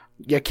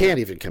you can't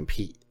even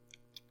compete.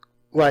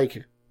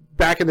 Like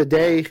back in the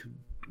day,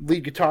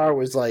 lead guitar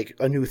was like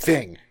a new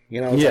thing.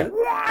 You know, it's like,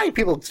 why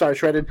people start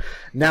shredding.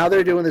 Now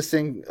they're doing this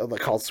thing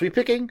called sweep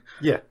picking.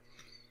 Yeah.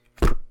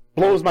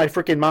 Blows my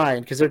freaking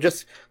mind because they're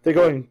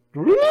going.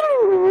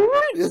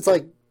 It's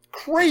like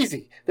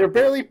crazy. They're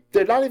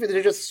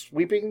just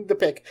sweeping the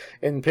pick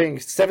and playing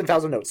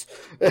 7,000 notes.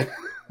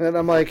 And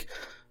I'm like,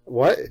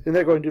 what? And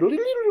they're going.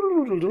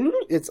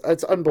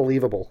 It's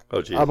unbelievable.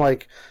 Oh geez. I'm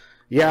like,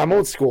 yeah, I'm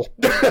old school.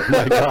 Oh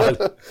my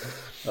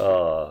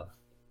god.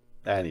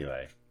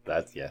 Anyway,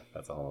 that's a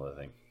whole other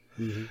thing.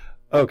 Mm-hmm.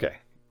 Okay,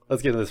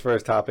 let's get into this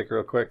first topic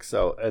real quick.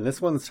 So, and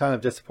this one's kind of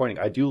disappointing.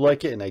 I do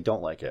like it and I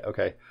don't like it.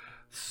 Okay,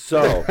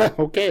 so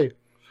Okay.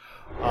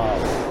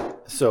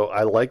 So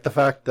I like the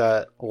fact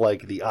that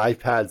like the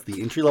iPads,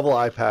 the entry level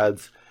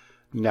iPads,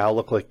 now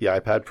look like the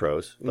iPad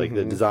Pros. Like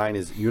the design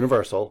is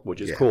universal,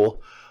 which is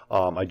cool.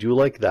 I do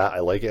like that. I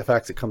like the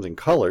fact it comes in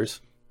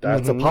colors.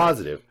 That's a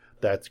positive.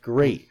 That's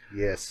great.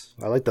 Yes,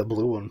 I like the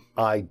blue one.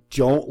 I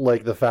don't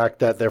like the fact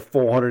that they're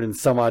 $400 and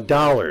some odd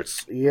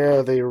dollars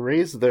Yeah, they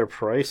raised their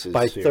prices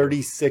by here.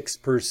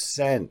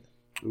 36%.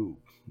 Ooh,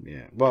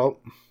 yeah.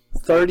 Well,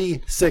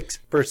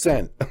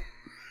 36%.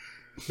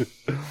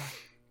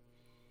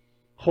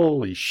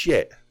 Holy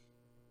shit.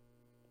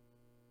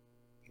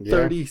 yeah,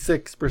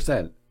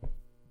 36%.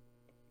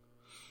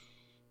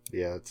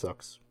 yeah, it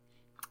sucks.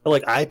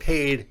 Like I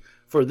paid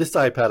for this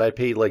iPad, I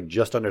paid like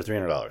just under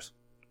 $300.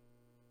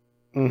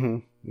 Mm-hmm.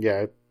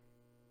 Yeah,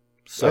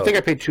 So I think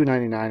I paid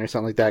 $2.99 or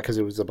something like that because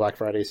it was a Black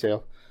Friday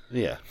sale.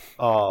 yeah.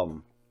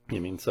 You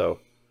mean so?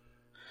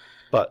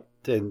 But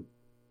then,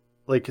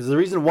 like, because the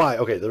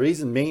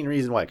main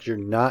reason why, because you're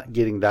not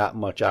getting that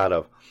much out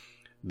of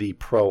the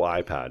Pro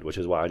iPad, which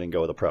is why I didn't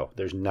go with the Pro.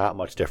 There's not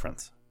much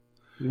difference.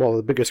 Well,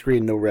 the bigger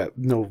screen,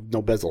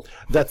 no bezel.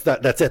 That's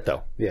it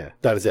though. Yeah.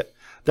 That is it.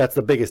 That's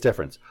the biggest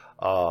difference.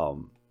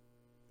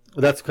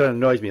 That's kind of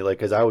annoys me, like,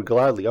 because I would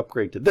gladly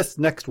upgrade to this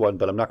next one,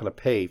 but I'm not going to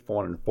pay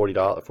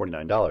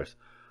 $49.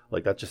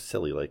 Like, that's just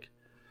silly.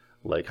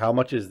 Like how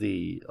much is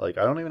the, like,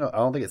 I don't even know. I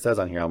don't think it says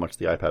on here how much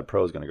the iPad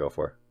Pro is going to go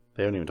for.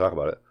 They don't even talk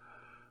about it.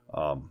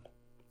 I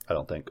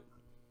don't think.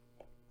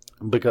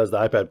 Because the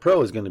iPad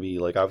Pro is going to be,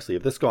 like, obviously,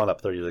 if this gone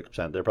up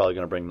 36%, they're probably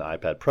going to bring the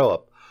iPad Pro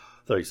up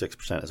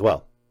 36% as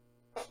well.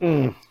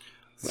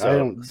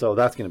 So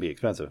that's going to be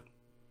expensive.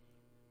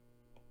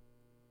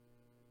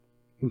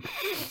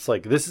 It's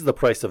like, this is the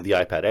price of the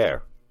iPad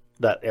Air.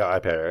 That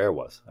iPad Air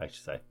was, I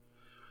should say.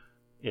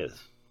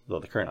 Is.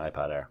 Well, the current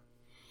iPad Air.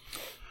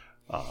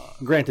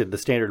 Granted, the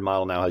standard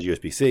model now has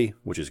USB-C,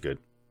 which is good.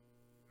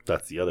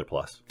 That's the other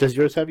plus. Does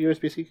yours have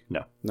USB-C?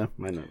 No. No,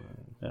 mine don't.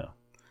 Yeah.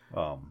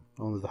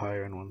 Only the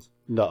higher end ones.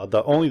 No,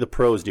 only the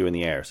Pros do in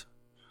the Airs.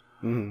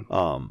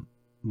 Mm-hmm.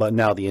 But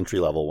now the entry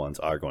level ones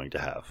are going to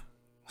have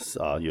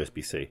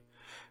USB-C.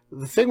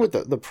 The thing with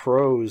the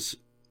Pros,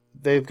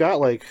 they've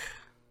got like,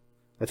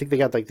 I think they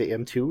got like the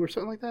M2 or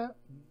something like that.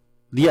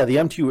 Yeah, the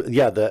M2.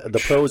 Yeah,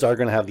 the Pros are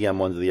going to have the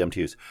M1s or the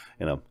M2s.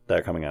 That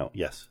are coming out.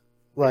 Yes.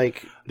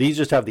 Like these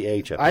just have the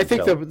A chip. I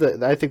think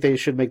I think they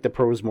should make the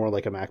Pros more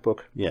like a MacBook.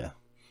 Yeah.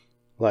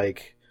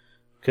 Like,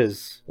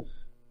 because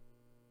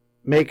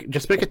make a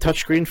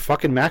touchscreen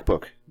fucking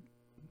MacBook.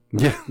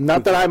 Yeah.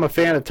 Not that I'm a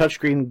fan of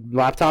touchscreen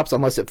laptops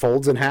unless it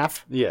folds in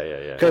half.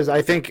 Yeah. Because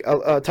I think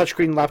a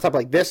touchscreen laptop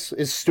like this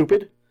is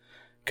stupid.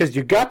 Because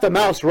you got the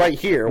mouse right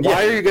here.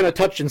 Why are you going to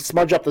touch and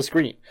smudge up the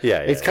screen? Yeah.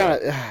 It's kind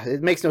of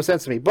it makes no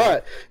sense to me.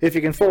 But if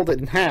you can fold it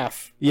in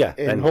half,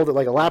 and hold it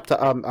like a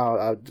laptop,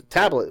 a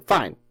tablet,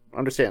 fine,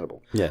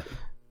 understandable. Yeah.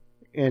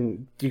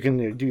 And you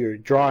can do your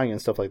drawing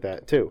and stuff like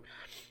that too.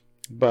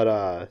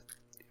 But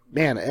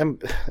man,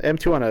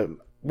 M2 on a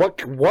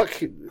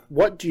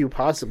what do you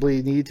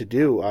possibly need to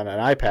do on an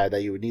iPad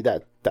that you would need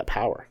that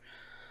power?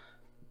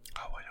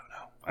 Oh,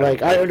 I don't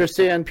know. I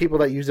understand people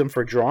that use them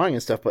for drawing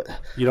and stuff, but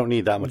you don't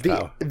need that much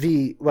power.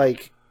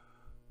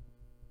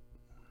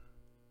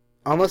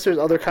 Unless there's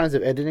other kinds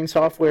of editing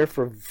software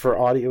for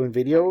audio and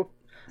video,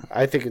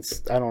 I think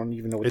I don't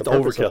even know what it's the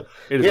purpose overkill. of.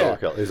 It is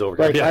overkill. It is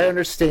overkill. I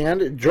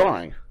understand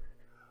drawing.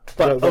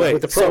 But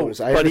with the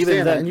Pros, I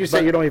understand that. And you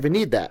say you don't even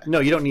need that. No,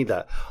 you don't need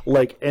that.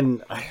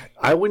 And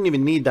I wouldn't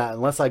even need that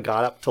unless I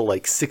got up to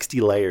like 60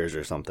 layers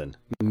or something.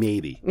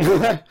 Maybe.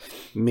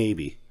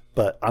 Maybe.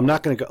 But I'm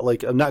not going to go,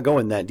 I'm not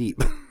going that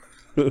deep.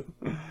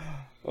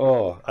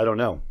 Oh, I don't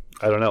know.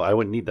 I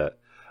wouldn't need that.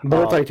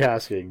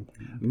 Multitasking.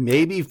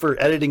 Maybe for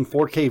editing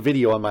 4K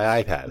video on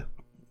my iPad.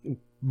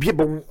 Yeah,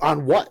 but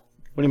on what?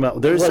 What do you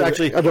mean? There's What,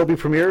 actually Adobe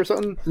Premiere or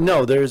something.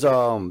 no. There's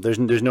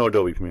no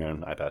Adobe Premiere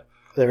on iPad.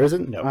 There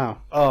isn't. No.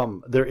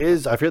 Wow. There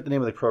is. I forget the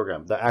name of the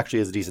program that actually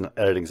is decent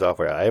editing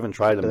software. I haven't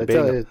tried it. Did I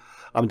tell you?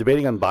 I'm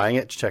debating on buying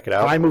it to check it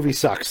out. iMovie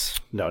sucks.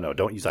 No,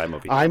 don't use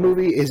iMovie.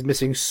 iMovie is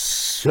missing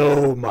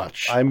so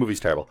much. iMovie's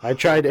terrible. I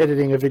tried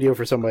editing a video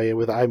for somebody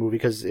with iMovie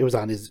because it was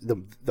on his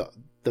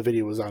the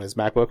video was on his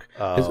MacBook.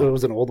 It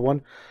was an old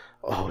one.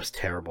 Oh, it was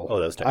terrible. Oh,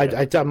 that was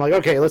terrible. I'm like,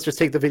 okay, let's just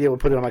take the video and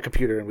put it on my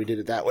computer, and we did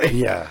it that way.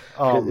 Yeah.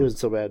 It was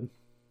so bad.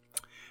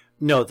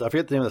 No, I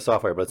forget the name of the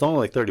software, but it's only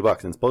like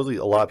 $30, and supposedly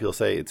a lot of people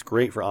say it's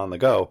great for on the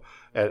go,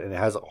 and it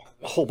has a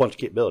whole bunch of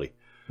capability.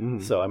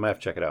 So I might have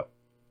to check it out.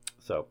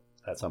 So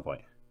at some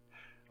point.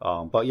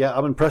 But yeah,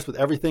 I'm impressed with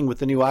everything with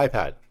the new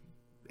iPad,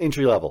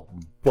 entry level,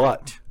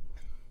 but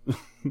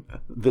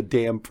the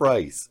damn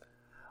price.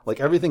 Like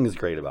everything is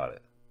great about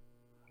it.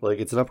 Like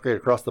it's an upgrade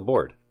across the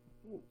board.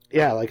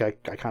 Yeah, like I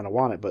kind of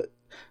want it, but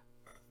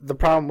the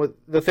problem with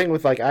the thing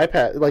with like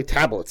iPad, like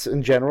tablets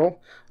in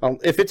general,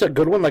 if it's a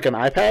good one like an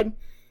iPad,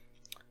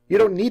 you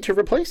don't need to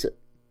replace it.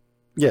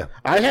 Yeah.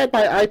 I had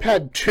my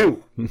iPad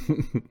 2.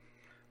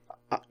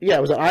 Yeah,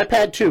 it was an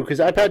iPad 2 because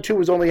iPad 2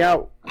 was only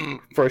out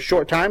for a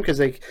short time because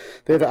they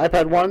had the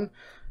iPad 1,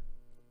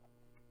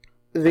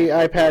 the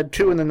iPad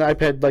 2, and then the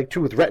iPad like 2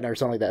 with Retina or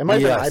something like that. It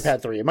might have been an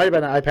iPad 3. It might have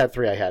been an iPad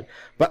 3 I had,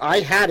 but I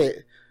had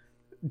it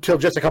till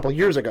just a couple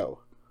years ago.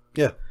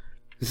 Yeah.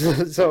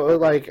 So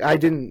like I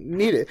didn't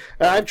need it.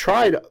 And I've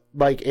tried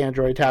like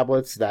Android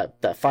tablets,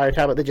 that Fire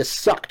tablet. They just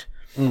sucked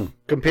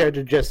compared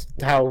to just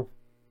how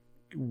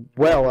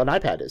well an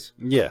iPad is.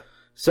 Yeah.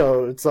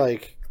 So it's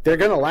like they're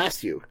gonna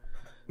last you.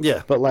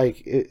 Yeah. But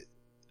like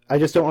I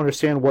just don't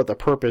understand what the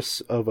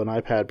purpose of an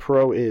iPad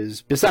Pro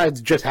is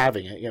besides just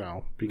having it,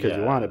 because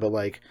you want it. But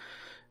like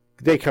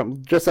they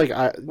come just like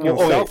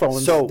cell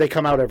phones. So they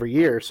come out every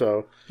year.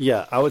 So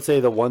yeah, I would say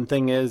the one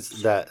thing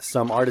is that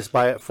some artists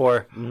buy it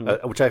for,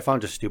 which I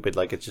found just stupid.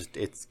 Like it's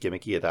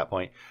gimmicky at that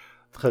point,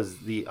 because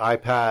the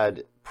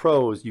iPad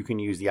Pros you can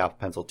use the Apple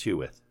Pencil 2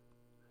 with.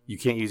 You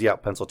can't use the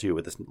Apple Pencil 2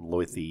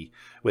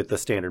 with the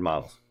standard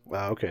models.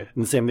 wow, okay.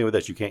 And the same thing with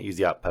this, you can't use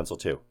the Apple Pencil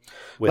 2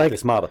 with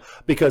this model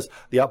because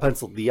the Apple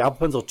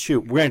Pencil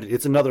 2, granted,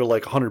 it's another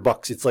like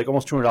 $100. It's like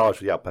almost $200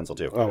 for the Apple Pencil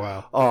 2. Oh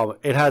wow.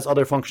 It has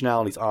other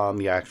functionalities on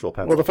the actual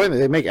pencil. Well, the funny thing,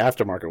 they make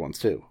aftermarket ones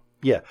too.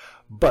 Yeah,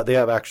 but they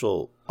have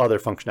actual other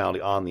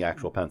functionality on the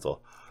actual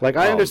pencil. Like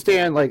I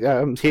understand, like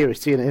I'm here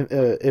seeing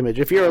an image.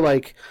 If you're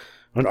like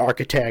an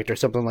architect or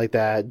something like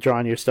that,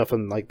 drawing your stuff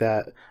and like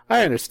that,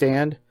 I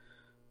understand.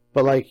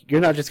 But like,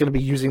 you're not just going to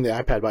be using the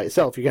iPad by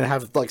itself. You're going to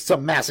have like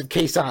some massive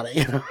case on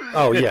it,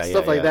 Oh yeah,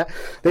 stuff like that.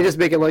 They just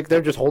make it like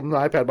they're just holding the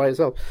iPad by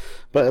itself.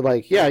 But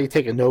like, yeah, you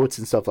take notes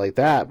and stuff like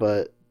that.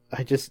 But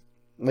I just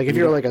like if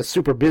you're like a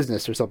super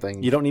business or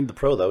something, You don't need the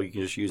Pro though. You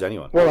can just use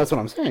anyone. well, that's what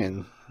I'm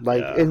saying.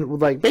 Like, and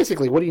like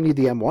basically, what do you need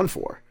the M1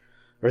 for,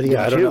 or the M2?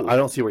 I don't know. I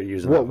don't see what you're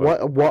using.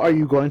 What are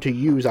you going to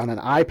use on an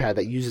iPad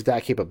that uses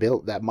that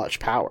capability, that much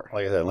power?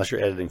 Like I said, unless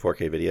you're editing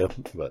 4K video,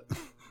 but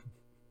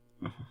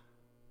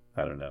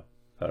I don't know.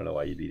 I don't know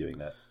why you'd be doing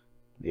that.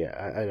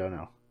 Yeah, I don't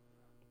know.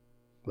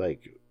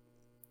 Like,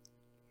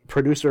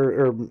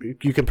 producer, or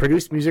you can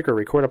produce music or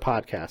record a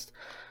podcast.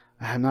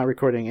 I'm not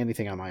recording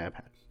anything on my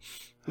iPad.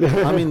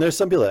 I mean, there's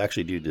some people that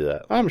actually do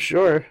that. I'm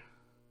sure.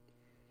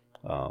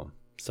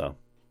 So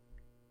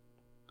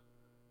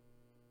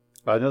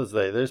I know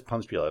there's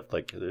punch people.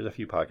 Like, there's a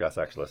few podcasts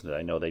I actually listen to.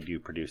 I know they do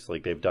produce.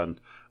 Like, they've done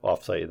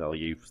offsite, and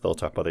they'll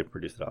talk about they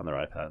produce it on their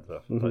iPad and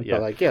stuff. But yeah,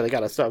 But like, yeah, they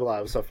got a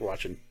lot of stuff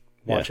watching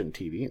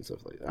TV and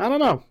stuff like that. I don't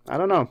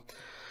know.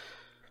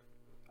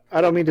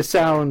 I don't mean to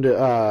sound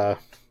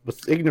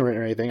ignorant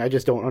or anything. I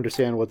just don't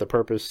understand what the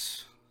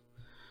purpose.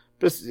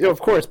 Of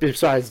course,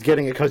 besides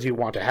getting it because you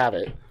want to have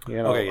it.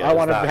 Okay, yeah, I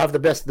want to that. have the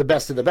best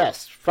of the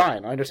best.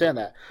 Fine, I understand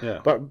that. Yeah.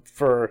 But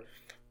for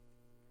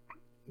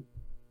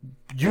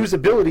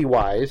usability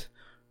wise,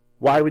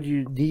 why would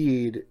you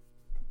need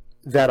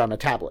that on a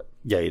tablet?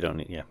 Yeah, you don't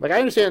need. Yeah. Like, I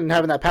understand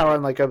having that power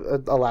on like a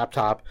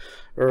laptop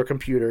or a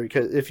computer,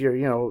 because if you're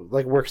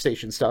like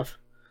workstation stuff,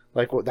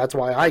 like that's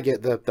why I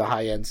get the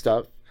high end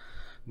stuff.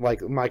 Like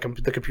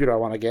the computer I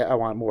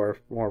want more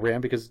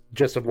RAM because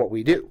just of what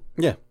we do.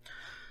 Yeah.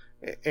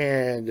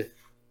 And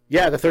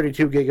yeah, the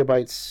 32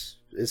 gigabytes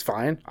is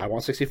fine. I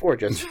want 64.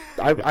 Just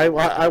I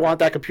want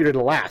that computer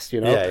to last.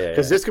 Yeah.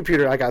 Because this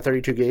computer I got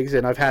 32 gigs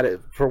and I've had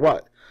it for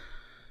what?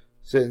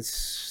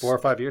 Since 4 or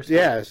 5 years.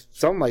 Yeah,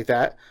 something like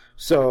that.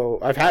 So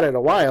I've had it a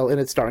while, and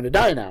it's starting to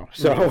die now.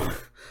 So,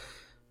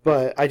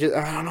 but I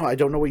don't know. I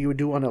don't know what you would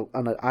do on an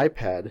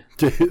iPad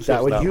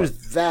that would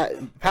use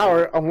that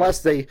power,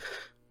 unless they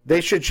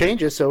should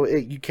change it so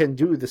you can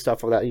do the stuff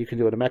that you can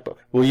do in a MacBook.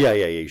 Well, yeah.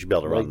 You should be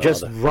able to run Like,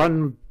 just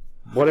run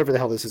whatever the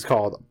hell this is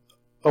called,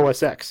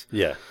 OS X.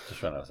 Yeah,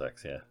 just run OS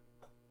X. Yeah.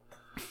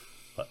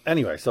 But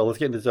anyway, so let's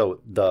get into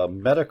the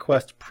Meta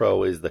Quest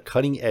Pro is the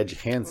cutting edge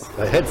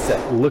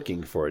headset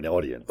looking for an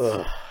audience.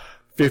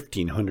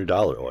 $1,500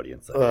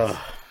 audience.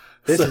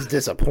 This is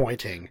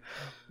disappointing.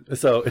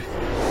 So,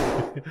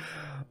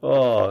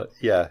 oh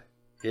yeah,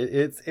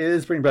 it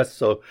is pretty impressive.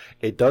 So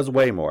it does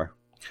weigh more.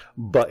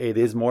 but it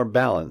is more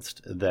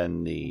balanced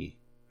than the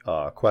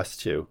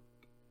Quest 2.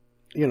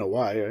 You know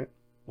why, right?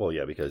 Well,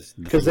 yeah, because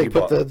They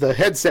put the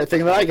headset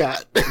thing that I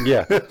got.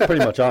 yeah,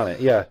 pretty much on it.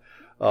 Yeah.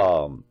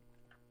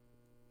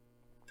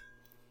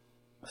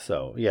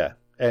 So yeah,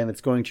 and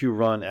it's going to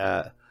run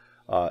at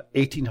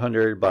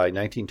 1800 by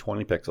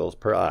 1920 pixels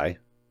per eye,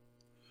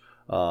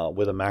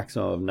 with a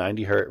maximum of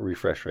 90 hertz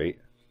refresh rate.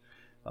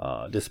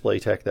 Display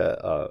tech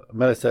that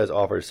Meta says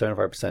offers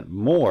 75%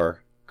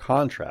 more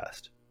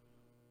contrast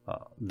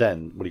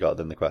than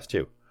than the Quest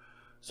 2.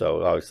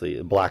 So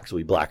obviously, blacks will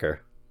be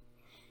blacker.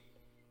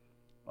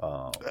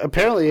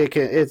 Apparently,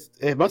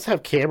 it must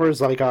have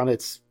cameras like on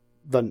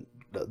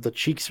the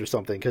cheeks or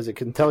something, because it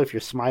can tell if you're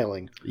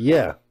smiling.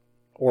 Yeah,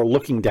 or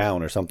looking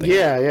down or something.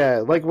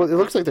 Yeah. Like, well, it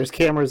looks like there's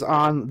cameras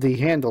on the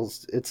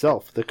handles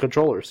itself, the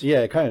controllers. Yeah,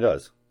 it kind of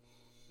does,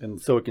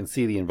 and so it can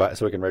see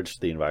so it can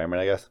register the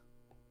environment, I guess.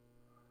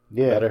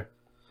 Yeah, better,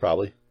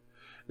 probably.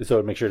 So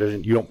it makes sure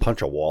you don't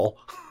punch a wall.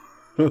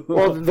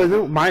 Well,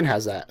 mine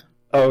has that.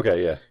 Oh,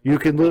 okay, yeah. You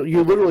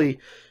literally,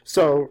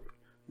 so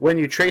when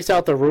you trace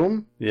out the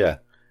room, Yeah.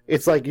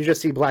 it's like you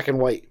just see black and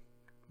white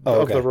Oh,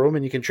 of okay. the room,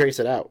 and you can trace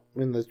it out.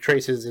 And the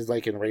traces is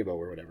like in rainbow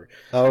or whatever.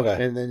 Oh,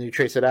 okay. And then you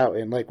trace it out,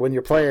 and like when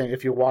you're playing,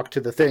 if you walk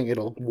to the thing,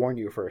 it'll warn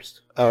you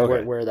first Oh,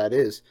 okay. where that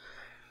is,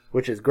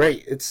 which is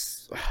great.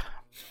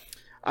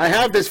 I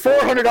have this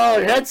 $400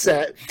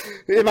 headset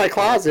in my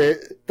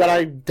closet that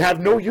I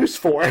have no use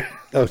for.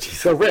 Oh,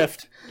 jeez. The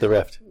Rift. The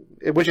Rift.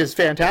 Which is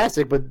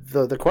fantastic, but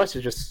the Quest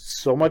is just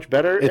so much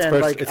better. It's and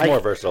it's more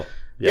versatile.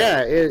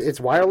 Yeah, it's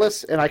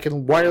wireless, and I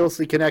can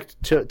wirelessly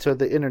connect to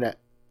the internet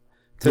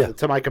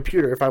to my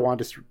computer if I want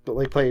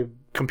to play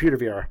computer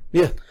VR.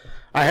 Yeah.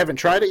 I haven't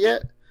tried it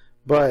yet,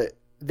 but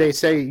they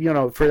say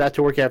for that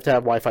to work you have to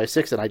have Wi-Fi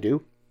 6, and I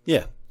do.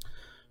 Yeah.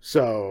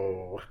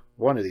 So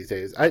one of these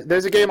days,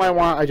 there's a game I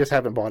want. I just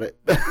haven't bought it.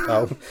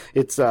 Oh.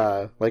 It's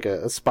like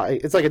a spy.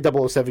 It's like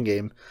a 007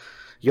 game.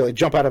 You like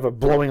jump out of a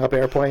blowing up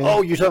airplane.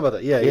 Oh, you're talking about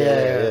that?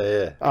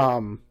 Yeah.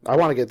 I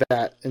want to get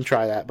that and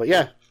try that, but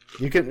yeah,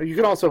 you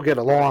can also get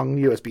a long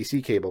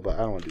USB-C cable, but I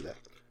don't want to do that.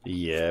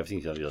 Yeah, I've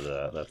seen some of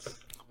that. That's.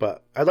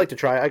 But I'd like to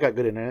try it. I got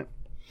good internet.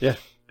 Yeah.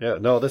 Yeah.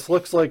 No, this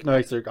looks like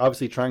nice. They're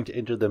obviously trying to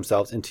enter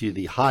themselves into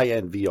the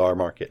high-end VR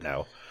market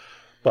now.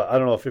 But I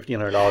don't know if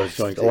 $1,500 is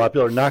going. A lot of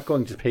people are not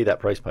going to pay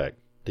that price tag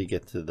to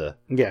get to the.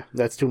 Yeah,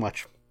 that's too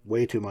much.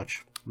 Way too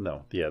much.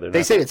 No. Yeah, they're They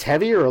not. say it's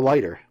heavier or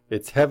lighter.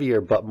 It's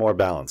heavier but more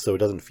balanced, so it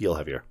doesn't feel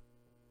heavier.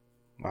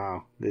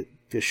 Wow, it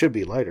should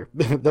be lighter.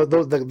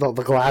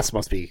 the glass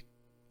must be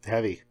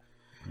heavy.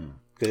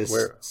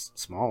 It's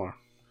smaller.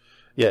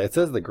 Yeah, it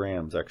says the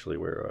grams actually.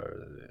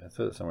 It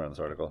says it somewhere in this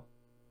article.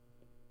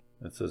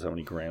 It says how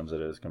many grams it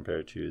is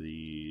compared to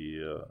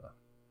the.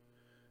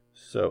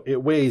 So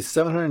it weighs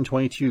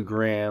 722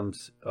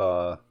 grams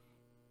to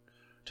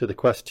the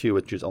Quest 2,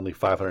 which is only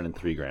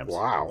 503 grams.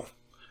 Wow,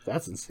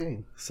 that's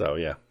insane. So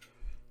yeah,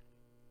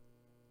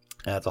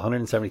 that's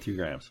 173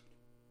 grams.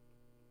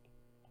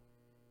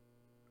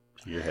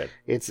 To your head.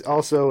 It's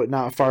also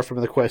not far from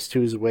the Quest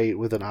 2's weight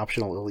with an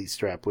optional Elite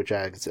strap, which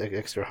adds an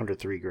extra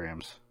 103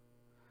 grams.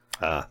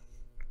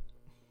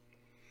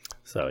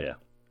 So yeah,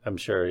 I'm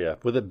sure. Yeah,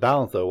 with it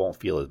balanced though, it won't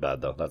feel as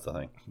bad though. That's the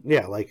thing.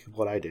 Yeah, like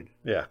what I did.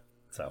 Yeah.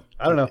 So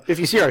I don't know. If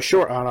you see our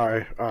short on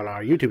our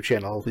YouTube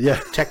channel, Yeah.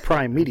 Tech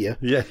Prime Media.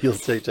 Yeah, you'll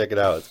check it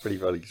out. It's pretty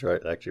funny. It's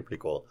actually pretty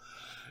cool.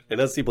 It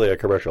does seem like a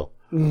commercial,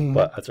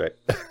 but that's right.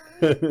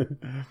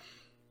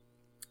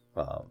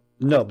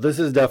 No, this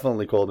is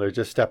definitely cool. They're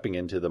just stepping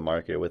into the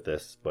market with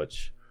this,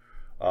 which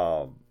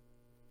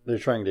they're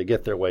trying to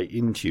get their way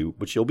into,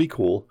 which will be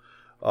cool.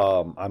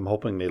 I'm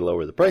hoping they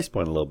lower the price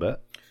point a little bit.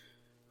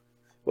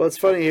 Well, it's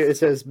funny. It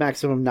says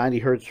maximum 90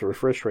 hertz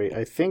refresh rate.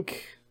 I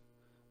think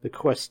the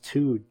Quest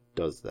 2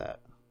 does that.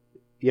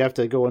 You have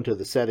to go into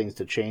the settings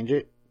to change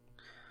it.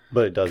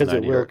 But it does because it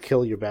 90 will hertz.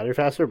 kill your battery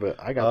faster.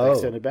 But I got the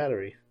extended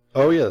battery.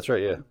 Oh, yeah, that's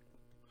right, yeah.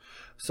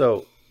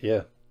 So,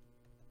 yeah.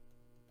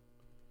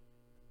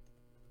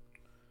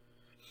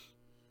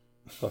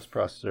 Plus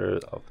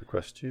processor of the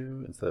Quest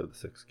 2 instead of the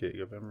 6 gig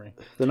of memory.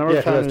 The number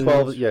of times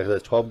 12. Yeah,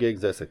 that's 12 gigs.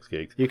 That's 6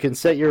 gigs. you can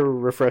set your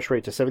refresh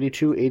rate to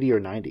 72, 80, or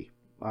 90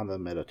 on the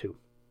Meta 2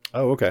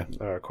 Oh, okay.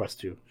 or Quest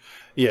 2.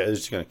 Yeah, it's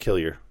just gonna kill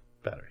your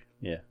battery.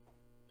 Yeah.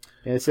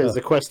 And it says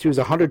the Quest 2's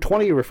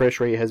 120 refresh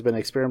rate has been an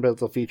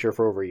experimental feature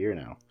for over a year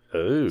now.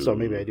 Oh. So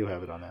maybe I do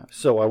have it on that.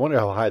 So I wonder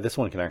how high this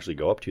one can actually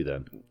go up to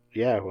then.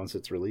 Yeah, once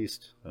it's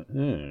released.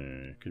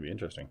 Could be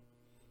interesting.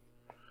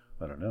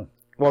 I don't know.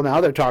 Well,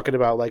 now they're talking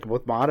about, like,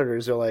 with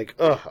monitors, they're like,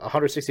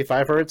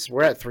 165 hertz?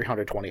 We're at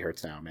 320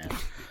 hertz now, man.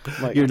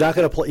 Like, You're not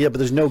gonna play. Yeah, but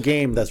there's no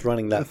game that's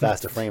running that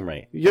fast a frame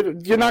rate.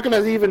 you're not going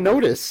to even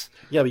notice.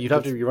 Yeah, but you'd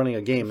have to be running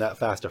a game that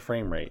fast a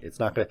frame rate. It's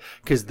not gonna,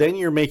 because then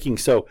you're making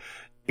so.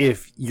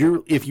 If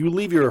you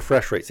leave your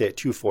refresh rate, say at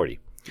 240,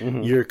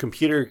 your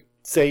computer,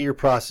 say your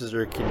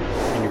processor can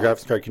and your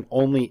graphics card can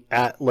only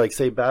at like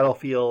say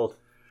Battlefield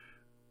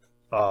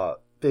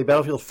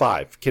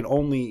 5 can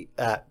only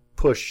at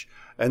push,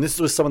 and this is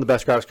with some of the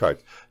best graphics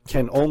cards,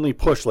 can only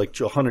push like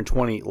to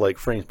 120 like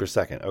frames per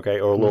second, okay,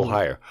 or a little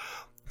higher.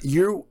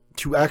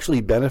 to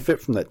actually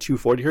benefit from that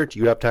 240 hertz,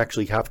 you have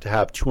to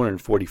have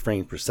 240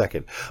 frames per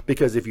second.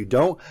 Because if you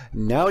don't,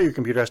 now your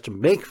computer has to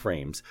make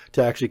frames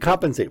to actually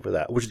compensate for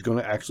that, which is going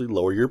to actually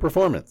lower your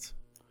performance.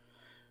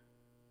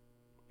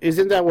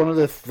 Isn't that one of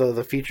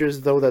the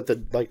features though that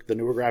the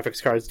newer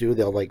graphics cards do?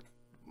 They'll like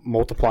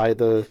multiply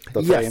the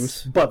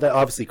frames. But that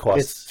obviously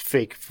costs. It's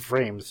fake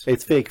frames.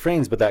 It's fake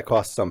frames, but that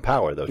costs some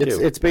power though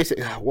too. It's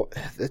basically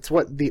it's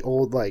what the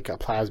old like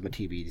plasma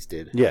TVs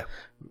did. Yeah.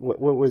 What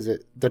was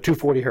it? The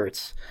 240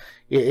 hertz.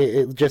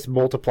 It just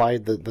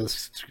multiplied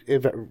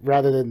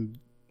rather than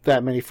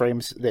that many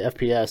frames, the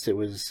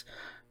FPS.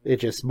 It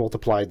just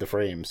multiplied the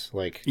frames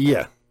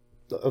yeah,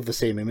 of the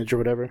same image or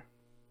whatever.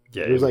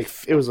 Yeah.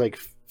 It was like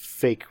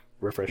fake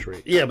refresh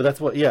rate. Yeah, but that's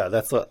what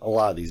a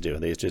lot of these do.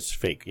 It's just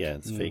fake. Yeah,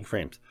 it's fake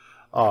frames.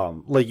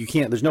 You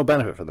can't. There's no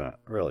benefit for that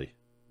really.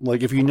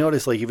 Like if you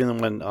notice, like even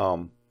when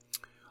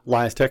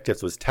Linus Tech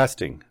Tips was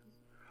testing,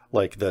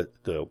 like the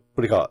what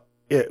do you call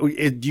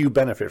it? Do you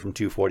benefit from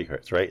 240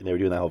 hertz, right? And they were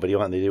doing that whole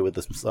video, and they did it with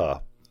this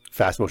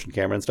fast motion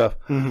camera and stuff.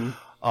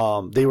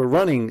 Mm-hmm. They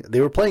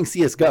were playing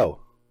CS:GO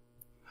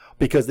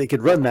because they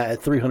could run that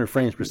at 300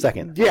 frames per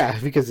second. Yeah,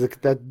 because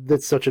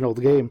that's such an old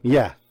game.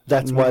 Yeah,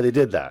 that's why they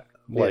did that.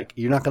 Yeah.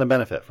 You're not going to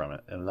benefit from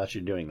it unless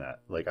you're doing that.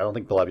 I don't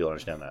think a lot of people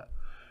understand that.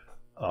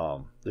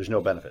 There's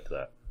no benefit to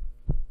that.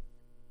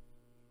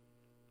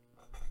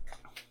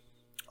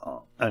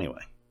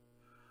 Anyway,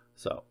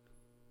 so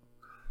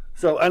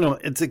I know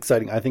it's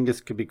exciting. I think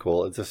this could be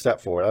cool. It's a step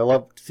forward. I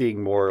love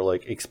seeing more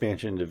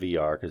expansion into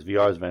VR because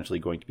VR is eventually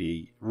going to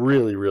be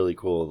really, really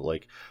cool.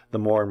 The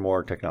more and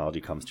more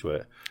technology comes to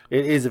it,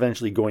 it is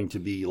eventually going to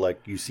be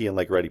like you see in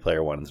Ready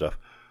Player One and stuff.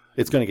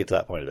 It's going to get to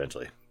that point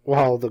eventually.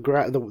 Well,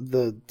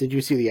 did you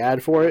see the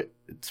ad for it?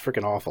 It's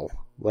freaking awful.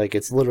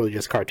 It's literally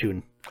just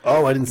cartoon.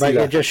 Oh, I didn't see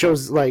that. It just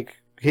shows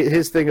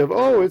his thing of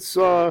it's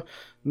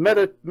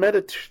Meta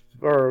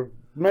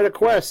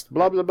Quest,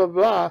 blah blah blah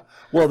blah.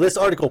 Well, this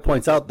article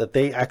points out that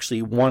they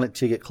actually want it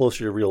to get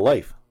closer to real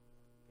life,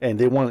 and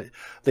they want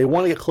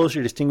to get closer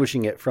to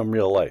distinguishing it from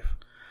real life.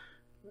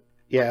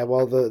 Yeah,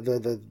 well,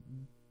 the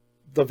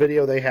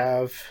video they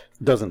have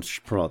doesn't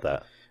promote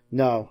that.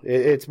 No,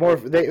 it's more.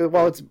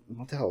 It's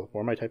what the hell?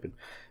 What am I typing?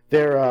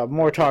 They're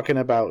more talking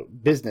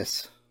about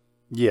business.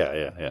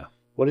 Yeah.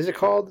 What is it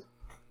called?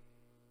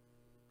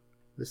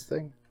 This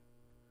thing.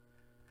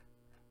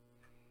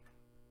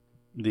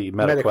 The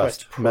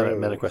MetaQuest Pro.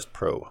 MetaQuest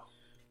Pro.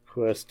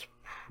 Quest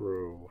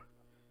Pro.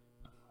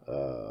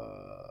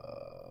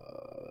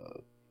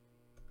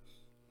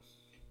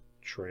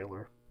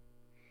 Trailer.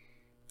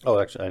 Oh,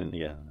 actually,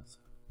 yeah.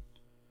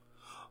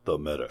 The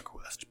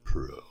MetaQuest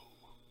Pro.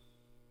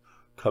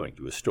 Coming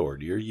to a store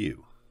near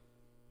you.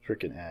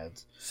 Freaking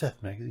ads.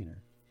 Seth Magaziner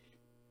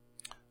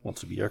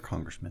wants to be our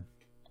congressman.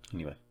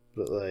 Anyway.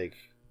 But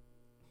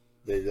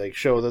they're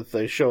showing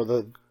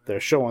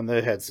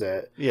the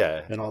headset.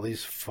 Yeah. And all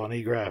these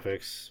funny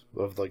graphics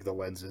of the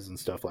lenses and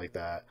stuff like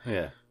that.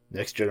 Yeah.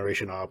 Next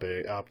generation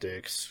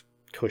optics,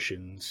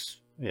 cushions.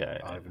 Yeah.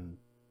 Even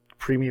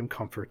premium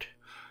comfort.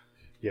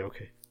 Yeah,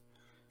 okay.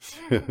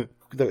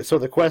 So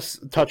the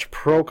Quest Touch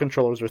Pro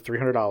controllers are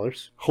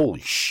 $300.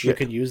 Holy shit! You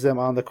can use them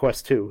on the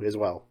Quest 2 as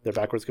well. They're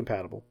backwards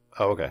compatible.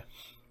 Oh, okay.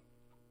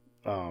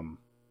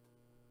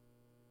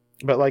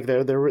 But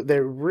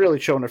they're really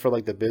showing it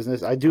for the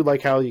business. I do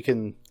like how you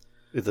can.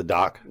 It's a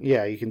dock.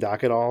 Yeah, you can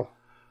dock it all.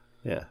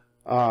 Yeah.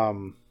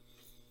 Huh.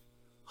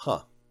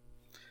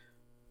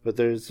 But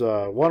there's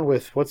one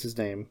with what's his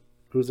name?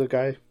 Who's the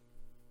guy?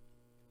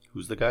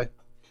 Who's the guy?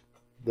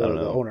 The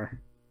owner.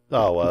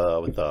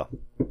 Oh, with the.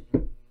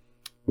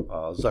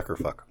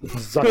 Zuckerfuck.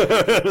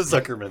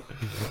 Zuckerman.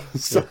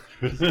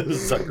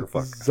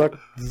 Zuckerfuck.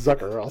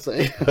 Zucker, I'll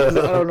say. I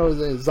don't know his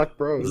name.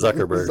 Zuckbro.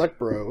 Zuckerberg.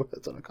 Zuckbro.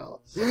 That's what I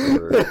call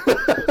it.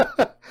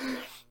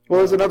 Well,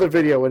 there's another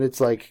video and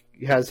it's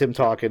has him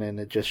talking and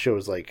it just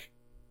shows a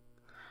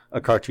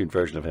cartoon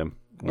version of him.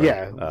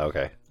 Yeah. Oh,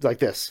 okay. Like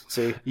this.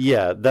 See?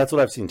 Yeah, that's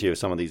what I've seen too.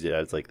 Some of these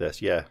ads like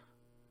this. Yeah.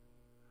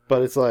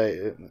 But it's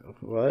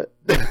what?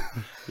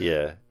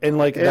 Yeah. And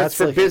that's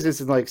for business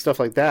and stuff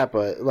like that,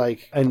 but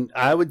and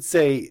I would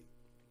say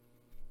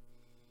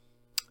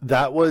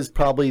that was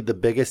probably the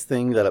biggest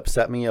thing that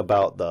upset me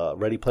about the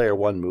Ready Player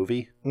One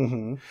movie.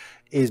 Mm-hmm.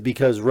 Is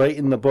because right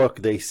in the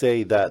book they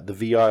say that the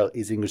VR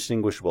is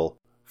indistinguishable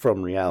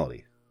from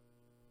reality.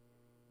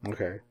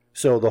 Okay.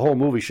 So the whole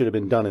movie should have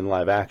been done in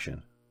live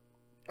action.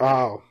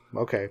 Oh,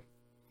 okay.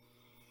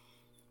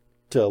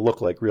 To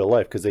look like real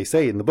life, because they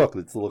say in the book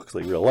that it looks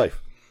like real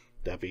life.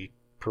 That'd be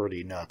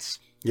pretty nuts.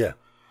 Yeah.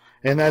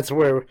 And that's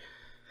where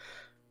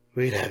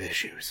we'd have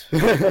issues.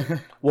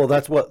 Well,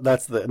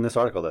 in this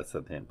article that's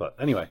the thing. But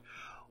anyway,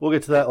 we'll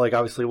get to that.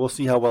 Obviously, we'll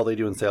see how well they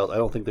do in sales. I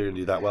don't think they're going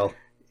to do that well.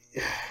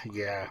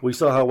 Yeah. We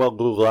saw how well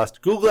Google Glass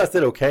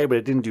did okay, but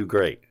it didn't do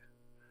great.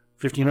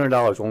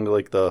 $1,500,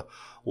 only the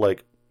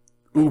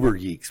Uber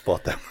geeks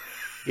bought them.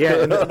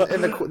 Yeah, and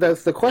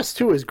the Quest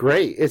 2 is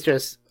great. It's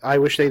just I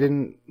wish they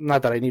didn't.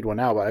 Not that I need one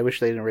now, but I wish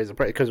they didn't raise the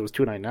price because it was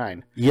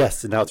 $299.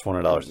 Yes, and now it's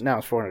 $400. Now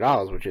it's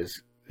 $400, which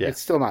is it's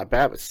still not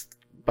bad, but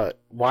But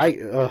why?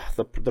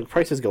 The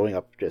price is going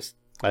up. Just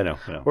I know.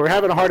 we're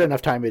having a hard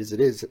enough time as it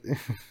is.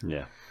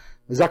 Yeah.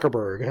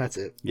 Zuckerberg, that's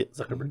it. Yeah,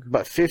 Zuckerberg.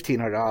 But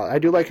 $1,500. I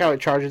do like how it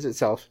charges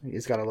itself.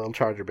 It's got a little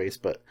charger base,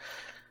 but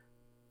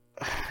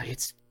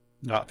it's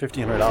Not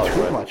 $1,500.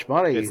 too right? much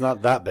money. It's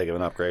not that big of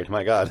an upgrade.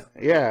 My God.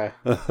 Yeah.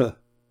 I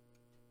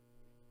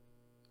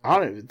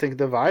don't even think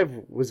the Vive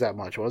was that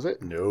much, was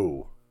it?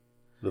 No.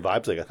 The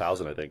Vibe's like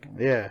 $1,000, I think.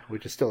 Yeah,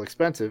 which is still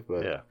expensive,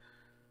 but Yeah.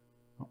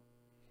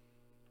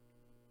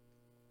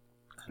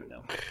 I don't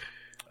know.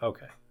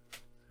 Okay.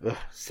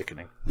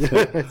 sickening.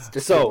 It's just too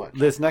So much.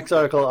 this next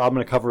article I'm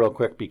going to cover real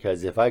quick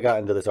because if I got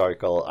into this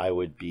article,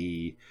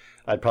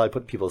 I'd probably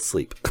put people to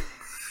sleep.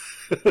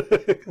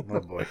 Oh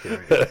boy,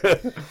 here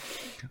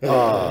we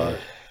go.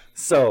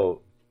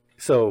 So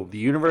the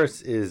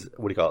universe is,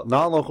 what do you call it?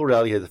 Non-local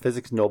reality has a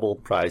physics Nobel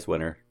Prize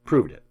winner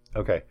proved it.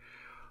 Okay.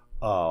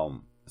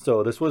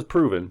 So this was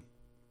proven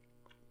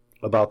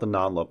about the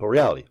non-local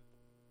reality.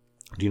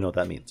 Do you know what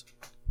that means?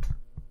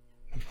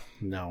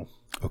 No.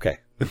 Okay.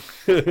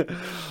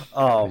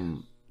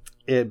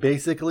 It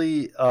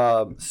basically,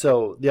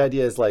 so the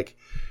idea is like,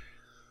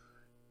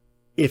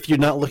 if you're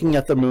not looking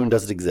at the moon,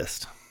 does it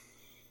exist?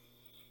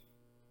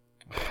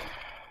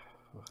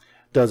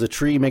 Does a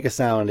tree make a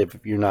sound if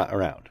you're not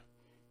around?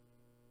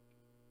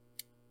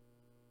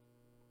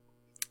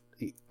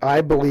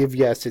 I believe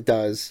yes, it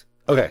does.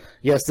 Okay.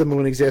 Yes, the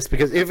moon exists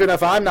because even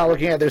if I'm not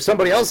looking at it, there's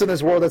somebody else in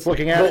this world that's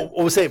looking at it.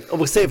 We'll say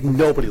if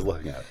nobody's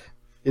looking at it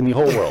in the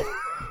whole world.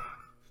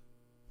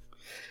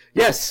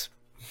 Yes.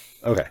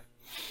 Okay.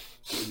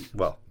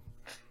 Well,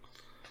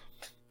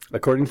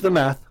 according to the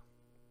math,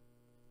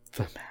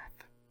 The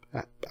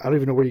math. I don't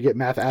even know where you get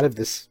math out of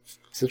this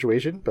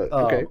situation, but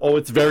okay.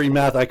 it's very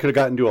math. I could have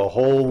gotten into a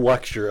whole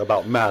lecture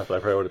about math, but I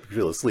probably would have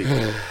fell asleep.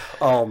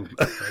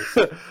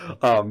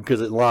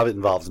 Because a lot of it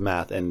involves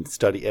math and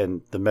study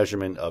and the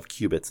measurement of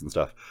qubits and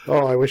stuff.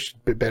 Oh, I wish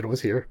Ben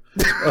was here.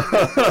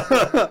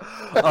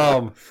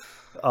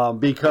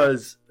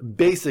 Because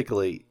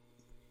basically,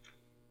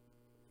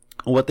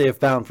 what they have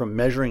found from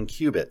measuring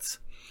qubits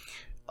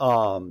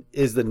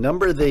is the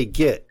number they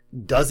get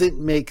doesn't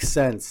make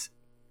sense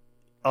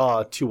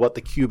to what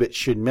the qubit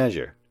should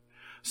measure.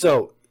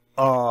 So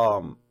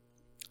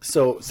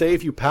say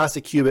if you pass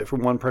a qubit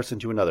from one person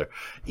to another,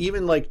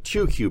 even like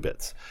 2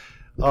 qubits,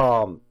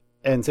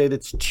 and say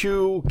that's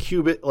 2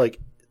 qubit, like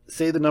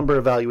say the number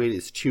evaluated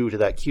is 2 to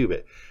that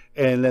qubit,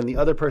 and then the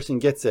other person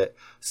gets it,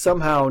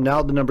 somehow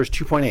now the number is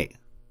 2.8.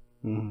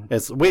 Mm-hmm.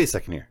 It's, wait a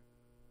second here.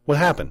 What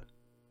happened?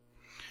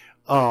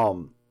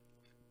 And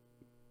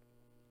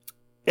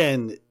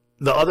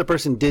the other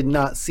person did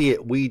not see it.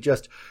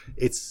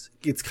 It's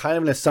kind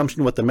of an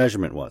assumption what the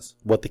measurement was,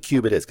 what the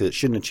qubit is, because it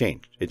shouldn't have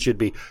changed. It should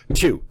be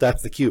 2.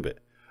 That's the qubit.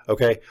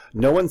 Okay?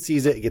 No one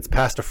sees it. It gets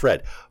passed to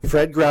Fred.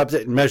 Fred grabs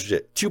it and measures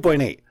it.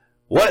 2.8.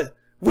 What?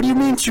 What do you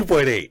mean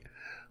 2.8?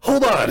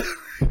 Hold on.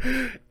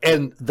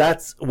 And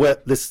that's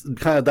what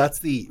that's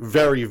the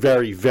very,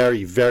 very,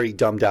 very, very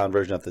dumbed down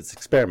version of this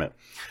experiment.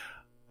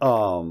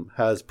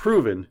 Has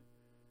proven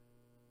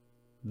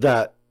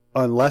that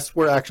unless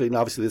we're actually, and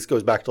obviously this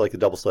goes back to like the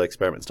double slit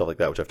experiment and stuff like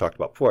that, which I've talked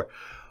about before,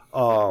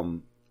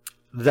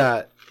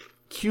 that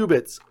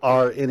qubits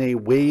are in a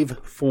wave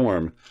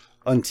form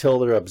until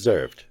they're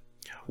observed.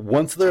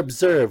 Once they're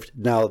observed,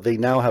 they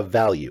now have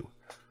value,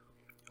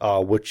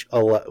 which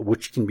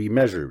can be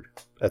measured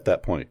at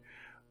that point,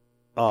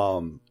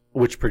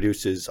 which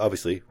produces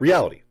obviously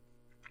reality.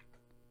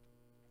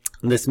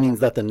 And this means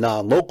that the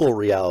non-local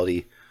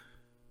reality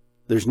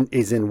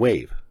is in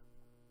wave.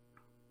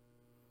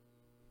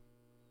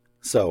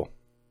 So,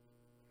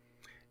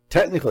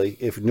 technically,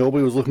 if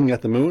nobody was looking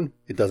at the moon,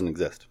 it doesn't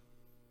exist.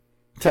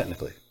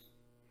 Technically.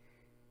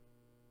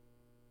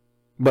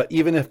 But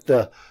even if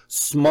the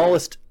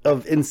smallest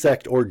of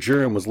insect or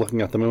germ was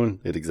looking at the moon,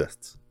 it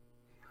exists.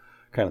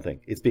 Kind of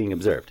thing. It's being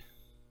observed.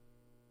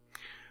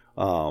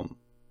 And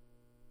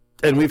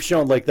we've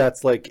shown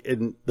that's like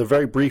in the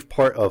very brief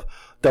part of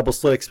double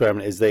slit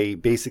experiment is they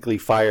basically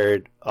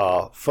fired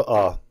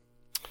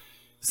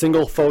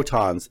single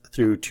photons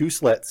through 2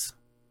 slits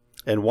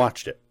and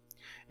watched it.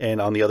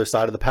 And on the other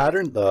side of the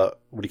pattern, the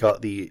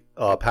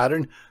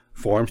pattern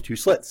forms 2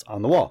 slits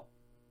on the wall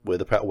where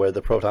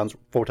the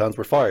photons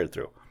were fired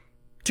through.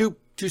 Two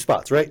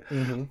spots, right?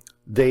 Mm-hmm.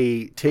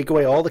 They take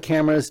away all the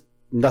cameras,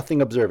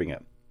 nothing observing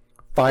it.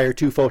 Fire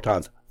 2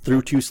 photons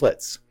through 2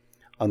 slits.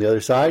 On the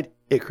other side,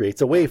 it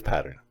creates a wave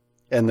pattern.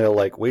 And they're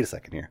like, wait a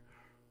second here.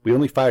 We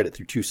only fired it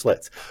through 2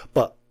 slits.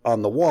 But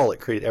on the wall, it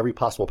created every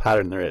possible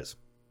pattern there is.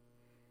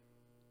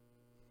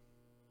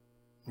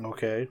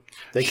 Okay.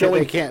 They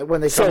can't when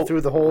they come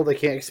through the hole, they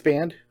can't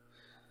expand?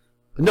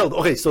 No,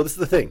 okay, so this is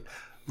the thing.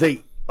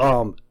 They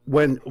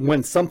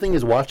when something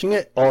is watching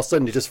it, all of a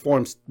sudden it just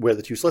forms where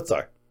the 2 slits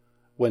are.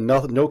 When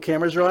no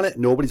cameras are on it,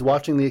 nobody's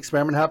watching the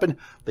experiment happen,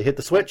 they hit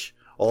the switch,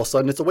 all of a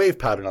sudden it's a wave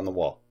pattern on the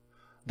wall.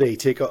 They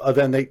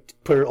then they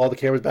put all the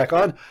cameras back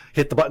on,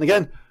 hit the button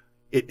again,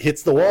 it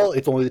hits the wall,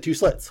 it's only the 2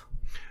 slits.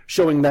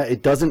 Showing that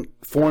it doesn't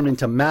form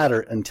into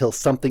matter until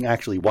something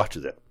actually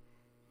watches it.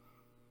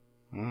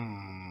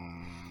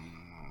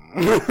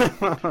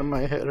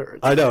 My head hurts.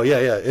 I know, yeah.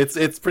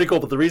 It's pretty cool,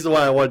 but the reason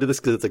why I want to do this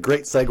because it's a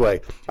great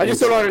segue. I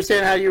just don't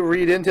understand how you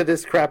read into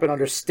this crap and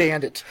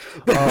understand it.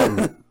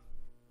 I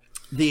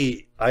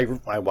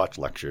watch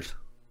lectures.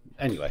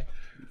 Anyway,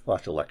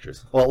 watch the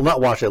lectures. Well, not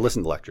watch. I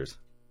listen to lectures,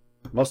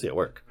 mostly at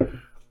work.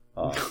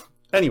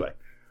 Anyway,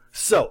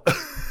 so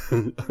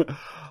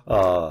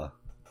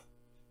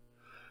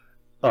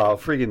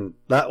freaking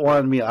that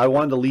one. I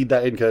wanted to lead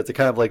that in because it's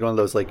kind of like one of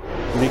those like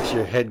makes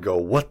your head go,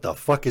 "What the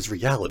fuck is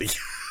reality?"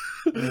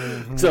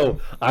 Mm-hmm. So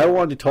I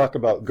wanted to talk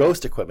about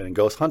ghost equipment and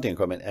ghost hunting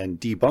equipment and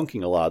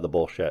debunking a lot of the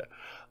bullshit.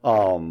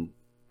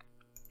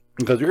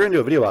 Because we're going to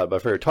do a video about it, but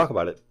if we were to talk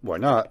about it, why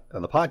not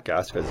on the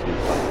podcast? Because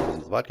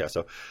it's the podcast.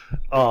 So,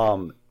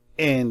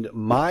 and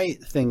my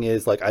thing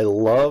is like I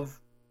love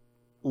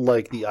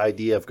like the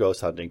idea of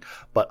ghost hunting,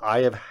 but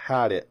I have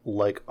had it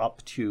like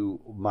up to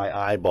my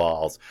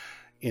eyeballs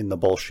in the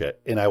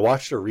bullshit. And I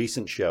watched a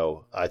recent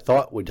show I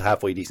thought would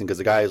halfway decent because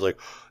the guy is like,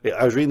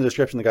 I was reading the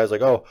description. The guy's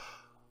like, oh.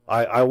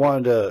 I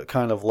wanted to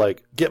kind of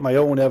like get my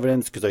own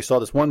evidence because I saw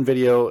this one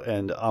video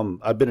and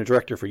I've been a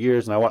director for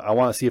years and I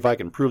want to see if I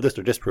can prove this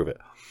or disprove it.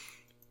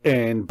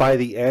 And by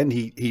the end,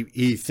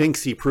 he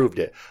thinks he proved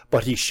it,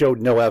 but he showed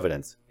no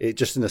evidence. It's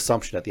just an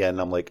assumption at the end.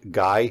 And I'm like,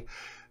 guy,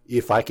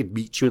 if I could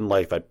meet you in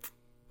life, I'd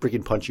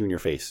freaking punch you in your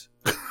face.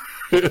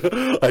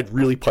 I'd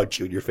really punch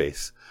you in your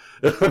face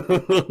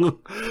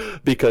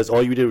because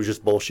all you did was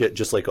just bullshit,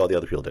 just like all the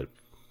other people did.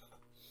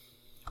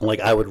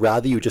 Like I would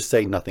rather you just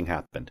say nothing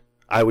happened.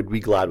 I would be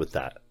glad with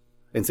that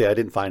and say I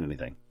didn't find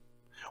anything.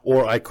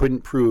 Or I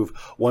couldn't prove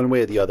one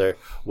way or the other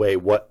way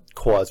what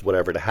caused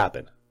whatever to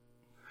happen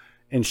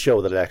and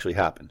show that it actually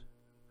happened.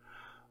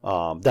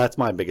 That's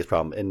my biggest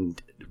problem.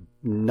 And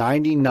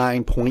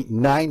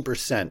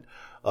 99.9%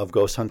 of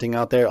ghost hunting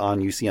out there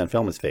you see on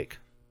film is fake.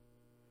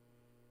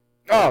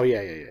 Oh,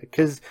 yeah.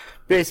 Because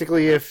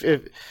basically if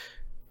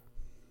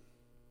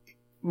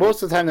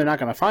most of the time they're not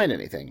going to find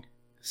anything.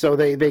 So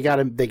they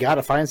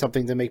gotta find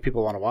something to make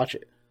people want to watch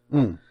it.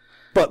 Mm.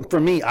 But for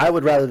me, I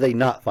would rather they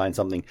not find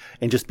something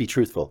and just be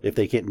truthful if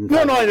they can't. No,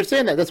 I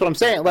understand that. That's what I'm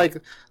saying. Like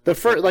the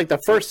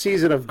first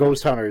season of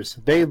Ghost Hunters,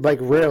 they like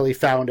rarely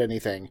found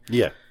anything.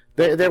 Yeah,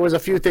 there was a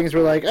few things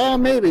where like, oh,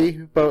 maybe,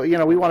 but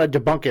we want to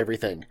debunk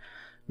everything.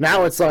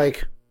 Now it's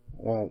like,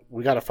 well,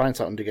 we got to find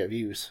something to get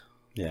views.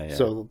 Yeah.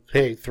 So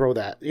hey, throw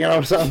that.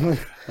 Something.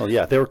 Well,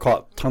 yeah, they were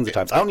caught tons of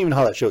times. I don't even know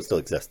how that show still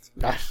exists.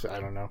 I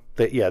don't know.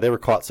 They were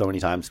caught so many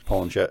times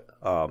pulling shit.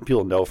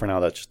 People know for now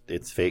that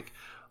it's fake.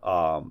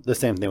 The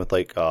same thing with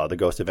like the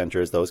Ghost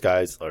Adventures. Those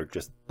guys are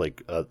just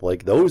like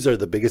those are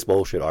the biggest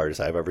bullshit artists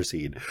I've ever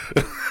seen.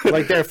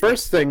 Like their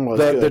first thing was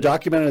the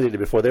documentary they did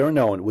before they were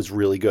known was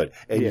really good,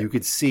 and you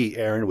could see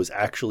Aaron was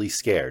actually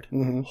scared.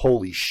 Mm-hmm.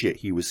 Holy shit,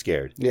 he was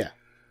scared. Yeah,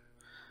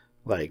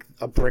 like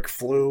a brick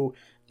flew.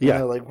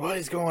 Yeah, like what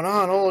is going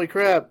on? Holy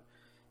crap!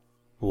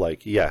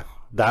 Like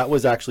that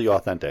was actually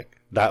authentic.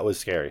 That was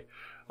scary.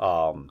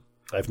 I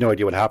have no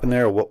idea what happened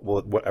there, or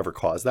whatever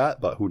caused that,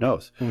 but who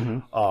knows?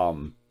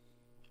 Mm-hmm.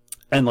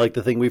 And like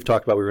the thing we've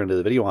talked about, we were going to do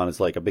the video on,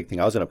 is like a big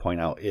thing I was going to point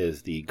out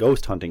is the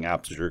ghost hunting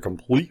apps, which are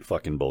complete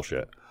fucking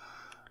bullshit.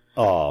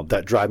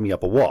 That drive me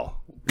up a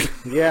wall.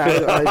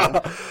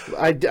 Yeah,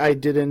 I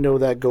didn't know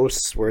that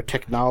ghosts were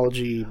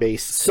technology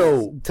based.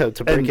 So to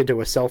break into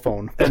a cell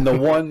phone. And the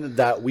one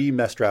that we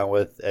messed around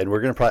with, and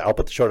we're going to I'll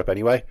put the short up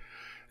anyway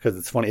because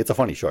it's funny. It's a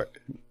funny short.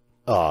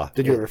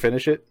 Did you ever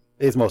finish it?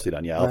 It's mostly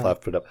done. Yeah, I'll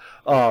have to put it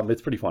up.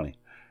 It's pretty funny.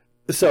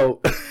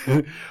 So.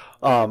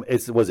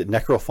 Was it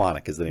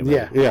Necrophonic is the name of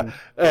it? Yeah.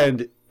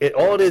 And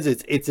all it is,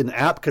 it's an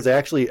app because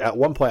at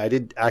one point I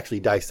did actually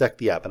dissect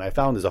the app and I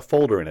found there's a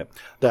folder in it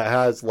that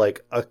has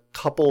like I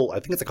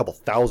think it's a couple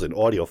thousand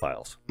audio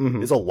files.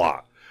 Mm-hmm. It's a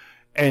lot.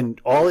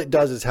 And all it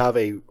does is have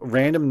a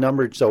random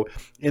number. So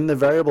in the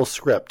variable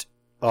script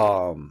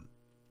that's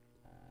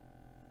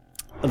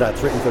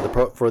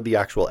written for the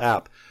actual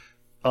app,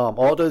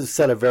 all it does is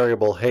set a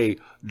variable, hey,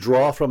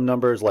 draw from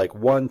numbers like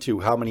 1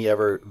 to how many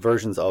ever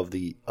versions of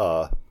the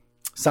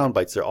sound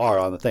bites there are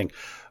on the thing,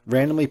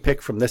 randomly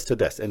pick from this to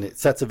this, and it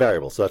sets a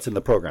variable, so that's in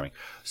the programming.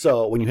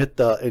 So when you hit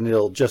and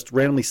it'll just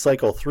randomly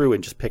cycle through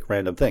and just pick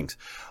random things,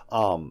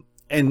 and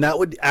that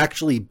would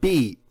actually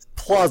be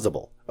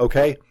plausible,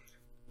 okay,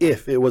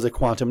 if it was a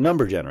quantum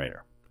number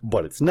generator,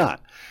 but it's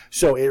not.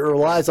 So it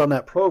relies on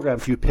that program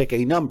to pick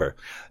a number.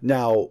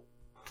 Now,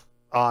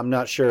 I'm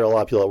not sure a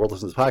lot of people that will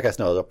listen to this podcast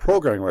know the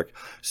programming work.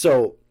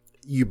 So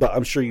but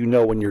I'm sure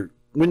when your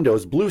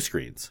Windows blue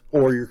screens,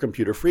 or your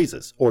computer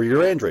freezes, or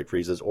your Android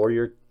freezes, or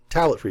your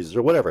tablet freezes,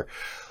 or whatever.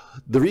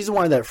 The reason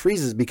why that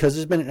freezes is because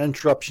there's been an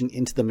interruption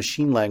into the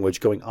machine language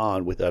going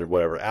on with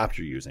whatever app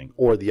you're using,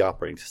 or the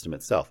operating system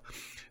itself.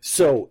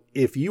 So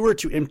if you were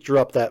to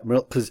interrupt that,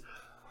 because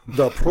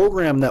the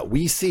program that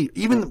we see,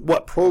 even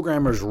what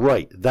programmers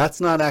write,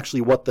 that's not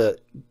actually what the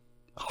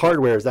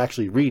hardware is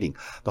actually reading.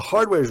 The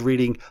hardware is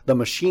reading the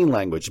machine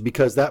language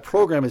because that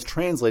program is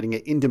translating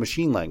it into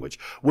machine language,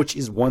 which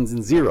is ones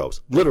and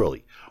zeros,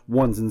 literally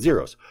ones and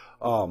zeros.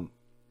 To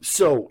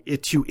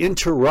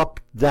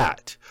interrupt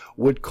that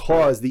would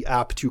cause the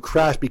app to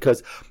crash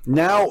because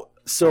now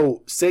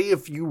So say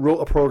if you wrote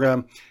a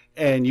program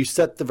and you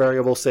set the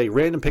variable, say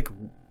random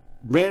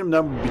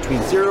number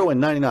between 0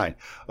 and 99,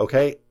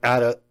 okay,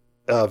 at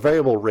a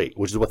variable rate,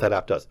 which is what that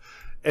app does.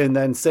 And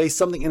then say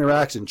something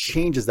interacts and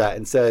changes that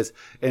and says,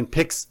 and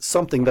picks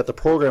something that the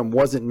program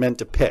wasn't meant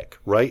to pick,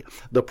 right?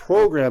 The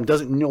program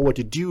doesn't know what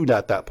to do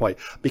at that point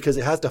because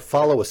it has to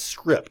follow a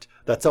script.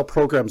 That's how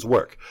programs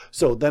work.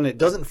 So then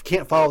it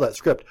can't follow that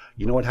script.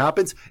 You know what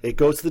happens? It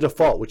goes to the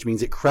default, which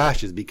means it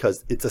crashes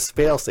because it's a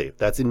failsafe.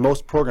 That's in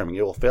most programming.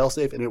 It will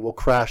failsafe and it will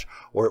crash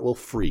or it will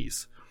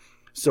freeze.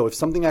 So if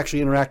something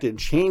actually interacted and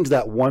changed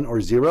that 1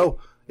 or 0,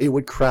 it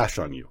would crash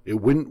on you.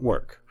 It wouldn't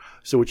work.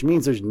 So which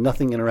means there's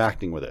nothing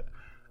interacting with it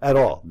at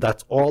all.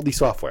 That's all the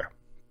software.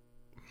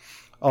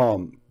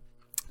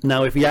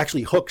 Now, if you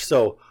actually hook,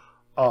 so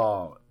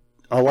a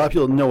lot of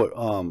people know what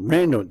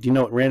random. Do you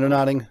know what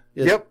randonauting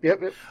is?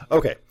 Yep.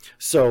 Okay,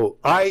 so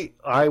I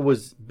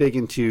was big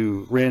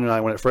into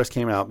randonauting when it first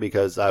came out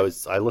because I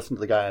listened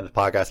to the guy on the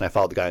podcast and I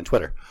followed the guy on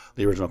Twitter,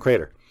 the original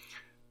creator.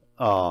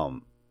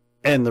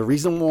 And the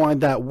reason why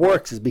that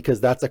works is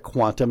because that's a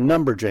quantum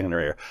number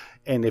generator.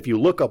 And if you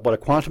look up what a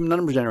quantum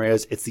number generator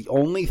is, it's the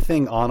only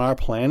thing on our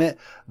planet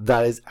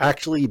that has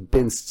actually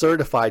been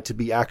certified to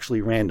be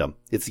actually random.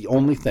 It's the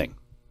only thing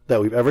that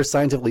we've ever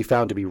scientifically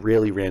found to be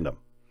really random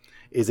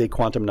is a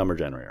quantum number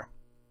generator.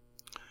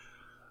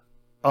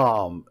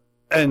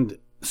 And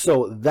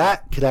so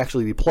that could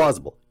actually be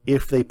plausible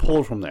if they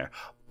pulled from there.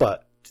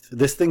 But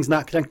this thing's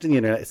not connected to the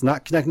internet. It's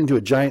not connecting to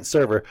a giant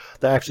server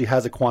that actually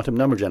has a quantum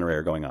number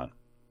generator going on.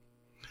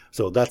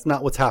 So that's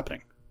not what's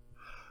happening.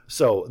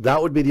 So that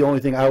would be the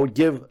only thing I would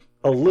give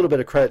a little bit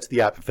of credit to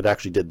the app if it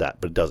actually did that,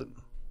 but it doesn't.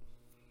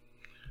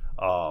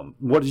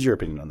 What is your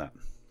opinion on that?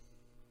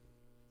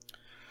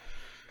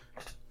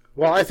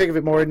 Well, I think of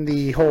it more in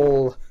the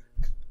whole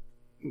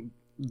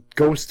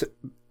ghost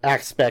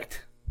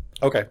aspect.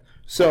 Okay.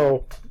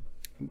 So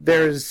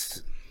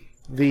there's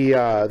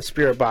the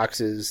spirit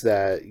boxes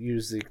that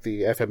use the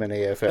FM and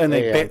AF, and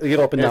they get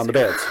up and down the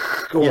beds,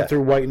 going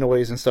through white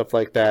noise and stuff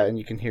like that, and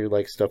you can hear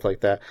like stuff like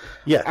that.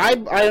 Yeah, I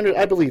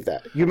believe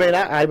that. You may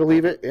not. I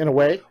believe it in a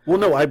way. Well,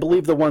 no, I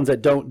believe the ones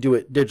that don't do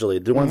it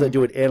digitally, the ones that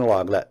do it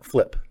analog, that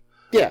flip.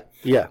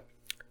 Yeah,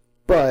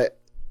 but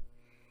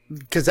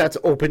because that's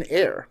open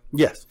air.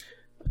 Yes,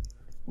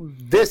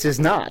 this is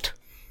not.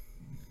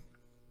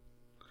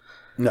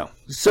 No.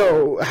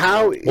 So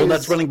how? Well,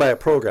 that's running by a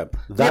program.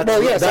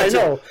 That's, I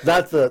know.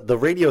 That's the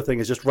radio thing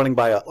is just running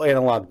by an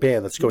analog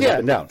band that's going up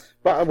and down.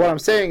 But what I'm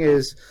saying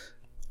is,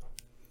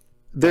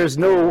 there's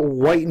no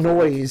white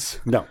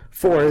noise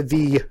for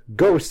the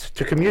ghost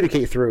to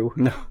communicate through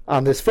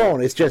on this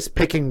phone. It's just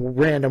picking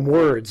random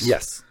words.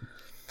 Yes.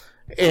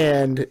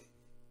 And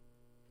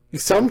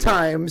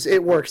sometimes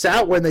it works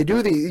out when they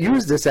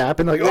use this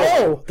app and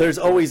like, there's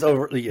always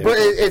over. Yeah. But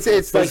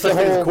it's like the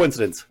whole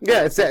coincidence.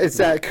 Yeah, it's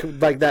that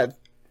like that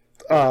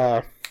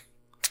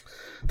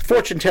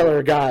fortune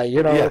teller guy,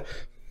 you know. Yeah.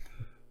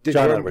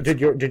 John Edwards.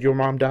 Did your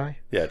mom die?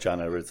 Yeah,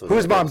 John Edwards.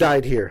 Whose mom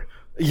died here?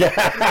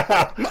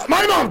 Yeah,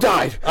 my mom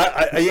died.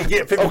 I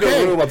get 50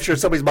 room. I'm sure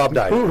somebody's mom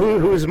died.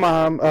 Whose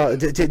mom?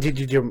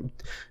 Did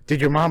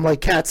your mom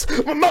like cats?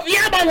 Yeah,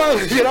 my mom.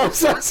 You know,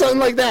 something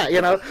like that.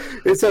 You know,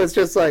 so it's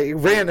just like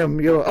random.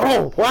 You know,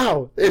 oh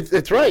wow,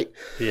 it's right.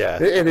 Yeah,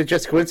 and it's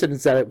just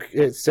coincidence that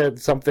it said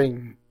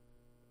something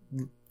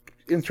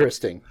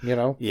interesting. You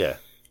know. Yeah.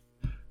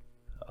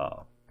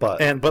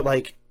 But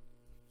like.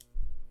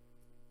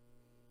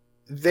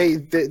 They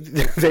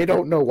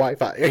don't know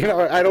Wi-Fi. You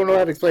know, I don't know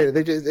how to explain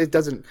it. It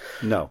doesn't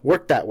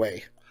work that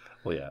way.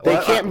 Well, yeah, they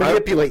can't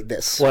manipulate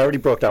this. Well, I already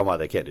broke down why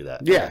they can't do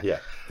that. Yeah.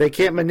 They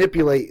can't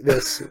manipulate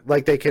this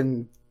like they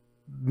can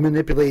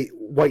manipulate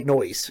white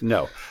noise.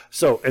 No.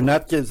 So, and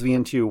that gets me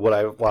into what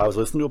I was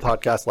listening to a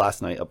podcast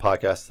last night. A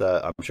podcast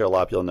that I'm sure a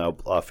lot of people know,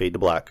 Fade to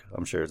Black.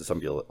 I'm sure some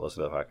people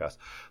listen to the podcast.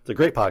 It's a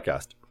great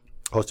podcast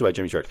hosted by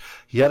Jimmy Church.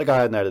 He had a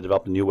guy in there that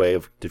developed a new way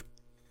of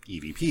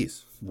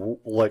EVPs.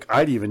 Like, I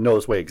didn't even know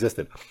this way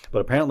existed, but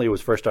apparently it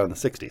was first done in the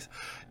 60s.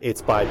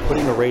 It's by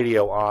putting a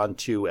radio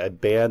onto a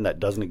band that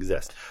doesn't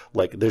exist.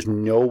 Like, there's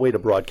no way to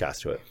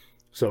broadcast to it.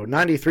 So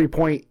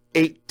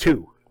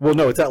 93.82. Well,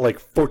 no, it's at like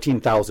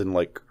 14,000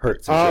 like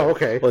hertz. Oh,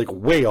 okay. Like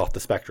way off the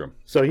spectrum.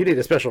 So you need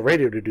a special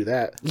radio to do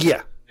that.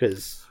 Yeah,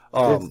 because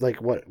it's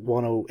like what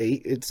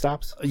 108 it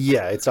stops.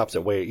 Yeah, it stops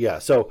at way. Yeah,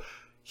 so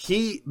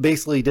he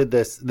basically did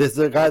this. This is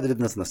a guy that did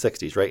this in the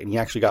 60s, right? And he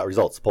actually got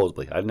results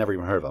supposedly. I'd never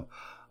even heard of him.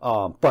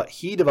 But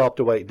he developed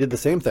a way, did the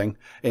same thing,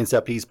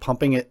 except he's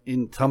pumping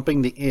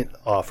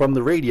from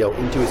the radio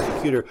into his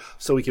computer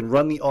so he can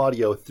run the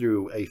audio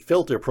through a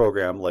filter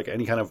program, like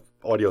any kind of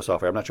audio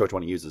software. I'm not sure which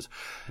one he uses,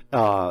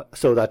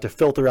 so that to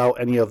filter out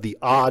any of the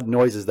odd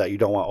noises that you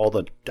don't want, all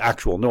the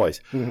actual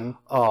noise,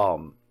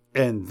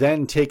 and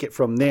then take it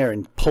from there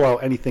and pull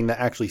out anything that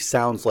actually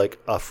sounds like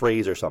a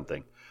phrase or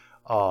something,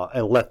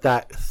 and let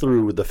that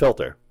through the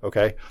filter.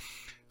 Okay,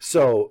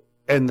 so.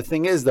 And the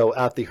thing is, though,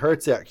 at the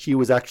hertz that he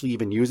was actually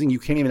even using, you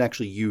can't even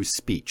actually use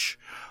speech.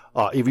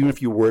 Even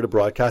if you were to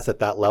broadcast at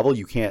that level,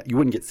 you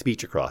wouldn't get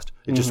speech across.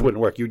 It just wouldn't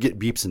work. You'd get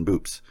beeps and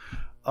boops.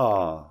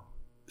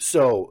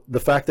 So the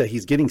fact that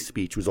he's getting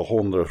speech was a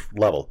whole nother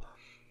level.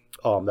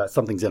 That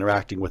something's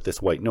interacting with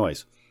this white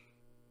noise,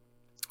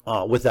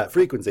 with that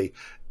frequency.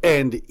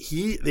 And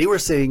they were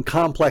saying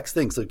complex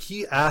things. So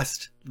he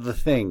asked the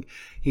thing,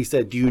 he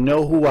said, "Do you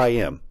know who I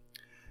am?"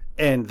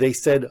 And they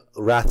said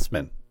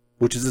Rathsman,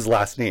 which is his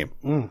last name.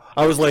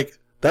 I was like,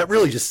 that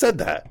really just said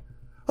that.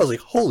 I was like,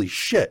 holy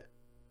shit.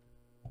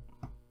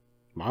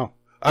 Wow.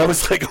 I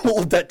was like,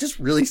 oh, that just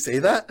really say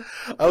that?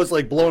 I was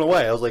like blown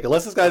away. I was like,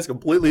 unless this guy's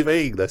completely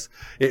vague this,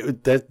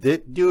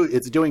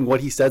 it's doing what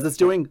he says it's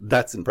doing,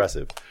 that's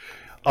impressive.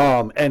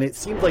 And it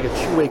seemed like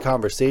a two-way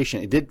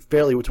conversation. It did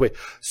fairly two-way.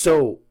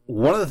 So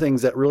one of the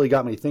things that really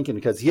got me thinking,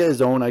 because he had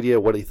his own idea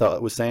of what he thought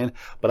it was saying,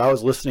 but I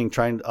was listening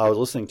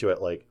to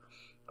it like,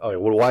 okay,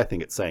 what do I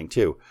think it's saying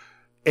too?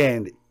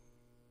 And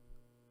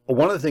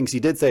one of the things he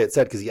did say it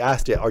said, because he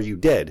asked it, "Are you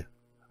dead?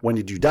 When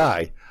did you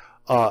die?"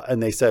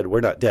 And they said,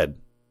 "We're not dead."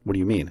 What do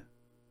you mean?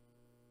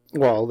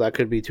 Well, that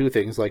could be two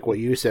things, like what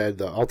you said,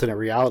 the alternate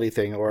reality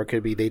thing, or it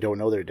could be they don't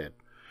know they're dead.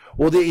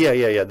 Well,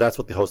 yeah. That's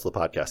what the host of the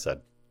podcast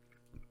said.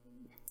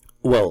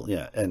 Well,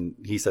 yeah, and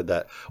he said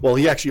that. Well,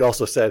 he actually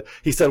also said,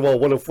 well,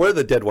 what if we're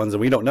the dead ones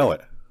and we don't know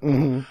it?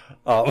 Mm-hmm.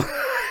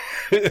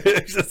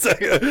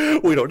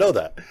 We don't know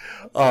that.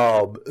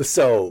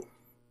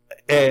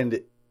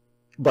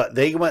 But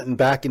they went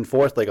back and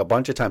forth like a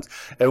bunch of times.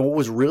 And what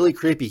was really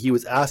creepy, he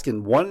was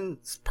asking one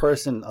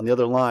person on the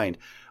other line,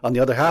 on the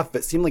other half of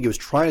it, seemed like he was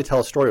trying to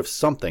tell a story of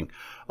something,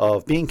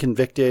 of being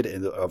convicted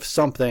and of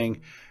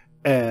something.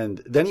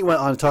 And then he went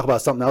on to talk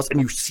about something else,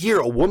 and you hear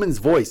a woman's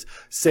voice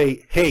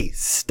say, "Hey,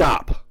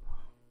 stop."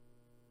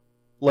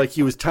 Like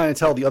he was trying to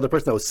tell the other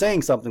person that was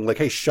saying something, like,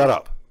 "Hey, shut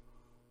up."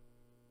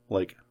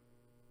 Like,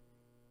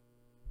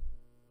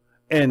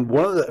 and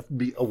one of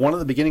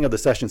the beginning of the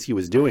sessions he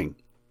was doing,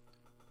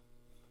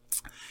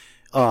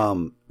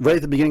 right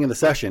at the beginning of the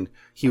session,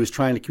 he was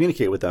trying to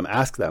communicate with them,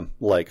 ask them,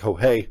 like, "Oh,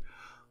 hey,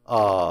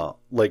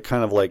 like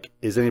kind of like,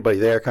 is anybody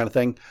there?" kind of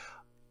thing.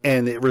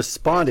 And it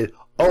responded,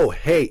 "Oh,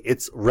 hey,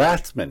 it's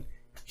Rathsman.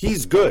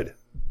 He's good."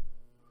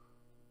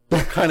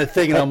 kind of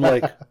thing. And I'm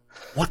like,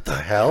 what the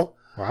hell?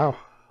 Wow.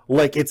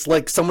 Like, it's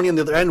like somebody on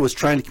the other end was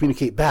trying to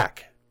communicate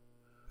back.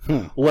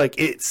 Like,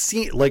 it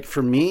seemed like,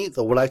 for me,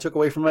 what I took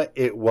away from it,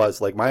 it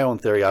was like my own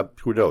theory.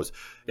 Who knows?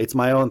 It's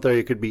my own theory.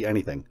 It could be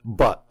anything.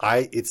 But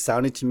it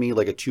sounded to me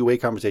like a two-way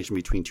conversation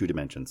between two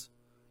dimensions.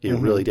 It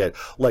really did.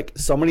 Like,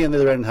 somebody on the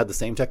other end had the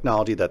same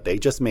technology that they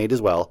just made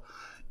as well,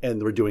 and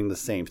they were doing the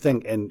same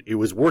thing, and it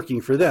was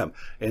working for them,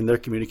 and they're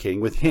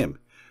communicating with him.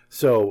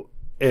 So,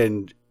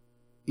 and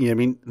you know what I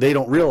mean? They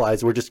don't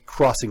realize we're just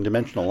crossing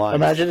dimensional lines.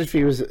 Imagine if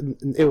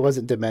it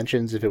wasn't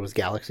dimensions, if it was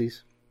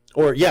galaxies.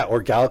 Or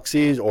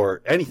galaxies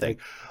or anything.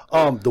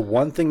 The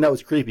one thing that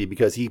was creepy,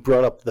 because he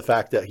brought up the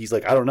fact that he's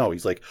like, I don't know.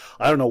 He's like,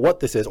 I don't know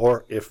what this is,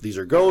 or if these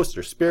are ghosts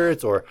or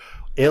spirits or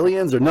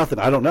aliens or nothing.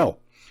 I don't know.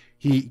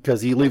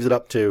 Because he leaves it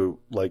up to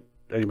like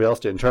anybody else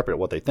to interpret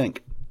what they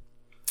think.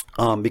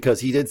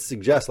 Because he did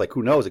suggest, like,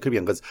 who knows? It could be,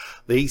 because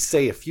they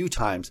say a few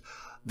times,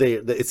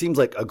 it seems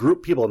like a group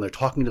of people and they're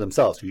talking to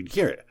themselves. You'd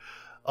hear it.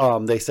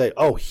 They say,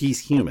 "Oh,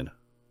 he's human."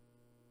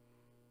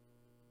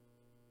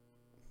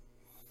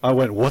 I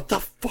went, what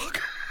the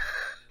fuck?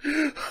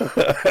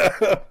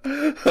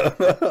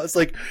 It's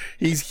like,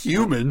 he's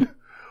human?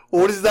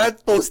 What is that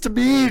supposed to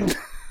mean?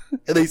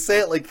 And they say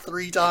it like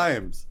 3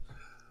 times.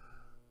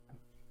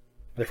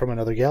 They're from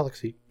another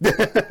galaxy.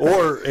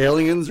 Or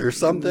aliens or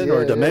something,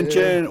 or a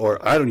dimension,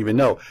 or I don't even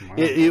know. Wow.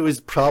 It was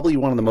probably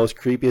one of the most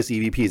creepiest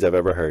EVPs I've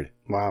ever heard.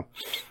 Wow.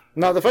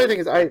 Now, the funny thing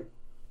is, I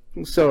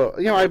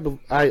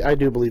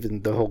do believe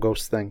in the whole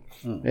ghost thing,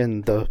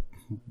 and the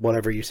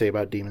whatever you say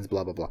about demons,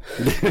 blah blah blah.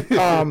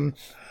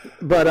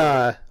 But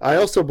I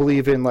also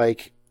believe in,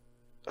 like,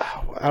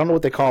 I don't know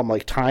what they call them,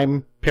 like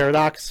time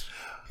paradox.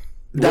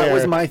 That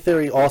was my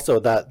theory also,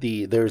 that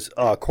there's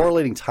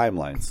correlating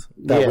timelines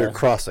that we're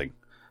crossing.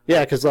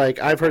 Yeah, because like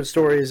I've heard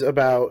stories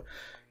about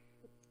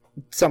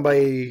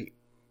somebody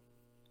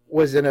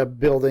was in a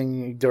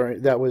building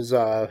that was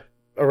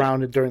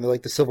around during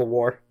the Civil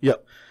War.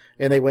 Yep.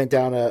 And they went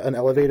down an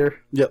elevator.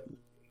 Yep.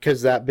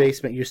 Because that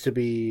basement used to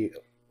be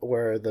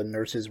where the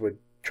nurses would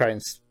try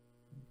and,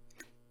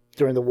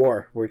 during the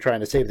war, were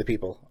trying to save the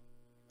people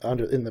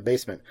in the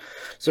basement.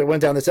 So it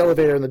went down this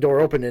elevator and the door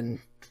opened and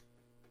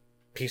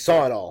he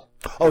saw it all.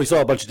 Oh, he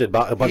saw a bunch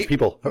of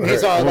people. He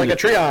saw like a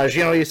triage.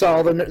 You know, he saw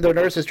all the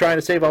nurses trying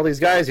to save all these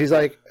guys. He's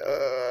like,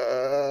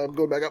 I'm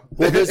going back up.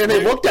 Well, and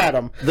they looked at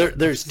him.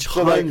 There's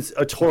tons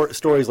of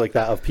stories like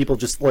that of people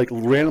just like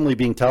randomly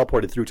being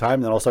teleported through time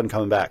and then all of a sudden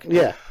coming back.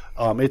 Yeah.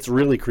 It's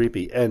really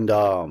creepy. And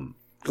well,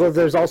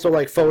 there's also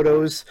like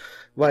photos.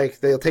 Like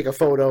they'll take a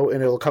photo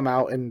and it'll come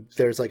out and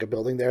there's like a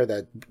building there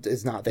that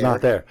is not there.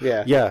 Not there.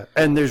 Yeah. Yeah.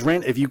 And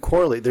if you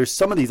correlate, there's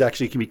some of these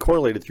actually can be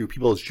correlated through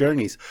people's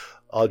journeys.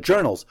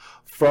 Journals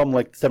from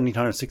like the 1700s,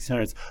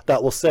 1600s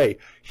that will say,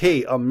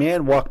 "Hey, a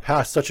man walked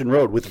past such and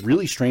road with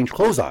really strange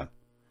clothes on,"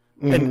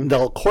 and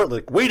they'll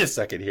correlate. Like, wait a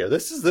second here,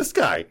 this is this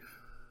guy.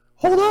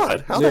 Hold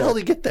on, how the hell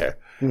did he get there?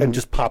 And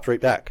just pops right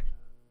back.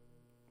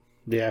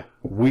 Yeah.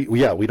 We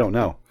don't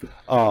know.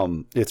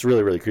 It's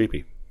really, really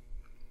creepy.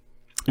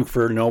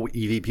 For no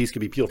EVPs could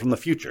be people from the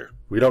future.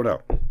 We don't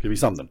know. Could be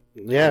something.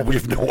 Yeah. We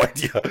have no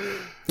idea.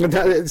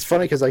 It's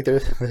funny because like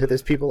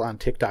there's people on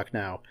TikTok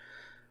now.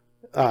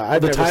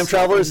 The time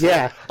travelers?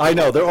 Yeah. I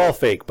know, they're all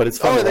fake, but it's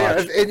fun to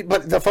watch.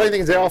 But the funny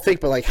thing is they're all fake,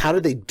 but like how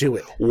did they do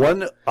it?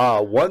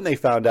 One they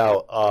found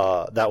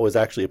out that was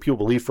actually people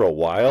believed for a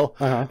while,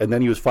 and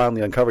then he was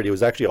finally uncovered. It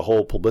was actually a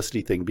whole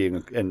publicity thing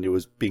and it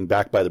was being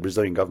backed by the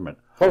Brazilian government.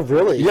 Oh,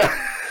 really? Yeah.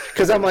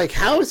 Because I'm like,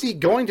 how is he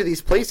going to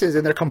these places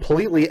and they're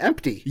completely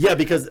empty? Yeah,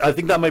 because I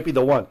think that might be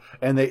the one.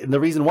 And the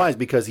reason why is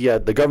because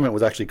the government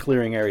was actually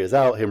clearing areas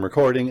out, him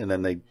recording, and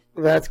then they...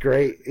 That's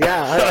great.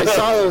 Yeah, I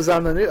saw those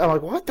on the news. I'm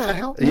like, what the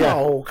hell? Yeah.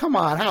 No, come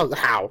on.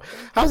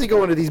 How's he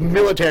going to these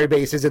military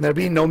bases and there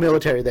being no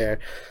military there?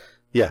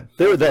 Yeah,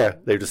 they were there.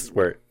 They just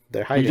were...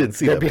 They're hiding. You didn't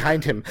see They're them.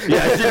 behind him.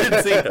 Yeah, you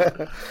didn't see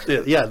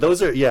them. Yeah,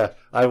 those are... Yeah,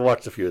 I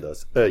watched a few of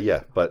those.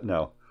 Yeah, but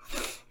no.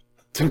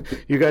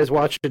 You guys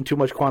watching too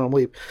much Quantum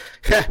Leap.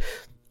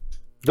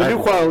 The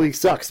new Quantum Leap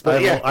sucks,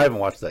 but I haven't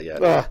watched that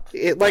yet.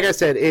 Like I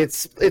said,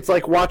 it's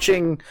like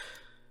watching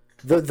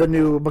the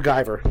new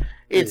MacGyver.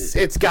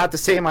 It's got the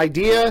same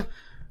idea,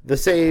 the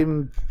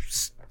same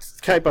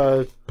type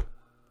of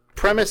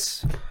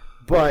premise,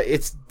 but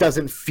it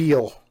doesn't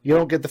feel. You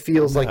don't get the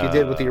feels like you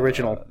did with the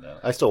original. No.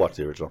 I still watch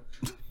the original.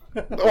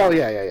 Oh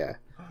yeah.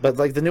 But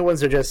like the new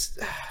ones are just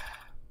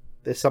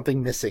there's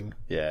something missing.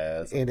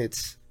 Yeah. And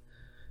it's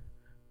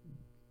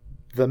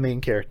the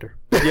main character.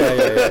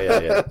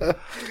 Yeah.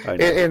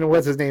 And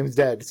what's his name's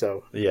dead,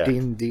 so yeah.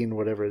 Dean,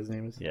 whatever his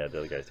name is. Yeah, the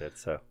other guy's dead.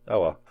 So oh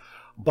well.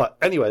 But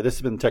anyway, this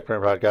has been the Tech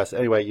Prime Podcast.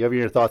 Anyway, you have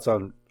your thoughts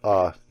on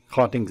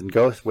hauntings and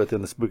ghosts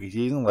within the spooky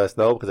season? Let us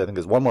know, because I think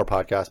there's one more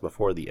podcast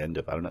before the end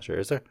of. I'm not sure.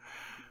 Is there?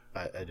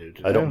 I do.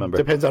 I don't remember.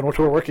 Depends on which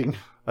we're working.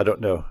 I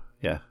don't know.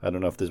 Yeah, I don't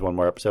know if there's one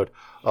more episode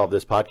of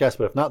this podcast,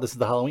 but if not, this is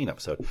the Halloween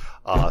episode.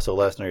 So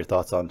let us know your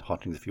thoughts on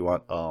hauntings if you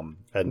want.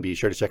 And be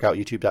sure to check out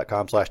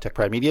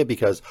youtube.com/TechPrimeMedia,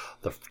 because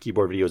the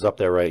keyboard video is up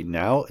there right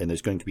now, and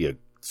there's going to be a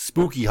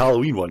spooky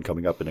Halloween one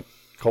coming up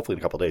hopefully in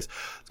a couple of days.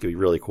 It's going to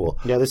be really cool.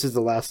 Yeah, this is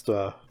the last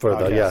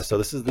podcast. So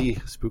this is the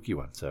spooky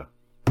one. So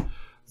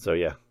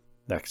yeah,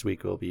 next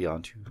week we'll be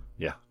on to,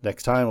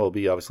 next time we'll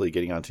be obviously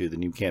getting onto the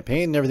new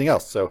campaign and everything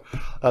else. So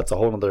that's a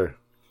whole other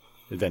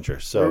adventure.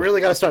 So we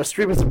really got to start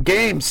streaming some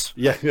games.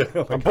 Yeah.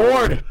 I'm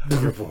bored.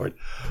 You're bored.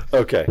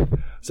 Okay.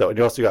 So, and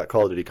you also got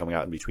Call of Duty coming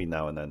out in between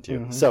now and then too.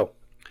 Mm-hmm. So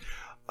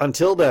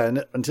until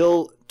then,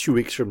 until 2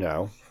 weeks from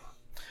now,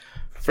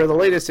 for the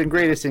latest and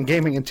greatest in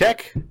gaming and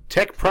tech,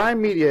 Tech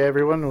Prime Media,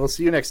 everyone. We'll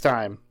see you next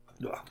time.